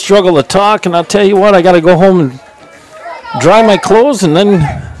starting to struggle to talk, and I'll tell you what, I got to go home and dry my clothes and then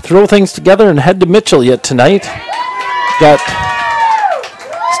throw things together and head to Mitchell yet tonight. Got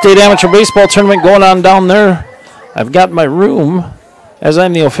state amateur baseball tournament going on down there. I've got my room. As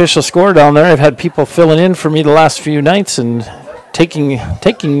I'm the official scorer down there, I've had people filling in for me the last few nights and taking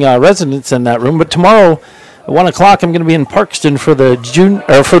residence in that room. But tomorrow at 1 o'clock, I'm going to be in Parkston for the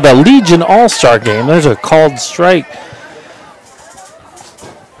Legion All-Star game. There's a called strike.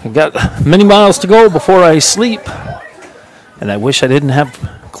 I've got many miles to go before I sleep, and I wish I didn't have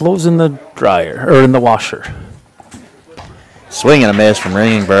clothes in the dryer or in the washer. Swing and a miss from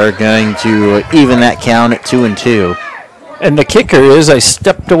Ringenberg, going to even that count at 2-2. And the kicker is I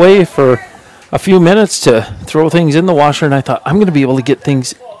stepped away for a few minutes to throw things in the washer, and I thought I'm going to be able to get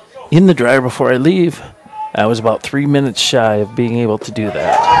things in the dryer before I leave. I was about 3 minutes shy of being able to do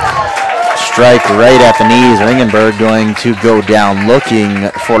that. Strike right at the knees. Ringenberg going to go down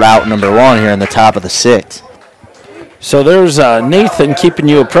looking for out number 1 here in the top of the 6th. So there's Nathan keeping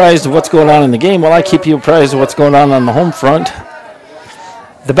you apprised of what's going on in the game while I keep you apprised of what's going on the home front.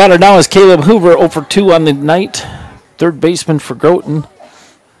 The batter now is Caleb Hoover, 0 for 2 on the night. Third baseman for Groton.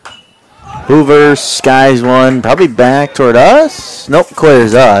 Hoover skies one, probably back toward us. Nope,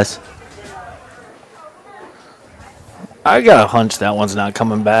 clears us. I got a hunch that one's not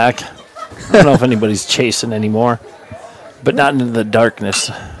coming back. I don't know if anybody's chasing anymore, but not into the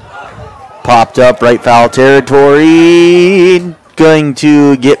darkness. Popped up right foul territory. Going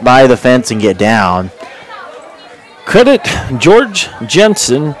to get by the fence and get down. Credit George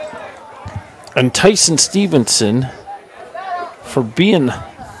Jensen and Tyson Stevenson for being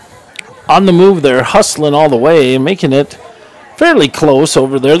on the move there, hustling all the way and making it fairly close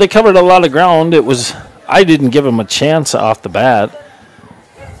over there. They covered a lot of ground. I didn't give them a chance off the bat.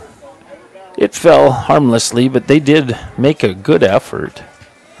 It fell harmlessly, but they did make a good effort.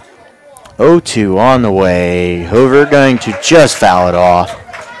 0-2 on the way. Hoover going to just foul it off.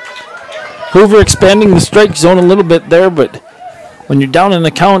 Hoover expanding the strike zone a little bit there, but when you're down in the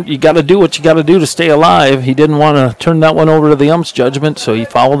count, you got to do what you got to do to stay alive. He didn't want to turn that one over to the ump's judgment, so he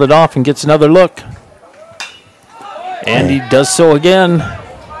fouled it off and gets another look. And he does so again.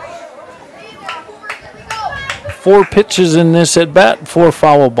 4 pitches in this at bat, 4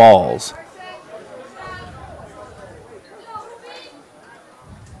 foul balls.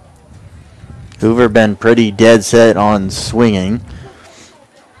 Hoover been pretty dead set on swinging.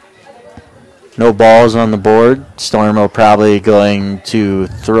 No balls on the board. Stormo probably going to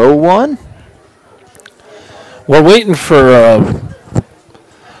throw one. We're waiting for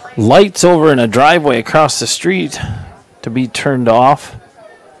lights over in a driveway across the street to be turned off.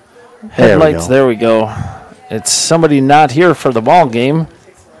 Headlights, there we go. It's somebody not here for the ball game.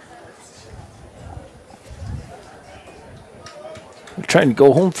 They're trying to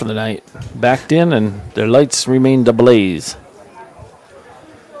go home for the night. Backed in and their lights remained ablaze.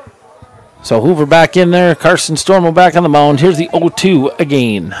 So Hoover back in there. Carson Stormo back on the mound. Here's the 0-2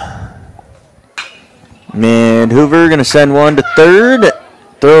 again. And Hoover going to send one to third.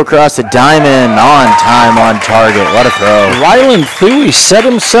 Throw across the diamond. On time, on target. What a throw. Ryland Thuy set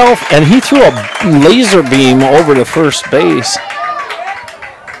himself, and he threw a laser beam over to first base.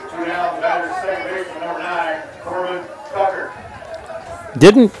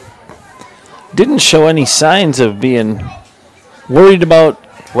 Didn't show any signs of being worried about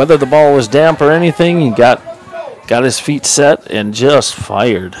whether the ball was damp or anything. He got his feet set and just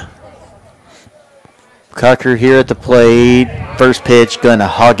fired. Cucker here at the plate. First pitch, gonna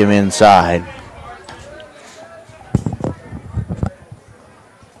hug him inside.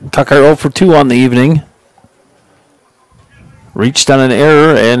 Cucker 0 for 2 on the evening. Reached on an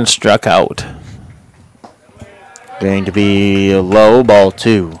error and struck out. Going to be a low, ball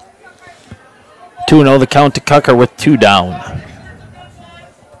 2. 2-0 the count to Cucker with 2 down.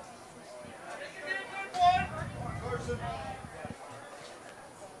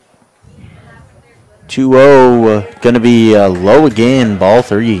 Going to be low again, ball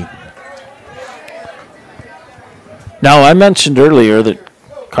 3. Now, I mentioned earlier that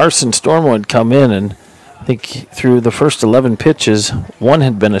Carson Stormo had come in, and I think through the first 11 pitches, 1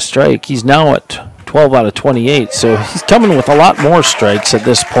 had been a strike. He's now at 12 out of 28, so he's coming with a lot more strikes at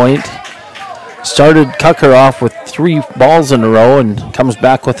this point. Started Cucker off with 3 balls in a row and comes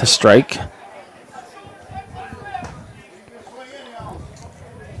back with a strike.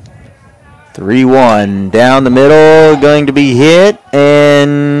 Three-one down the middle, going to be hit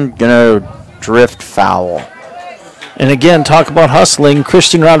and going to drift foul. And again, talk about hustling.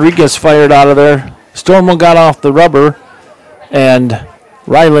 Christian Rodriguez fired out of there. Stormo got off the rubber, and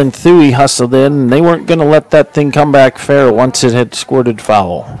Ryland Thuy hustled in, and they weren't going to let that thing come back fair once it had squirted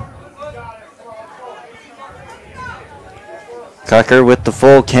foul. Cucker with the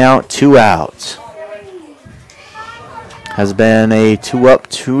full count, 2 outs. Has been a 2 up,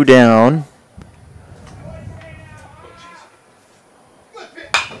 2 down.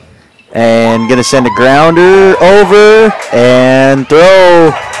 And going to send a grounder over and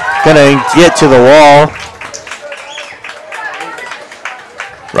throw. Going to get to the wall.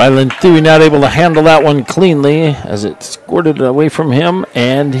 Ryland Thuy not able to handle that one cleanly as it squirted away from him,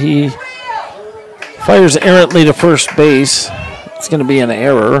 and he fires errantly to first base. It's going to be an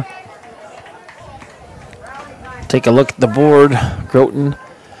error. Take a look at the board. Groton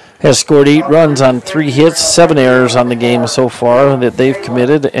has scored 8 runs on 3 hits, 7 errors on the game so far that they've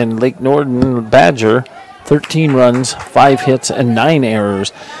committed, and Lake Norden Badger, 13 runs, 5 hits, and 9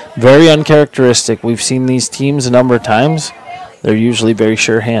 errors. Very uncharacteristic. We've seen these teams a number of times. They're usually very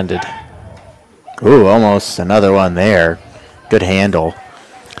sure-handed. Ooh, almost another one there. Good handle.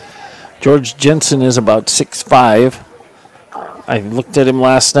 George Jensen is about 6'5", I looked at him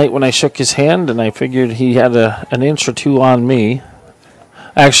last night when I shook his hand, and I figured he had an inch or two on me.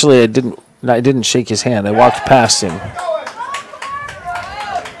 Actually, I didn't shake his hand. I walked past him.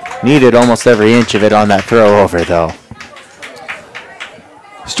 Needed almost every inch of it on that throw over, though.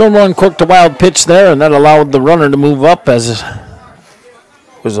 Storm uncorked a wild pitch there, and that allowed the runner to move up as it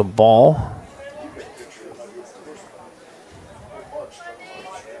was a ball.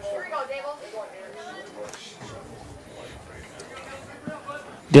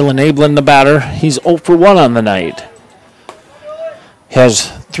 Dylan Ablin, the batter, he's 0 for 1 on the night.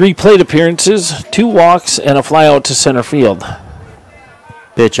 Has 3 plate appearances, 2 walks, and a fly out to center field.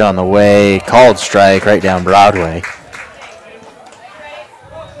 Pitch on the way, called strike right down Broadway.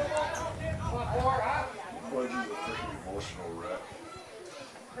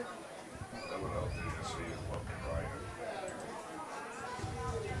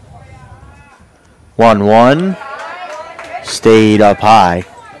 One, stayed up high.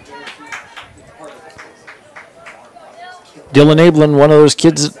 Dylan Ablin, one of those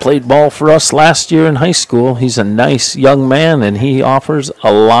kids that played ball for us last year in high school. He's a nice young man, and he offers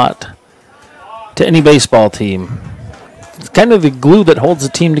a lot to any baseball team. It's kind of the glue that holds the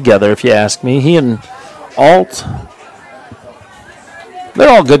team together, if you ask me. He and Alt, they're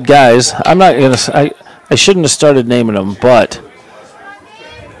all good guys. I'm not going to, I shouldn't have started naming them, but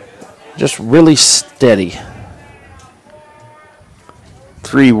just really steady.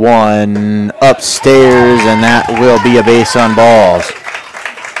 3-1 upstairs, and that will be a base on balls.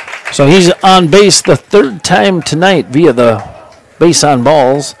 So he's on base the 3rd time tonight via the base on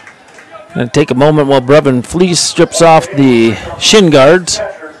balls. Going to take a moment while Brevin Fleece strips off the shin guards.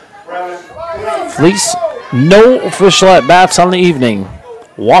 Fleece, no official at-bats on the evening.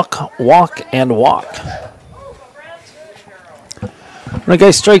 Walk, walk, and walk. When a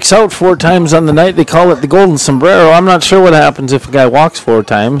guy strikes out 4 times on the night, they call it the golden sombrero. I'm not sure what happens if a guy walks 4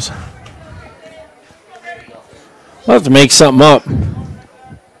 times. We'll have to make something up.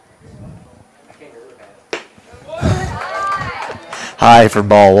 High for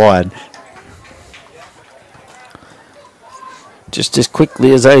ball 1. Just as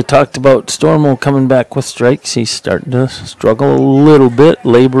quickly as I talked about Stormo coming back with strikes, he's starting to struggle a little bit,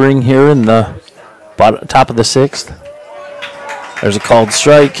 laboring here in the top of the 6th. There's a called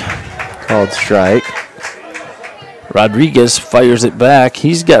strike. Called strike. Rodriguez fires it back.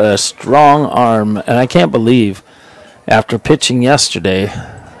 He's got a strong arm, and I can't believe, after pitching yesterday,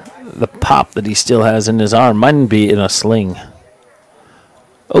 the pop that he still has in his arm might be in a sling.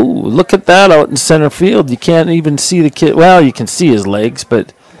 Oh, look at that out in center field. You can't even see the kid. Well, you can see his legs,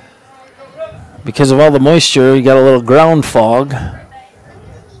 but because of all the moisture, you got a little ground fog.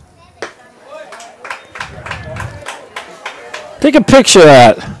 Take a picture of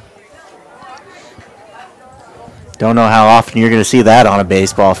that. Don't know how often you're going to see that on a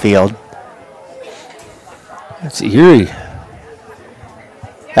baseball field. That's eerie.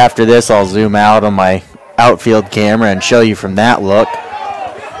 After this, I'll zoom out on my outfield camera and show you from that look.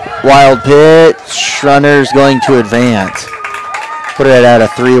 Wild pitch. Runner's going to advance. Put it at a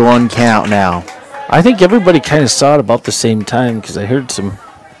 3-1 count now. I think everybody kind of saw it about the same time because I heard some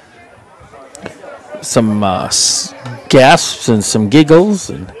gasps and some giggles.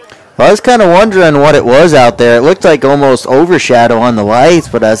 And well, I was kind of wondering what it was out there. It looked like almost overshadow on the lights,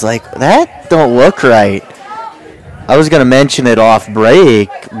 but I was like, that don't look right. I was going to mention it off break,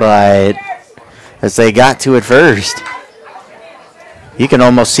 but as they got to it first, you can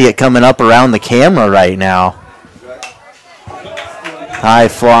almost see it coming up around the camera right now. High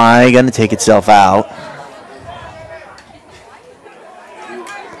fly, going to take itself out.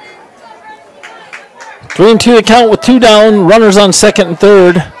 Three and 2 to count with 2 down. Runners on 2nd and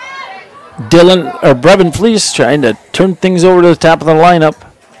 3rd. Brevin Fleece trying to turn things over to the top of the lineup.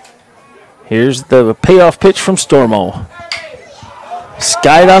 Here's the payoff pitch from Stormo.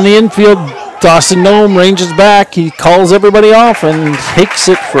 Skied on the infield. Dawson Nome ranges back. He calls everybody off and takes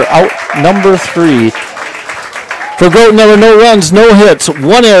it for out number 3. For Groton, there were no runs, no hits,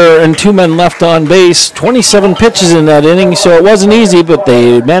 1 error, and 2 men left on base. 27 pitches in that inning, so it wasn't easy, but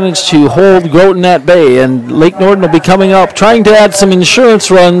they managed to hold Groton at bay. And Lake Norden will be coming up, trying to add some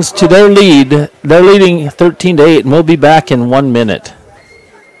insurance runs to their lead. They're leading 13-8, and we'll be back in 1 minute.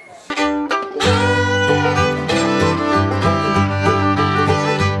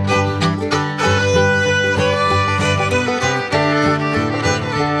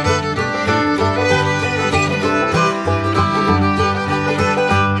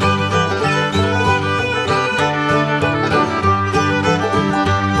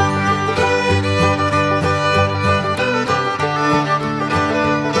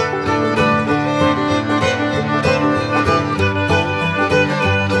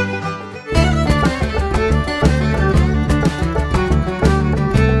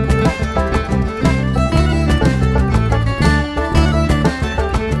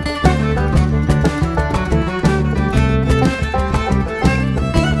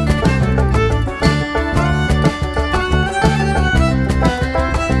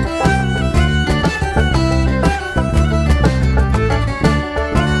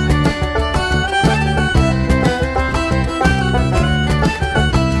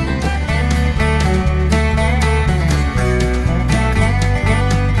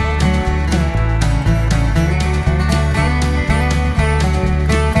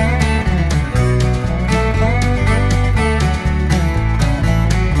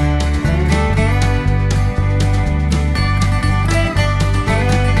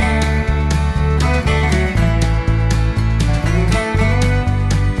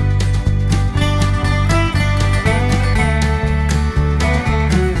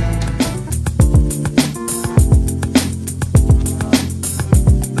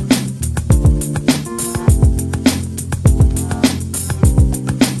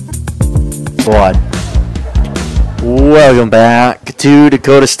 one. Welcome back to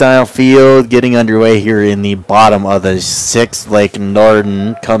Dakota Style Field. Getting underway here in the bottom of the 6th. Lake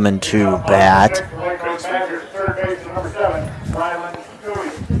Norden coming to bat.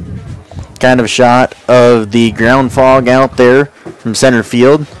 Kind of a shot of the ground fog out there from center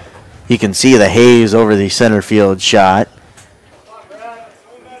field. You can see the haze over the center field shot.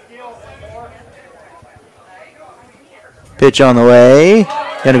 Pitch on the way.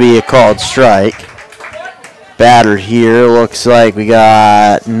 Going to be a called strike. Batter here looks like we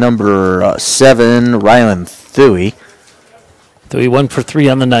got number 7, Rylan Thuy. Thuy 1 for 3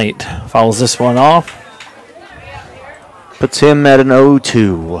 on the night. Fouls this one off. Puts him at an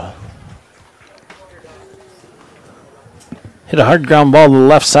 0-2. Hit a hard ground ball to the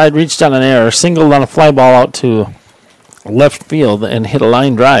left side, reached on an error, singled on a fly ball out to left field, and hit a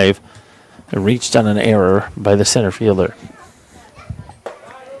line drive. It reached on an error by the center fielder.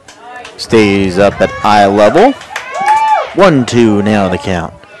 Stays up at eye level. 1-2 now the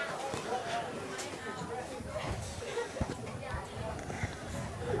count.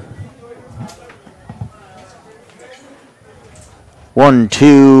 One,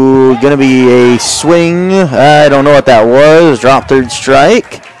 two, gonna be a swing. I don't know what that was. Drop third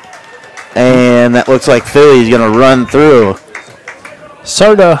strike. And that looks like Philly's gonna run through.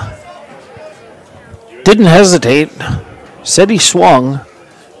 Sarda didn't hesitate, said he swung,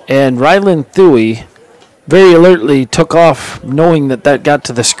 and Rylan Thuy very alertly took off, knowing that that got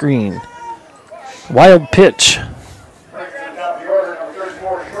to the screen. Wild pitch.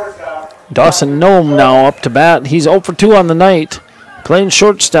 Dawson Nome now up to bat. He's 0 for 2 on the night, playing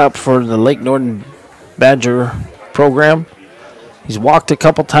shortstop for the Lake Norden Badger program. He's walked a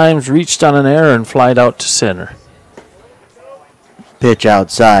couple times, reached on an error, and flied out to center. Pitch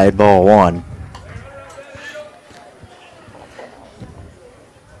outside, ball 1.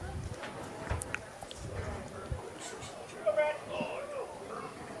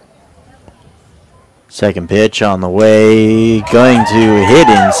 Second pitch on the way, going to hit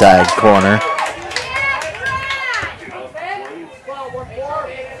inside corner.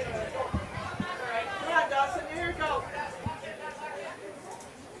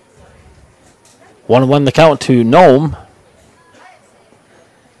 One the count to Nome.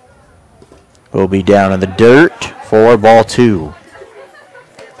 Will be down in the dirt for ball 2.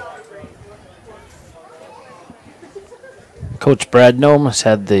 Coach Brad Nome has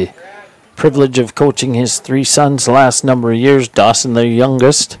had the privilege of coaching his 3 sons the last number of years. Dawson, their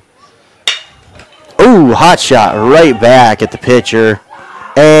youngest. Ooh, hot shot right back at the pitcher.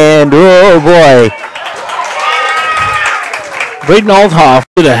 And, oh boy. Braden Althoff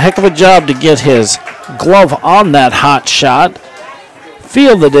did a heck of a job to get his glove on that hot shot.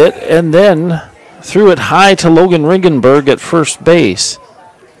 Fielded it and then threw it high to Logan Ringenberg at first base.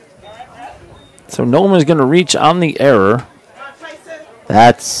 So Nome is going to reach on the error.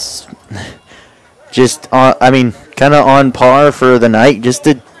 That's just, kind of on par for the night. Just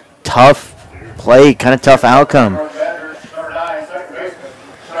a tough play, kind of tough outcome.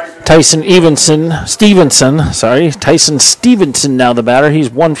 Tyson Stevenson now the batter. He's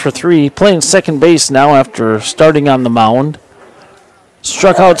 1 for 3, playing second base now after starting on the mound.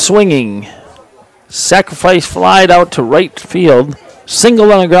 Struck out swinging. Sacrifice flied out to right field.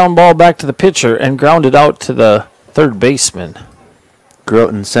 Singled on a ground ball back to the pitcher and grounded out to the third baseman.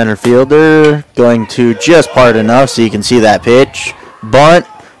 Groton center fielder going to just part enough so you can see that pitch. Bunt,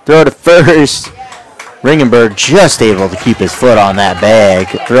 throw to first. Ringenberg just able to keep his foot on that bag.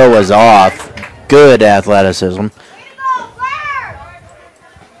 Throw was off. Good athleticism.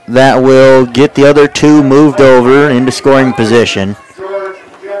 That will get the other 2 moved over into scoring position.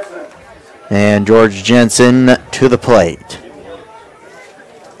 And George Jensen to the plate.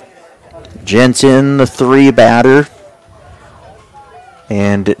 Jensen, the 3 batter.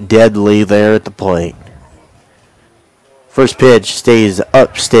 And Deadly there at the plate. First pitch stays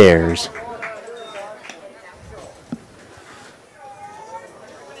upstairs.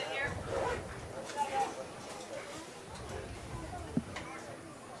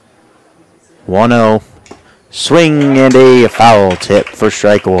 (1-0). Swing and a foul tip for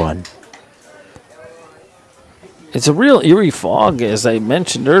strike 1. It's a real eerie fog, as I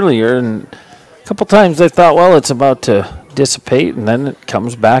mentioned earlier, and a couple times I thought, well, it's about to dissipate, and then it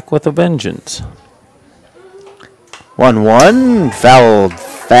comes back with a vengeance. 1-1, fouled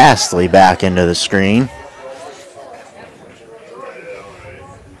fastly back into the screen.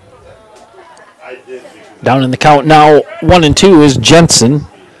 Down in the count now, 1-2 is Jensen.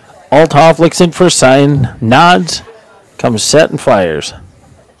 Althoff looks in for a sign, nods, comes set and fires.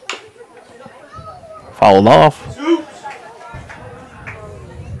 Fouled off.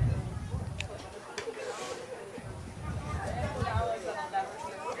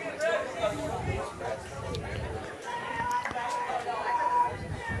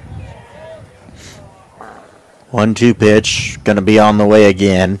 1-2 pitch, going to be on the way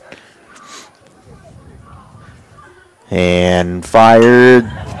again. And fired.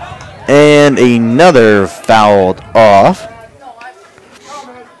 And another fouled off.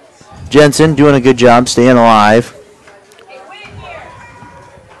 Jensen doing a good job staying alive.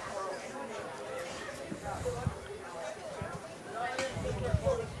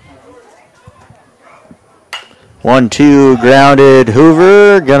 One-two grounded.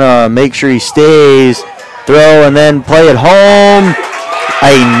 Hoover gonna make sure he stays. Throw and then play it home.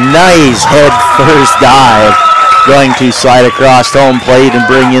 A nice head first dive. Going to slide across home plate and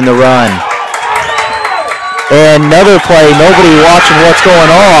bring in the run. And another play, nobody watching what's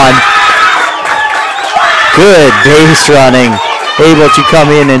going on. Good base running. Able to come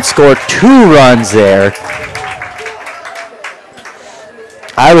in and score 2 runs there.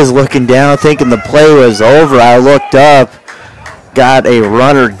 I was looking down thinking the play was over. I looked up, got a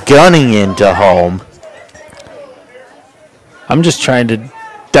runner gunning into home. I'm just trying to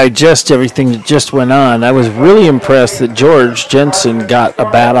digest everything that just went on. I was really impressed that George Jensen got a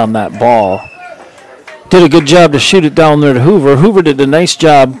bat on that ball. Did a good job to shoot it down there to Hoover. Hoover did a nice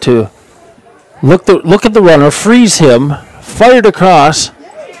job to look at the runner, freeze him, fired across.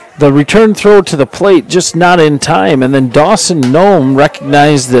 The return throw to the plate just not in time, and then Dawson Nome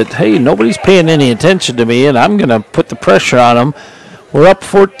recognized that, hey, nobody's paying any attention to me, and I'm going to put the pressure on them. We're up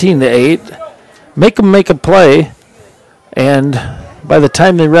 14-8. Make them make a play, and by the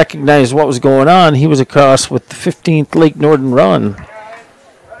time they recognized what was going on, he was across with the 15th Lake Norden run.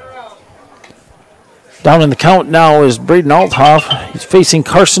 Down in the count now is Braden Althoff. He's facing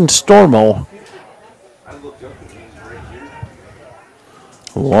Carson Stormo.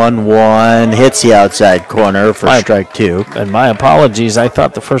 1-1 hits the outside corner for strike 2. And my apologies, I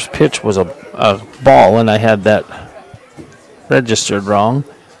thought the first pitch was a ball, and I had that registered wrong.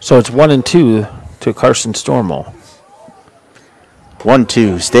 So it's 1-2 to Carson Stormo.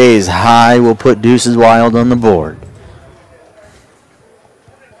 1-2 stays high. We'll put Deuces Wild on the board.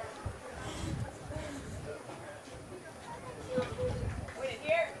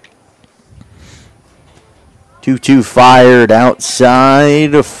 Two fired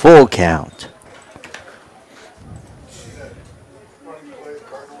outside, a full count.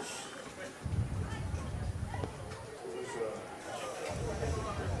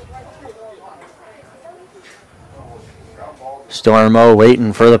 Stormo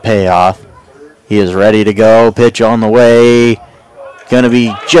waiting for the payoff. He is ready to go. Pitch on the way. Going to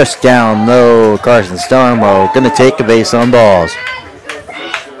be just down low. Carson Stormo going to take a base on balls.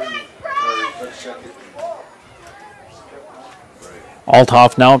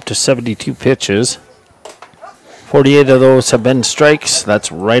 Althoff now up to 72 pitches. 48 of those have been strikes.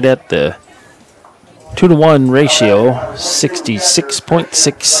 That's right at the 2-to-1 ratio,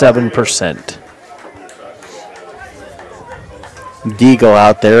 66.67%. Deagle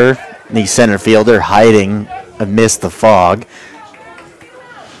out there, the center fielder hiding amidst the fog.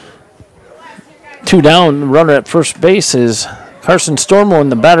 2 down, runner at first base is Carson Stormo, and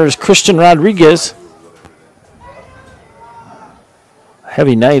the batter is Christian Rodriguez.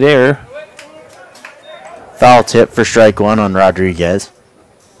 Heavy night air. Foul tip for strike 1 on Rodriguez.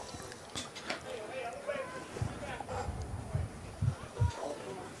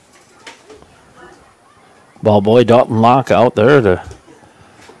 Ball boy Dalton Locke out there to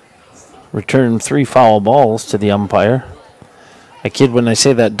return 3 foul balls to the umpire. I kid when I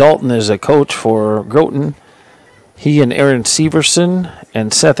say that. Dalton is a coach for Groton. He and Aaron Severson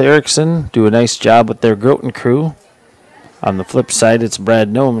and Seth Erickson do a nice job with their Groton crew. On the flip side, it's Brad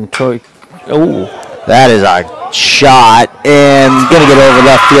Nome and Troy. Oh, that is a shot, and going to get over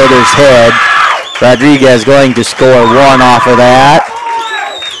left fielder's head. Rodriguez going to score 1 off of that.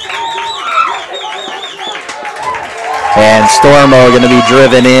 And Stormo going to be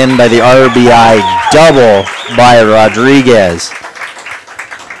driven in by the RBI double by Rodriguez.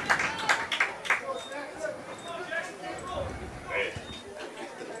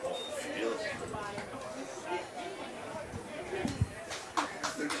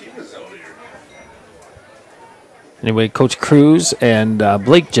 Anyway, Coach Cruz and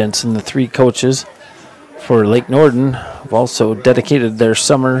Blake Jensen, the 3 coaches for Lake Norden, have also dedicated their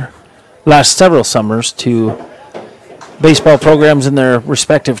last several summers to baseball programs in their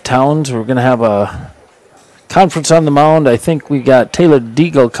respective towns. We're going to have a conference on the mound. I think we got Taylor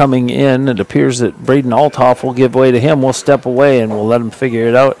Deagle coming in. It appears that Braden Althoff will give way to him. We'll step away and we'll let him figure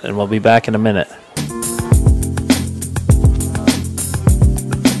it out, and we'll be back in a minute.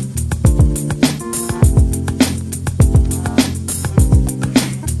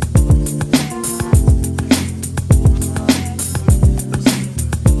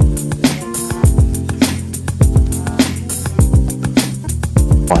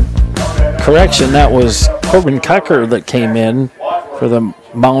 correction, that was Corbin Cocker that came in for the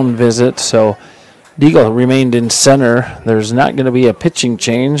mound visit. So Deagle remained in center. There's not going to be a pitching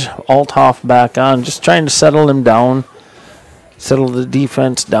change. Althoff back on, just trying to settle him down, settle the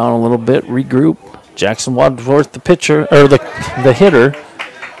defense down a little bit, regroup. Jackson Wadsworth, the pitcher, or the hitter,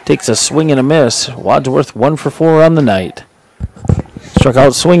 takes a swing and a miss. Wadsworth 1 for 4 on the night. Struck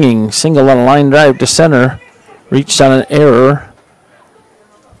out swinging, single on a line drive to center. Reached on an error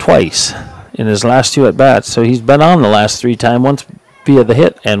twice in his last 2 at-bats. So he's been on the last 3 times, once via the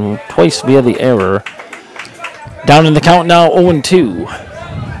hit and twice via the error. Down in the count now, 0-2.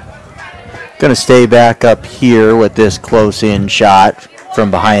 Going to stay back up here with this close-in shot from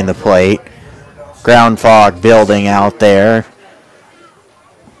behind the plate. Ground fog building out there.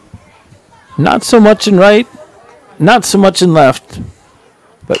 Not so much in right, not so much in left.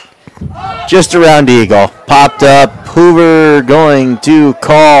 But just around Eagle. Popped up. Hoover going to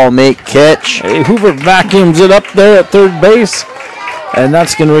call, make catch. Hey, Hoover vacuums it up there at third base. And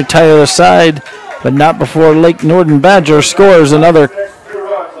that's going to retire the side. But not before Lake Norden Badger scores another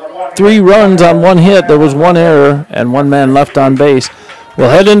 3 runs on 1 hit. There was 1 error and 1 man left on base. We'll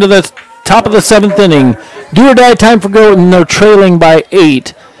head into the top of the 7th inning. Do or die time for Groton. They're trailing by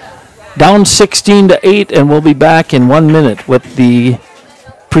 8. Down 16-8, and we'll be back in 1 minute with the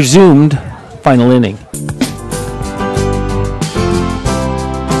presumed final inning.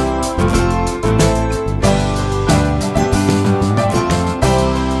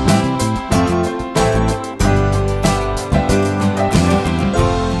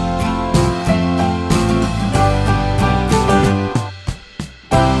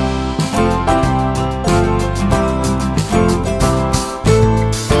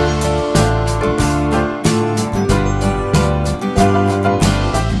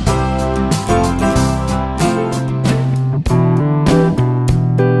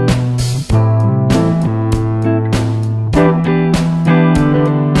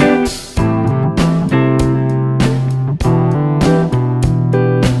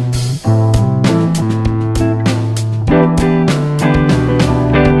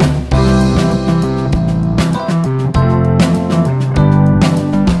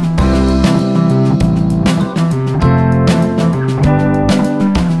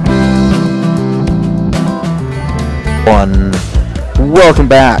 Welcome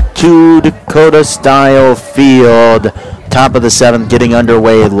back to Dakota Style Field. Top of the 7th getting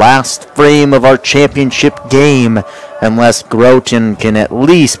underway. Last frame of our championship game, unless Groton can at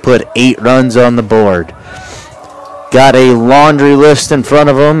least put 8 runs on the board. Got a laundry list in front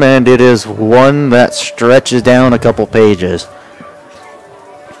of them, and it is one that stretches down a couple pages.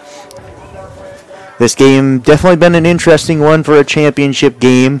 This game definitely been an interesting one for a championship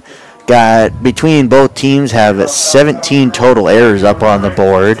game. Got between both teams have 17 total errors up on the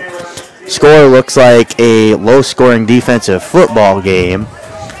board. Score looks like a low-scoring defensive football game,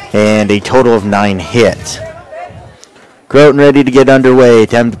 and a total of 9 hits. Groton ready to get underway.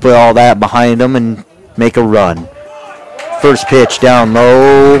 Time to put all that behind them and make a run. First pitch down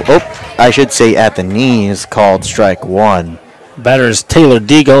low. Oh, I should say at the knees, called strike 1. Batter is Taylor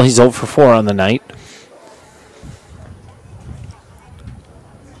Deagle. He's 0 for 4 on the night.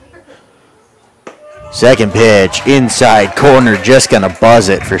 Second pitch, inside corner, just going to buzz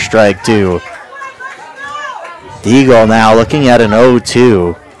it for strike 2. Deagle now looking at an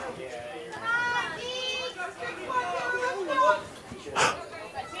 0-2.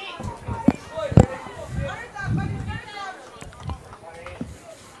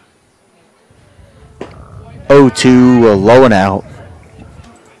 Low and out.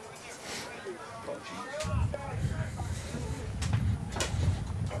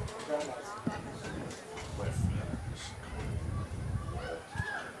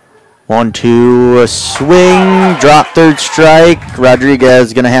 One, two, a swing, drop third strike.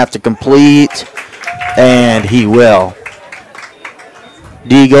 Rodriguez going to have to complete, and he will.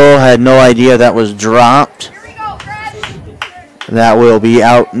 Deagle had no idea that was dropped. That will be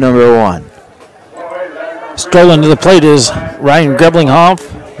out number 1. Strolling to the plate is Ryan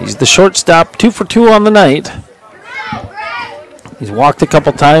Greblinghoff. He's the shortstop, 2 for 2 on the night. He's walked a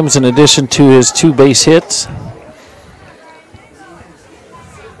couple times in addition to his 2 base hits.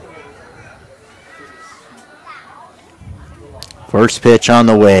 First pitch on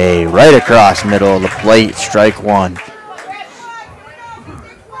the way, right across middle of the plate, strike 1.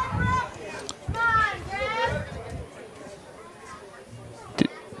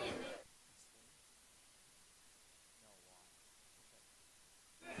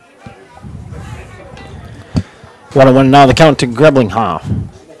 One and one now the count to Greblinghoff.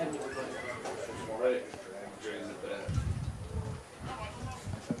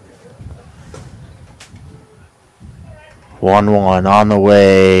 1-1 on the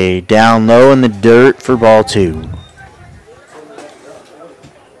way. Down low in the dirt for ball 2.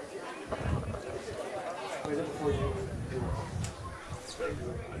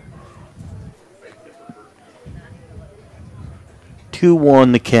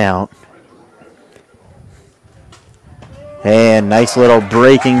 The count. And nice little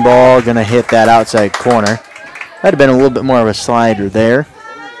breaking ball, gonna hit that outside corner. That'd have been a little bit more of a slider there.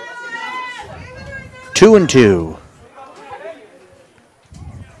 2-2.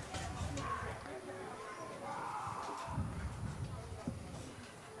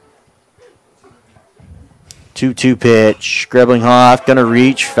 Two pitch. Grebelinghoff gonna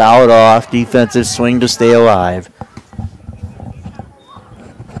reach, foul it off. Defensive swing to stay alive.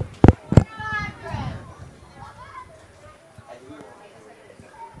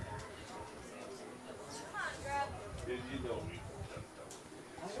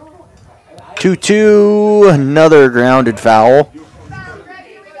 Two, another grounded foul.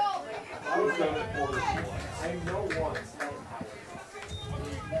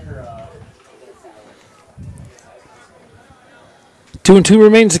 Two and two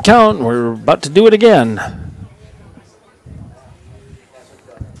remains the count. We're about to do it again.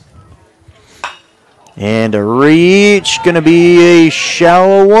 And a reach, gonna be a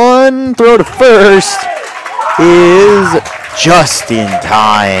shallow one. Throw to first is just in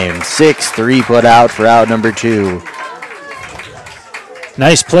time. 6-3 put out for out number 2.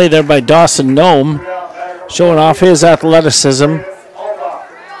 Nice play there by Dawson Nome, showing off his athleticism.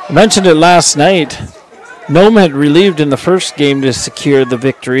 I mentioned it last night. Nome had relieved in the first game to secure the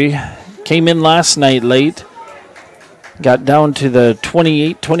victory. Came in last night late. Got down to the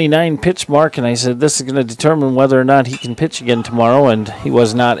 28-29 pitch mark, and I said this is going to determine whether or not he can pitch again tomorrow, and he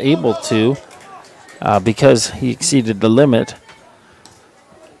was not able to. Because he exceeded the limit.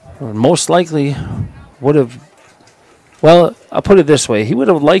 Or most likely would have, well, I'll put it this way. He would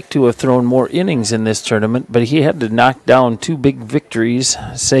have liked to have thrown more innings in this tournament, but he had to knock down 2 big victories,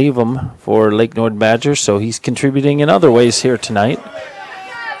 save them for Lake Norden Badgers, so he's contributing in other ways here tonight.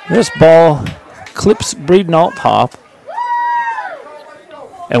 This ball clips Braden Althoff,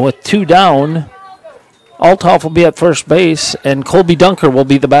 and with 2 down, Althoff will be at first base, and Colby Dunker will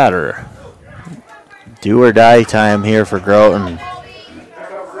be the batter. Do or die time here for Groton.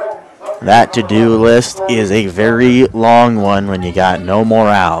 That to-do list is a very long one when you got no more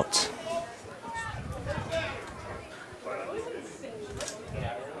outs.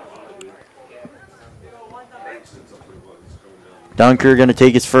 Dunker going to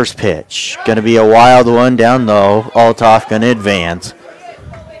take his first pitch. Going to be a wild one down low. Althoff going to advance.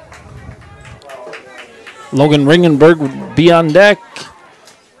 Logan Ringenberg would be on deck.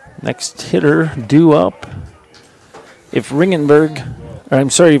 Next hitter due up. If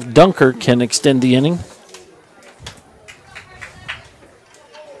Dunker can extend the inning.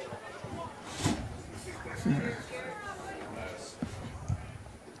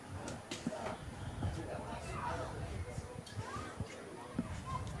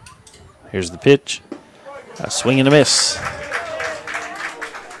 Here's the pitch. A swing and a miss.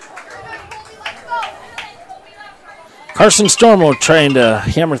 Carson Stormo trying to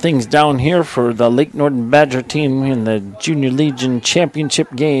hammer things down here for the Lake Norden Badger team in the Junior Legion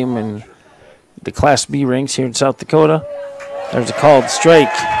Championship game in the Class B ranks here in South Dakota. There's a called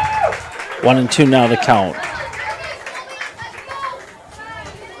strike. 1-2 now the count.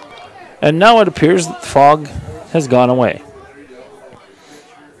 And now it appears that the fog has gone away.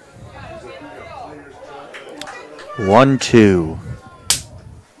 1-2.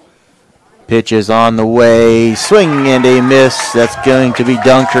 Pitch is on the way. Swing and a miss. That's going to be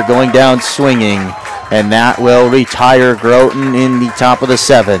Dunker going down swinging. And that will retire Groton in the top of the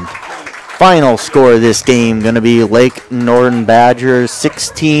 7th. Final score of this game going to be Lake Norden Badgers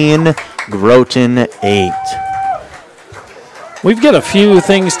 16, Groton 8. We've got a few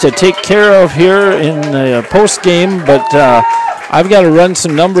things to take care of here in the post game, but I've got to run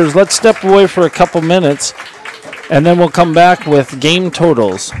some numbers. Let's step away for a couple minutes, and then we'll come back with game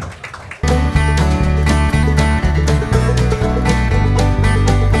totals.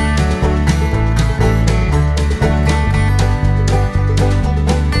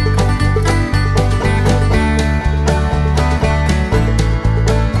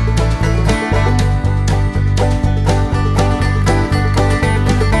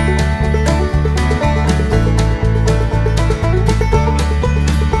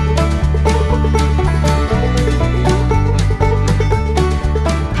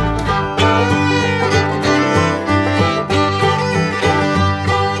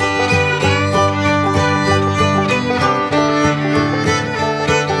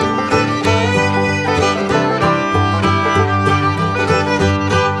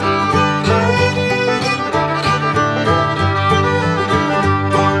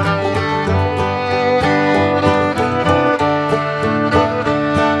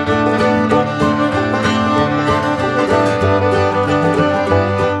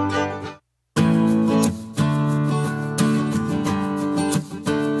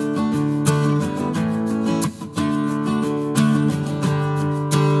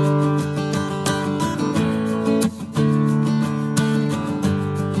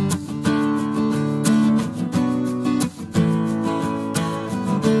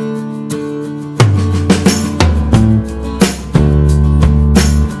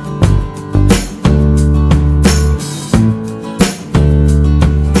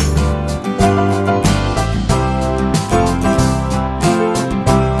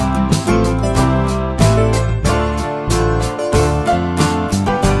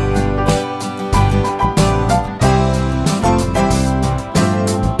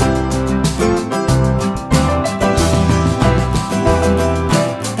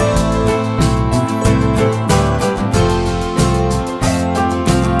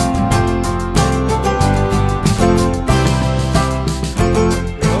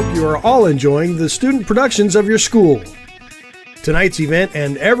 all enjoying the student productions of your school. Tonight's event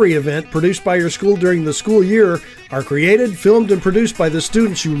and every event produced by your school during the school year are created, filmed, and produced by the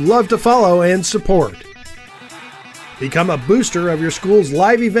students you love to follow and support. Become a booster of your school's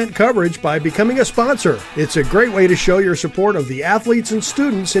live event coverage by becoming a sponsor. It's a great way to show your support of the athletes and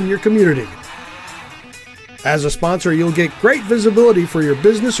students in your community. As a sponsor, you'll get great visibility for your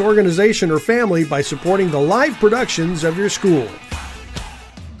business, organization, or family by supporting the live productions of your school.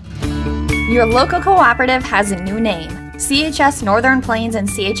 Your local cooperative has a new name. CHS Northern Plains and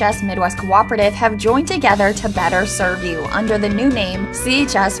CHS Midwest Cooperative have joined together to better serve you under the new name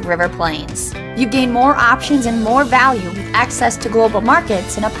CHS River Plains. You gain more options and more value with access to global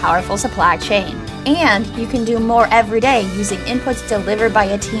markets and a powerful supply chain. And you can do more every day using inputs delivered by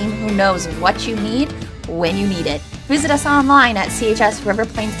a team who knows what you need when you need it. Visit us online at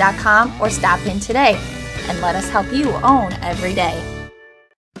chsriverplains.com or stop in today and let us help you own every day.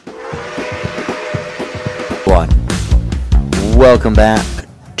 Welcome back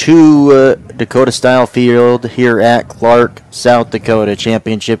to Dakota Style Field here at Clark, South Dakota.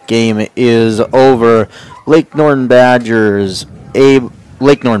 Championship game is over. Lake Norden Badger, able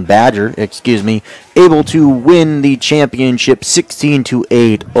to win the championship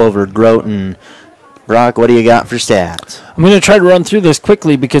 16-8 over Groton. Brock, what do you got for stats? I'm going to try to run through this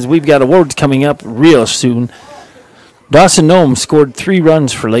quickly because we've got awards coming up real soon. Dawson Nome scored 3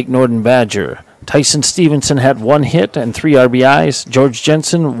 runs for Lake Norden Badger. Tyson Stevenson had 1 hit and 3 RBIs. George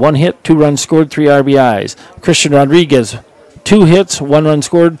Jensen, 1 hit, 2 runs scored, 3 RBIs. Christian Rodriguez, 2 hits, 1 run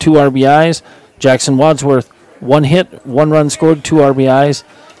scored, 2 RBIs. Jackson Wadsworth, 1 hit, 1 run scored, 2 RBIs.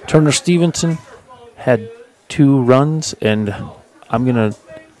 Turner Stevenson had 2 runs, and I'm going to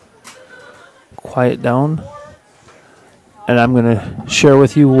quiet down, and I'm going to share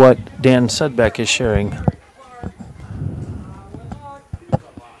with you what Dan Sudbeck is sharing.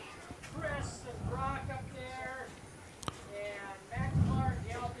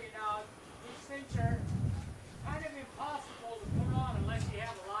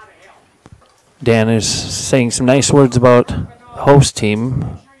 Dan is saying some nice words about the host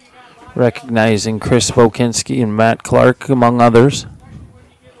team, recognizing Chris Bokinski and Matt Clark, among others.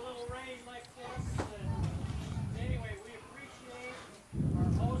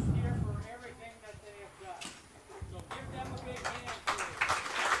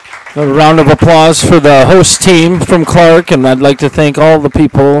 A round of applause for the host team from Clark, and I'd like to thank all the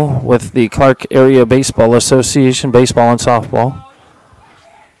people with the Clark Area Baseball Association, baseball and softball.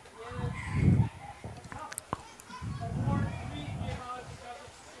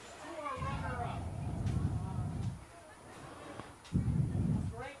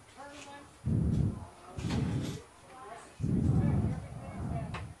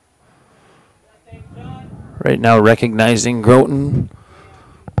 Right now recognizing Groton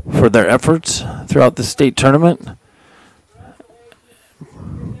for their efforts throughout the state tournament.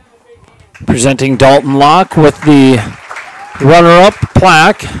 Presenting Dalton Locke with the runner-up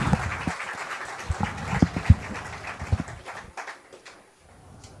plaque.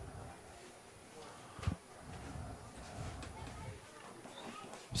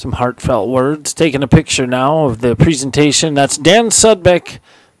 Some heartfelt words. Taking a picture now of the presentation. That's Dan Sudbeck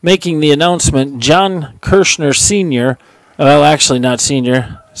making the announcement. John Kirshner Sr., well, actually not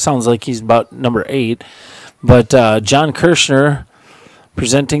senior, sounds like he's about number 8, but John Kirshner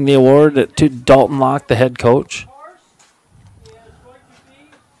presenting the award to Dalton Locke, the head coach.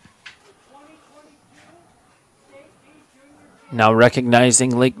 Now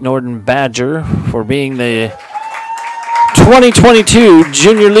recognizing Lake Norden Badger for being the 2022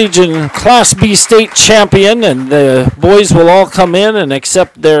 Junior Legion Class B state champion, and the boys will all come in and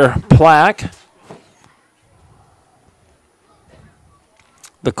accept their plaque.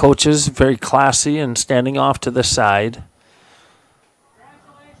 The coaches very classy and standing off to the side.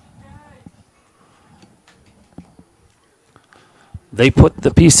 They put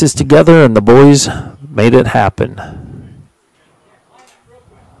the pieces together and the boys made it happen.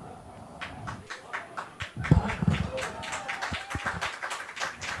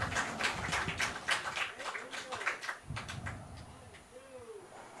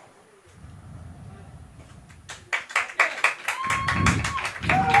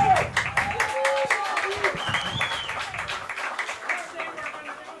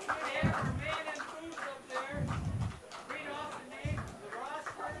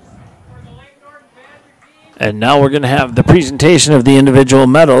 And now we're going to have the presentation of the individual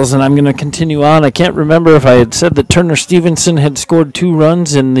medals, and I'm going to continue on. I can't remember if I had said that Turner Stevenson had scored 2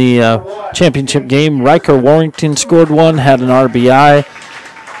 runs in the championship game. Riker Warrington scored 1, had an RBI.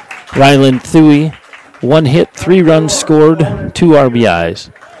 Ryland Thuy, 1 hit, 3 runs scored, 2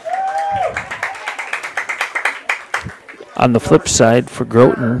 RBIs. On the flip side, for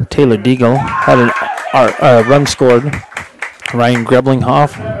Groton, Taylor Deagle had a run scored. Ryan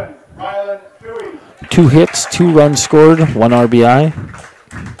Greblinghoff, 2 hits, 2 runs scored, 1 RBI.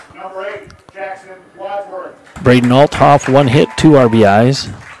 Braden Althoff, 1 hit, 2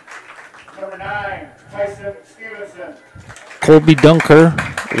 RBIs. Colby Dunker,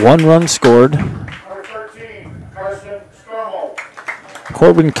 1 run scored.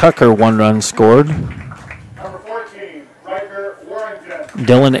 Corbin Cucker, 1 run scored.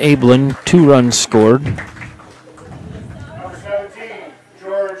 Dylan Ablin, 2 runs scored.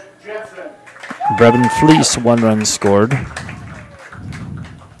 Brevin Fleece, 1 run scored.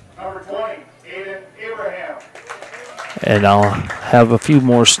 And I'll have a few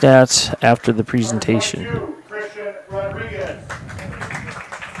more stats after the presentation.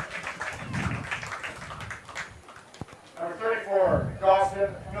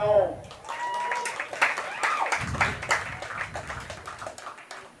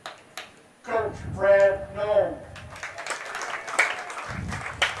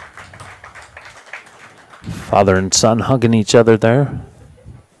 Father and son hugging each other there.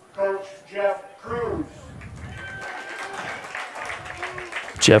 Coach Jeff Cruz.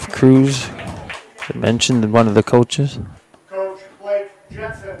 Jeff Cruz, I mentioned one of the coaches. Coach Blake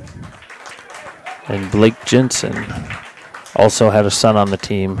Jensen. And Blake Jensen also had a son on the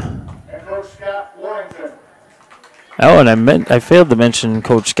team. And Coach Scott Warrington. Oh, and I failed to mention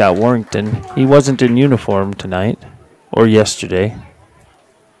Coach Scott Warrington. He wasn't in uniform tonight or yesterday.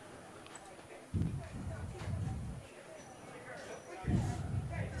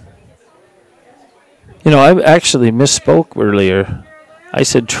 You know, I actually misspoke earlier. I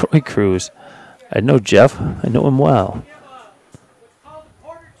said Troy Cruz. I know Jeff. I know him well.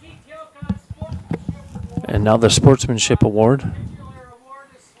 And now the Sportsmanship Award.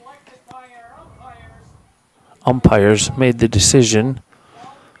 Umpires made the decision.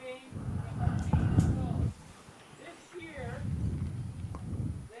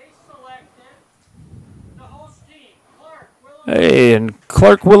 Hey, and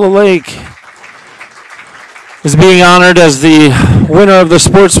Clark Willow Lake is being honored as the winner of the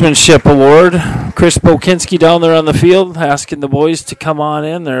Sportsmanship Award. Chris Bokinski down there on the field asking the boys to come on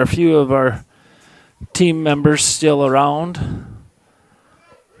in. There are a few of our team members still around.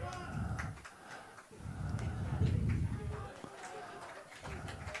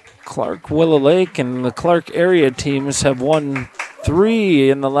 Clark Willow Lake and the Clark area teams have won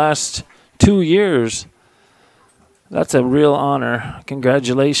 3 in the last 2 years. That's a real honor.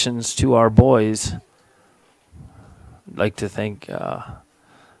 Congratulations to our boys. I'd like to thank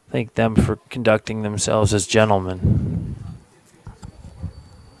them for conducting themselves as gentlemen.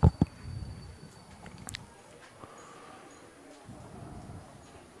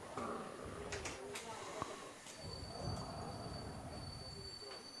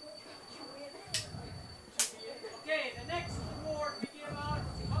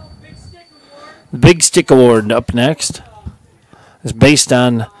 The Big Stick Award up next is based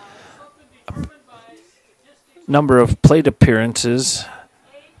on number of plate appearances.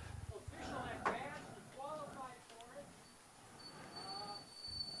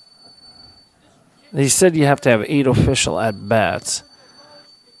 They said you have to have 8 official at-bats.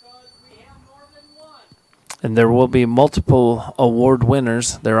 And there will be multiple award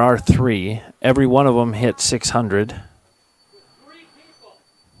winners. There are 3. Every one of them hit 600.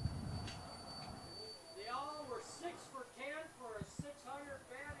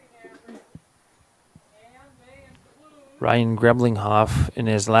 Ryan Greblinghoff, in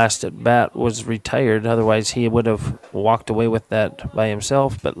his last at-bat, was retired. Otherwise, he would have walked away with that by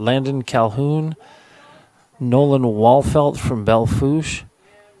himself. But Landon Calhoun, Nolan Walfelt from Belfouche,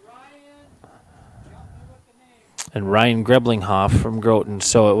 and Ryan Greblinghoff from Groton.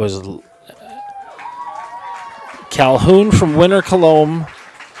 So it was Calhoun from Winter Colombe,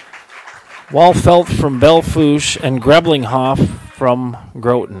 Walfelt from Belfouche, and Greblinghoff from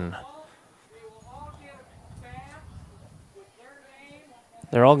Groton.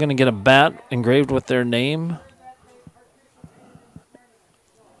 They're all going to get a bat engraved with their name.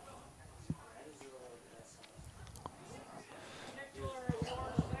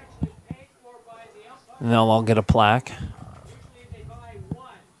 And they'll all get a plaque.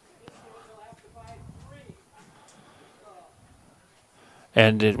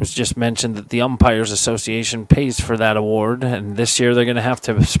 And it was just mentioned that the Umpires Association pays for that award. And this year they're going to have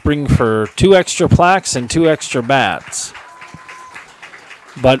to spring for 2 extra plaques and 2 extra bats.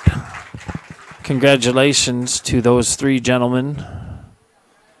 But congratulations to those 3 gentlemen.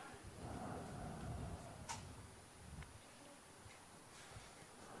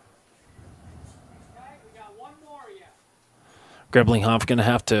 Greblinghoff going to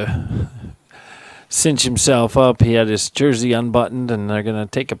have to cinch himself up. He had his jersey unbuttoned, and they're going to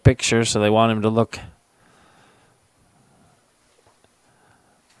take a picture, so they want him to look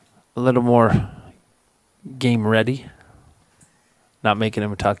a little more game ready. Not making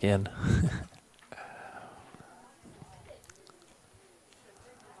him tuck in.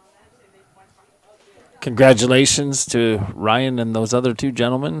 Congratulations to Ryan and those other two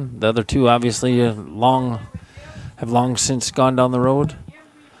gentlemen. The other two obviously have long since gone down the road.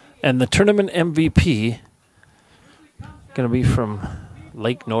 And the tournament MVP going to be from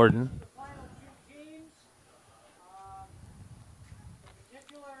Lake Norden.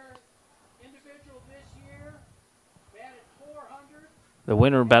 The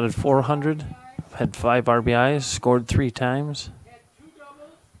winner batted 400, had 5 RBIs, scored 3 times,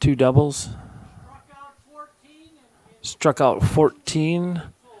 2 doubles. Struck out 14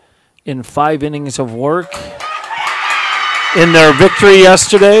 in 5 innings of work in their victory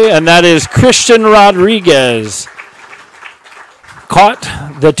yesterday, and that is Christian Rodriguez.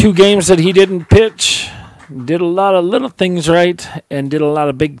 Caught the 2 games that he didn't pitch, did a lot of little things right, and did a lot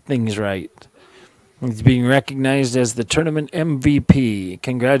of big things right. He's being recognized as the tournament MVP.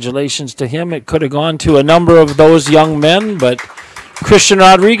 Congratulations to him. It could have gone to a number of those young men, but Christian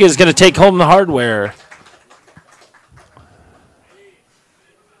Rodriguez is going to take home the hardware.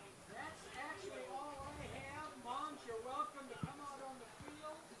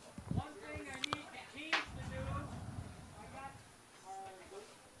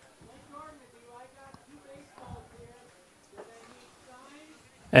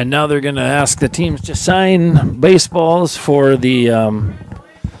 And now they're going to ask the teams to sign baseballs for the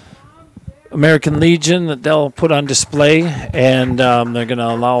American Legion that they'll put on display. And they're going to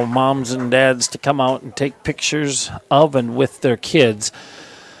allow moms and dads to come out and take pictures of and with their kids.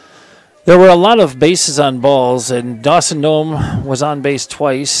 There were a lot of bases on balls, and Dawson Nome was on base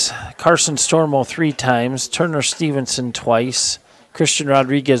twice, Carson Stormo 3 times, Turner Stevenson twice, Christian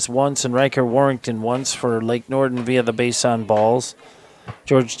Rodriguez once, and Riker Warrington once for Lake Norden via the base on balls.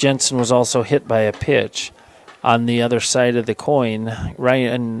 George Jensen was also hit by a pitch. On the other side of the coin,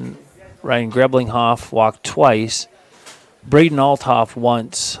 Ryan Greblinghoff walked twice, Braden Althoff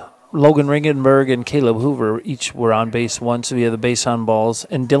once, Logan Ringenberg and Caleb Hoover each were on base once via the base on balls,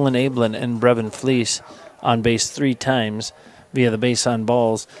 and Dylan Ablin and Brevin Fleece on base 3 times via the base on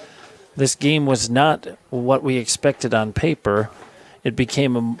balls. This game was not what we expected on paper. It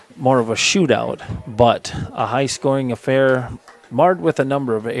became more of a shootout, but a high-scoring affair, marred with a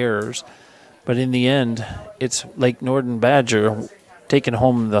number of errors. But in the end, it's Lake Norden Badger taking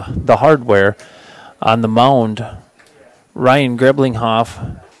home the hardware. On the mound, Ryan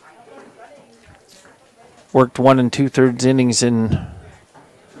Greblinghoff worked 1 2/3 innings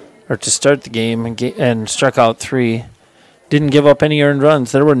to start the game and struck out 3. Didn't give up any earned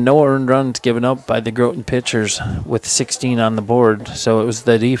runs. There were no earned runs given up by the Groton pitchers with 16 on the board. So it was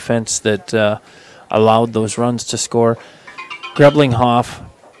the defense that allowed those runs to score. Greblinghoff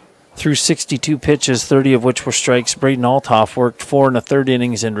threw 62 pitches, 30 of which were strikes. Braden Althoff worked 4 1/3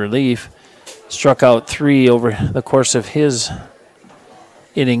 innings in relief, struck out 3 over the course of his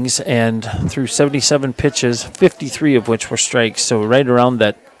innings, and threw 77 pitches, 53 of which were strikes, so right around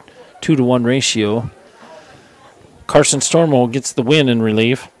that 2-to-1 ratio. Carson Stormo gets the win in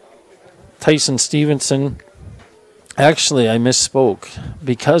relief. Tyson Stevenson, actually I misspoke.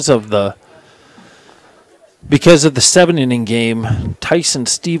 Because of the 7-inning game, Tyson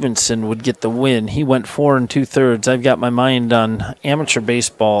Stevenson would get the win. He went 4 2/3. I've got my mind on amateur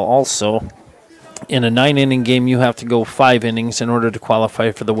baseball also. In a 9-inning game, you have to go 5 innings in order to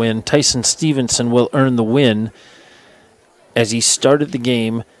qualify for the win. Tyson Stevenson will earn the win as he started the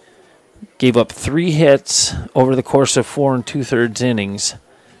game, gave up 3 hits over the course of 4 2/3 innings.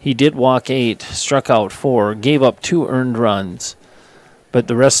 He did walk 8, struck out 4, gave up 2 earned runs. But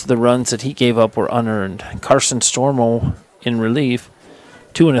the rest of the runs that he gave up were unearned. Carson Stormo in relief,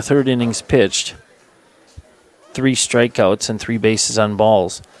 2 1/3 innings pitched, 3 strikeouts and 3 bases on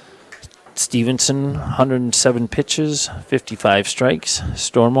balls. Stevenson, 107 pitches, 55 strikes.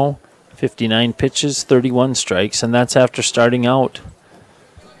 Stormo, 59 pitches, 31 strikes, and that's after starting out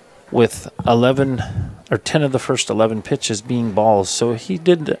with 10 of the first 11 pitches being balls. So he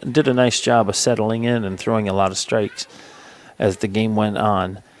did a nice job of settling in and throwing a lot of strikes as the game went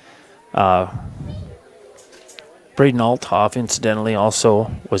on. Braden Althoff, incidentally,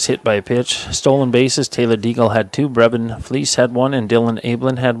 also was hit by a pitch. Stolen bases, Taylor Deagle had 2, Brevin Fleece had 1, and Dylan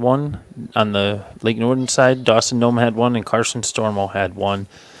Ablin had 1. On the Lake Norden side, Dawson Nome had 1, and Carson Stormo had 1.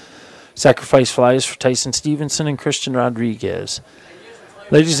 Sacrifice flies for Tyson Stevenson and Christian Rodriguez.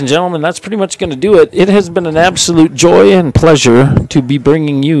 Ladies and gentlemen, that's pretty much going to do it. It has been an absolute joy and pleasure to be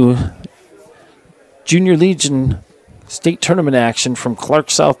bringing you Junior Legion State Tournament action from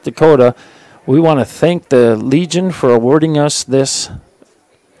Clark, South Dakota. We want to thank the Legion for awarding us this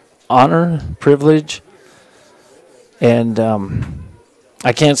honor, privilege, and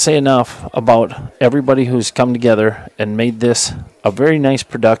I can't say enough about everybody who's come together and made this a very nice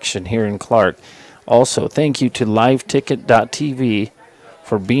production here in Clark. Also, thank you to LiveTicket.tv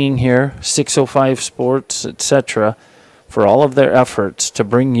for being here, 605 Sports, etc., for all of their efforts to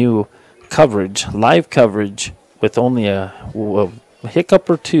bring you coverage, live coverage, with only a hiccup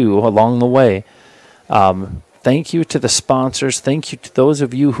or two along the way. Thank you to the sponsors. Thank you to those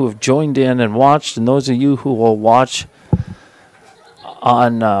of you who have joined in and watched, and those of you who will watch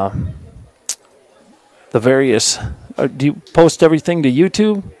on the various. Do you post everything to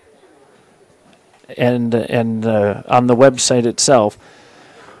YouTube and on the website itself?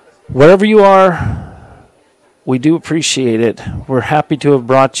 Wherever you are, we do appreciate it. We're happy to have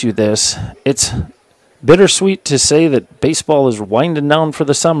brought you this. It's bittersweet to say that baseball is winding down for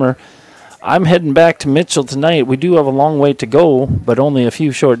the summer. I'm heading back to Mitchell tonight. We do have a long way to go, but only a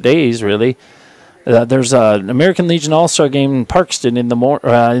few short days, really. There's an American Legion All-Star game in Parkston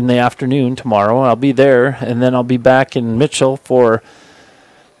in the afternoon tomorrow. I'll be there, and then I'll be back in Mitchell for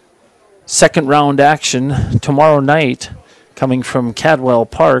second round action tomorrow night, coming from Cadwell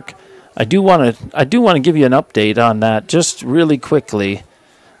Park. I do want to give you an update on that just really quickly,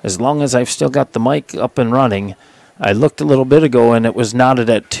 as long as I've still got the mic up and running. I looked a little bit ago, and it was knotted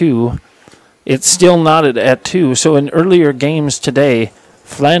at 2. It's still knotted at 2. So in earlier games today,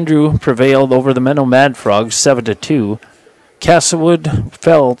 Flandreau prevailed over the Menno Mad Frogs 7-2. Castlewood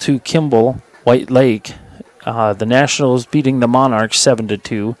fell to Kimball White Lake. The Nationals beating the Monarchs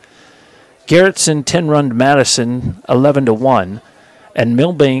 7-2. Garrettson 10-run Madison 11-1. And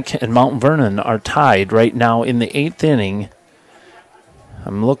Millbank and Mount Vernon are tied right now in the 8th inning.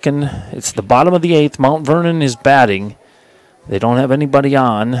 I'm looking. It's the bottom of the 8th. Mount Vernon is batting. They don't have anybody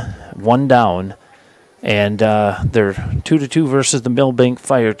on. 1 down. And they're 2-2 versus the Millbank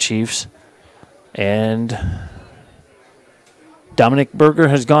Fire Chiefs. And Dominic Berger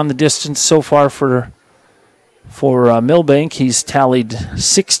has gone the distance so far for Millbank. He's tallied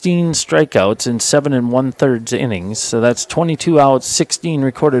 16 strikeouts in 7 1/3 innings. So that's 22 outs, 16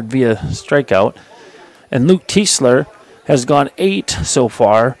 recorded via strikeout. And Luke Tiesler has gone 8 so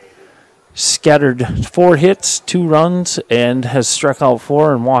far, scattered 4 hits, 2 runs, and has struck out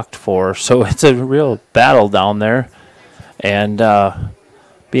 4 and walked 4. So it's a real battle down there. And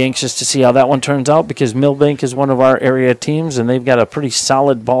be anxious to see how that one turns out, because Millbank is one of our area teams, and they've got a pretty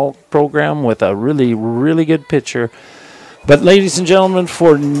solid ball program with a really, really good pitcher. But ladies and gentlemen,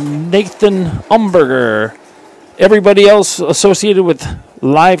 for Nathan Umberger, everybody else associated with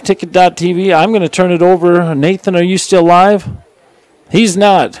LiveTicket.tv, I'm going to turn it over. Nathan, are you still live? He's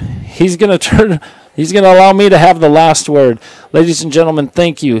not. He's going to allow me to have the last word. Ladies and gentlemen,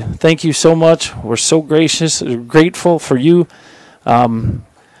 thank you. Thank you so much. We're so grateful for you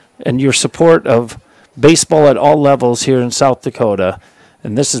and your support of baseball at all levels here in South Dakota.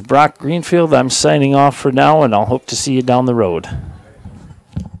 And this is Brock Greenfield. I'm signing off for now, and I'll hope to see you down the road.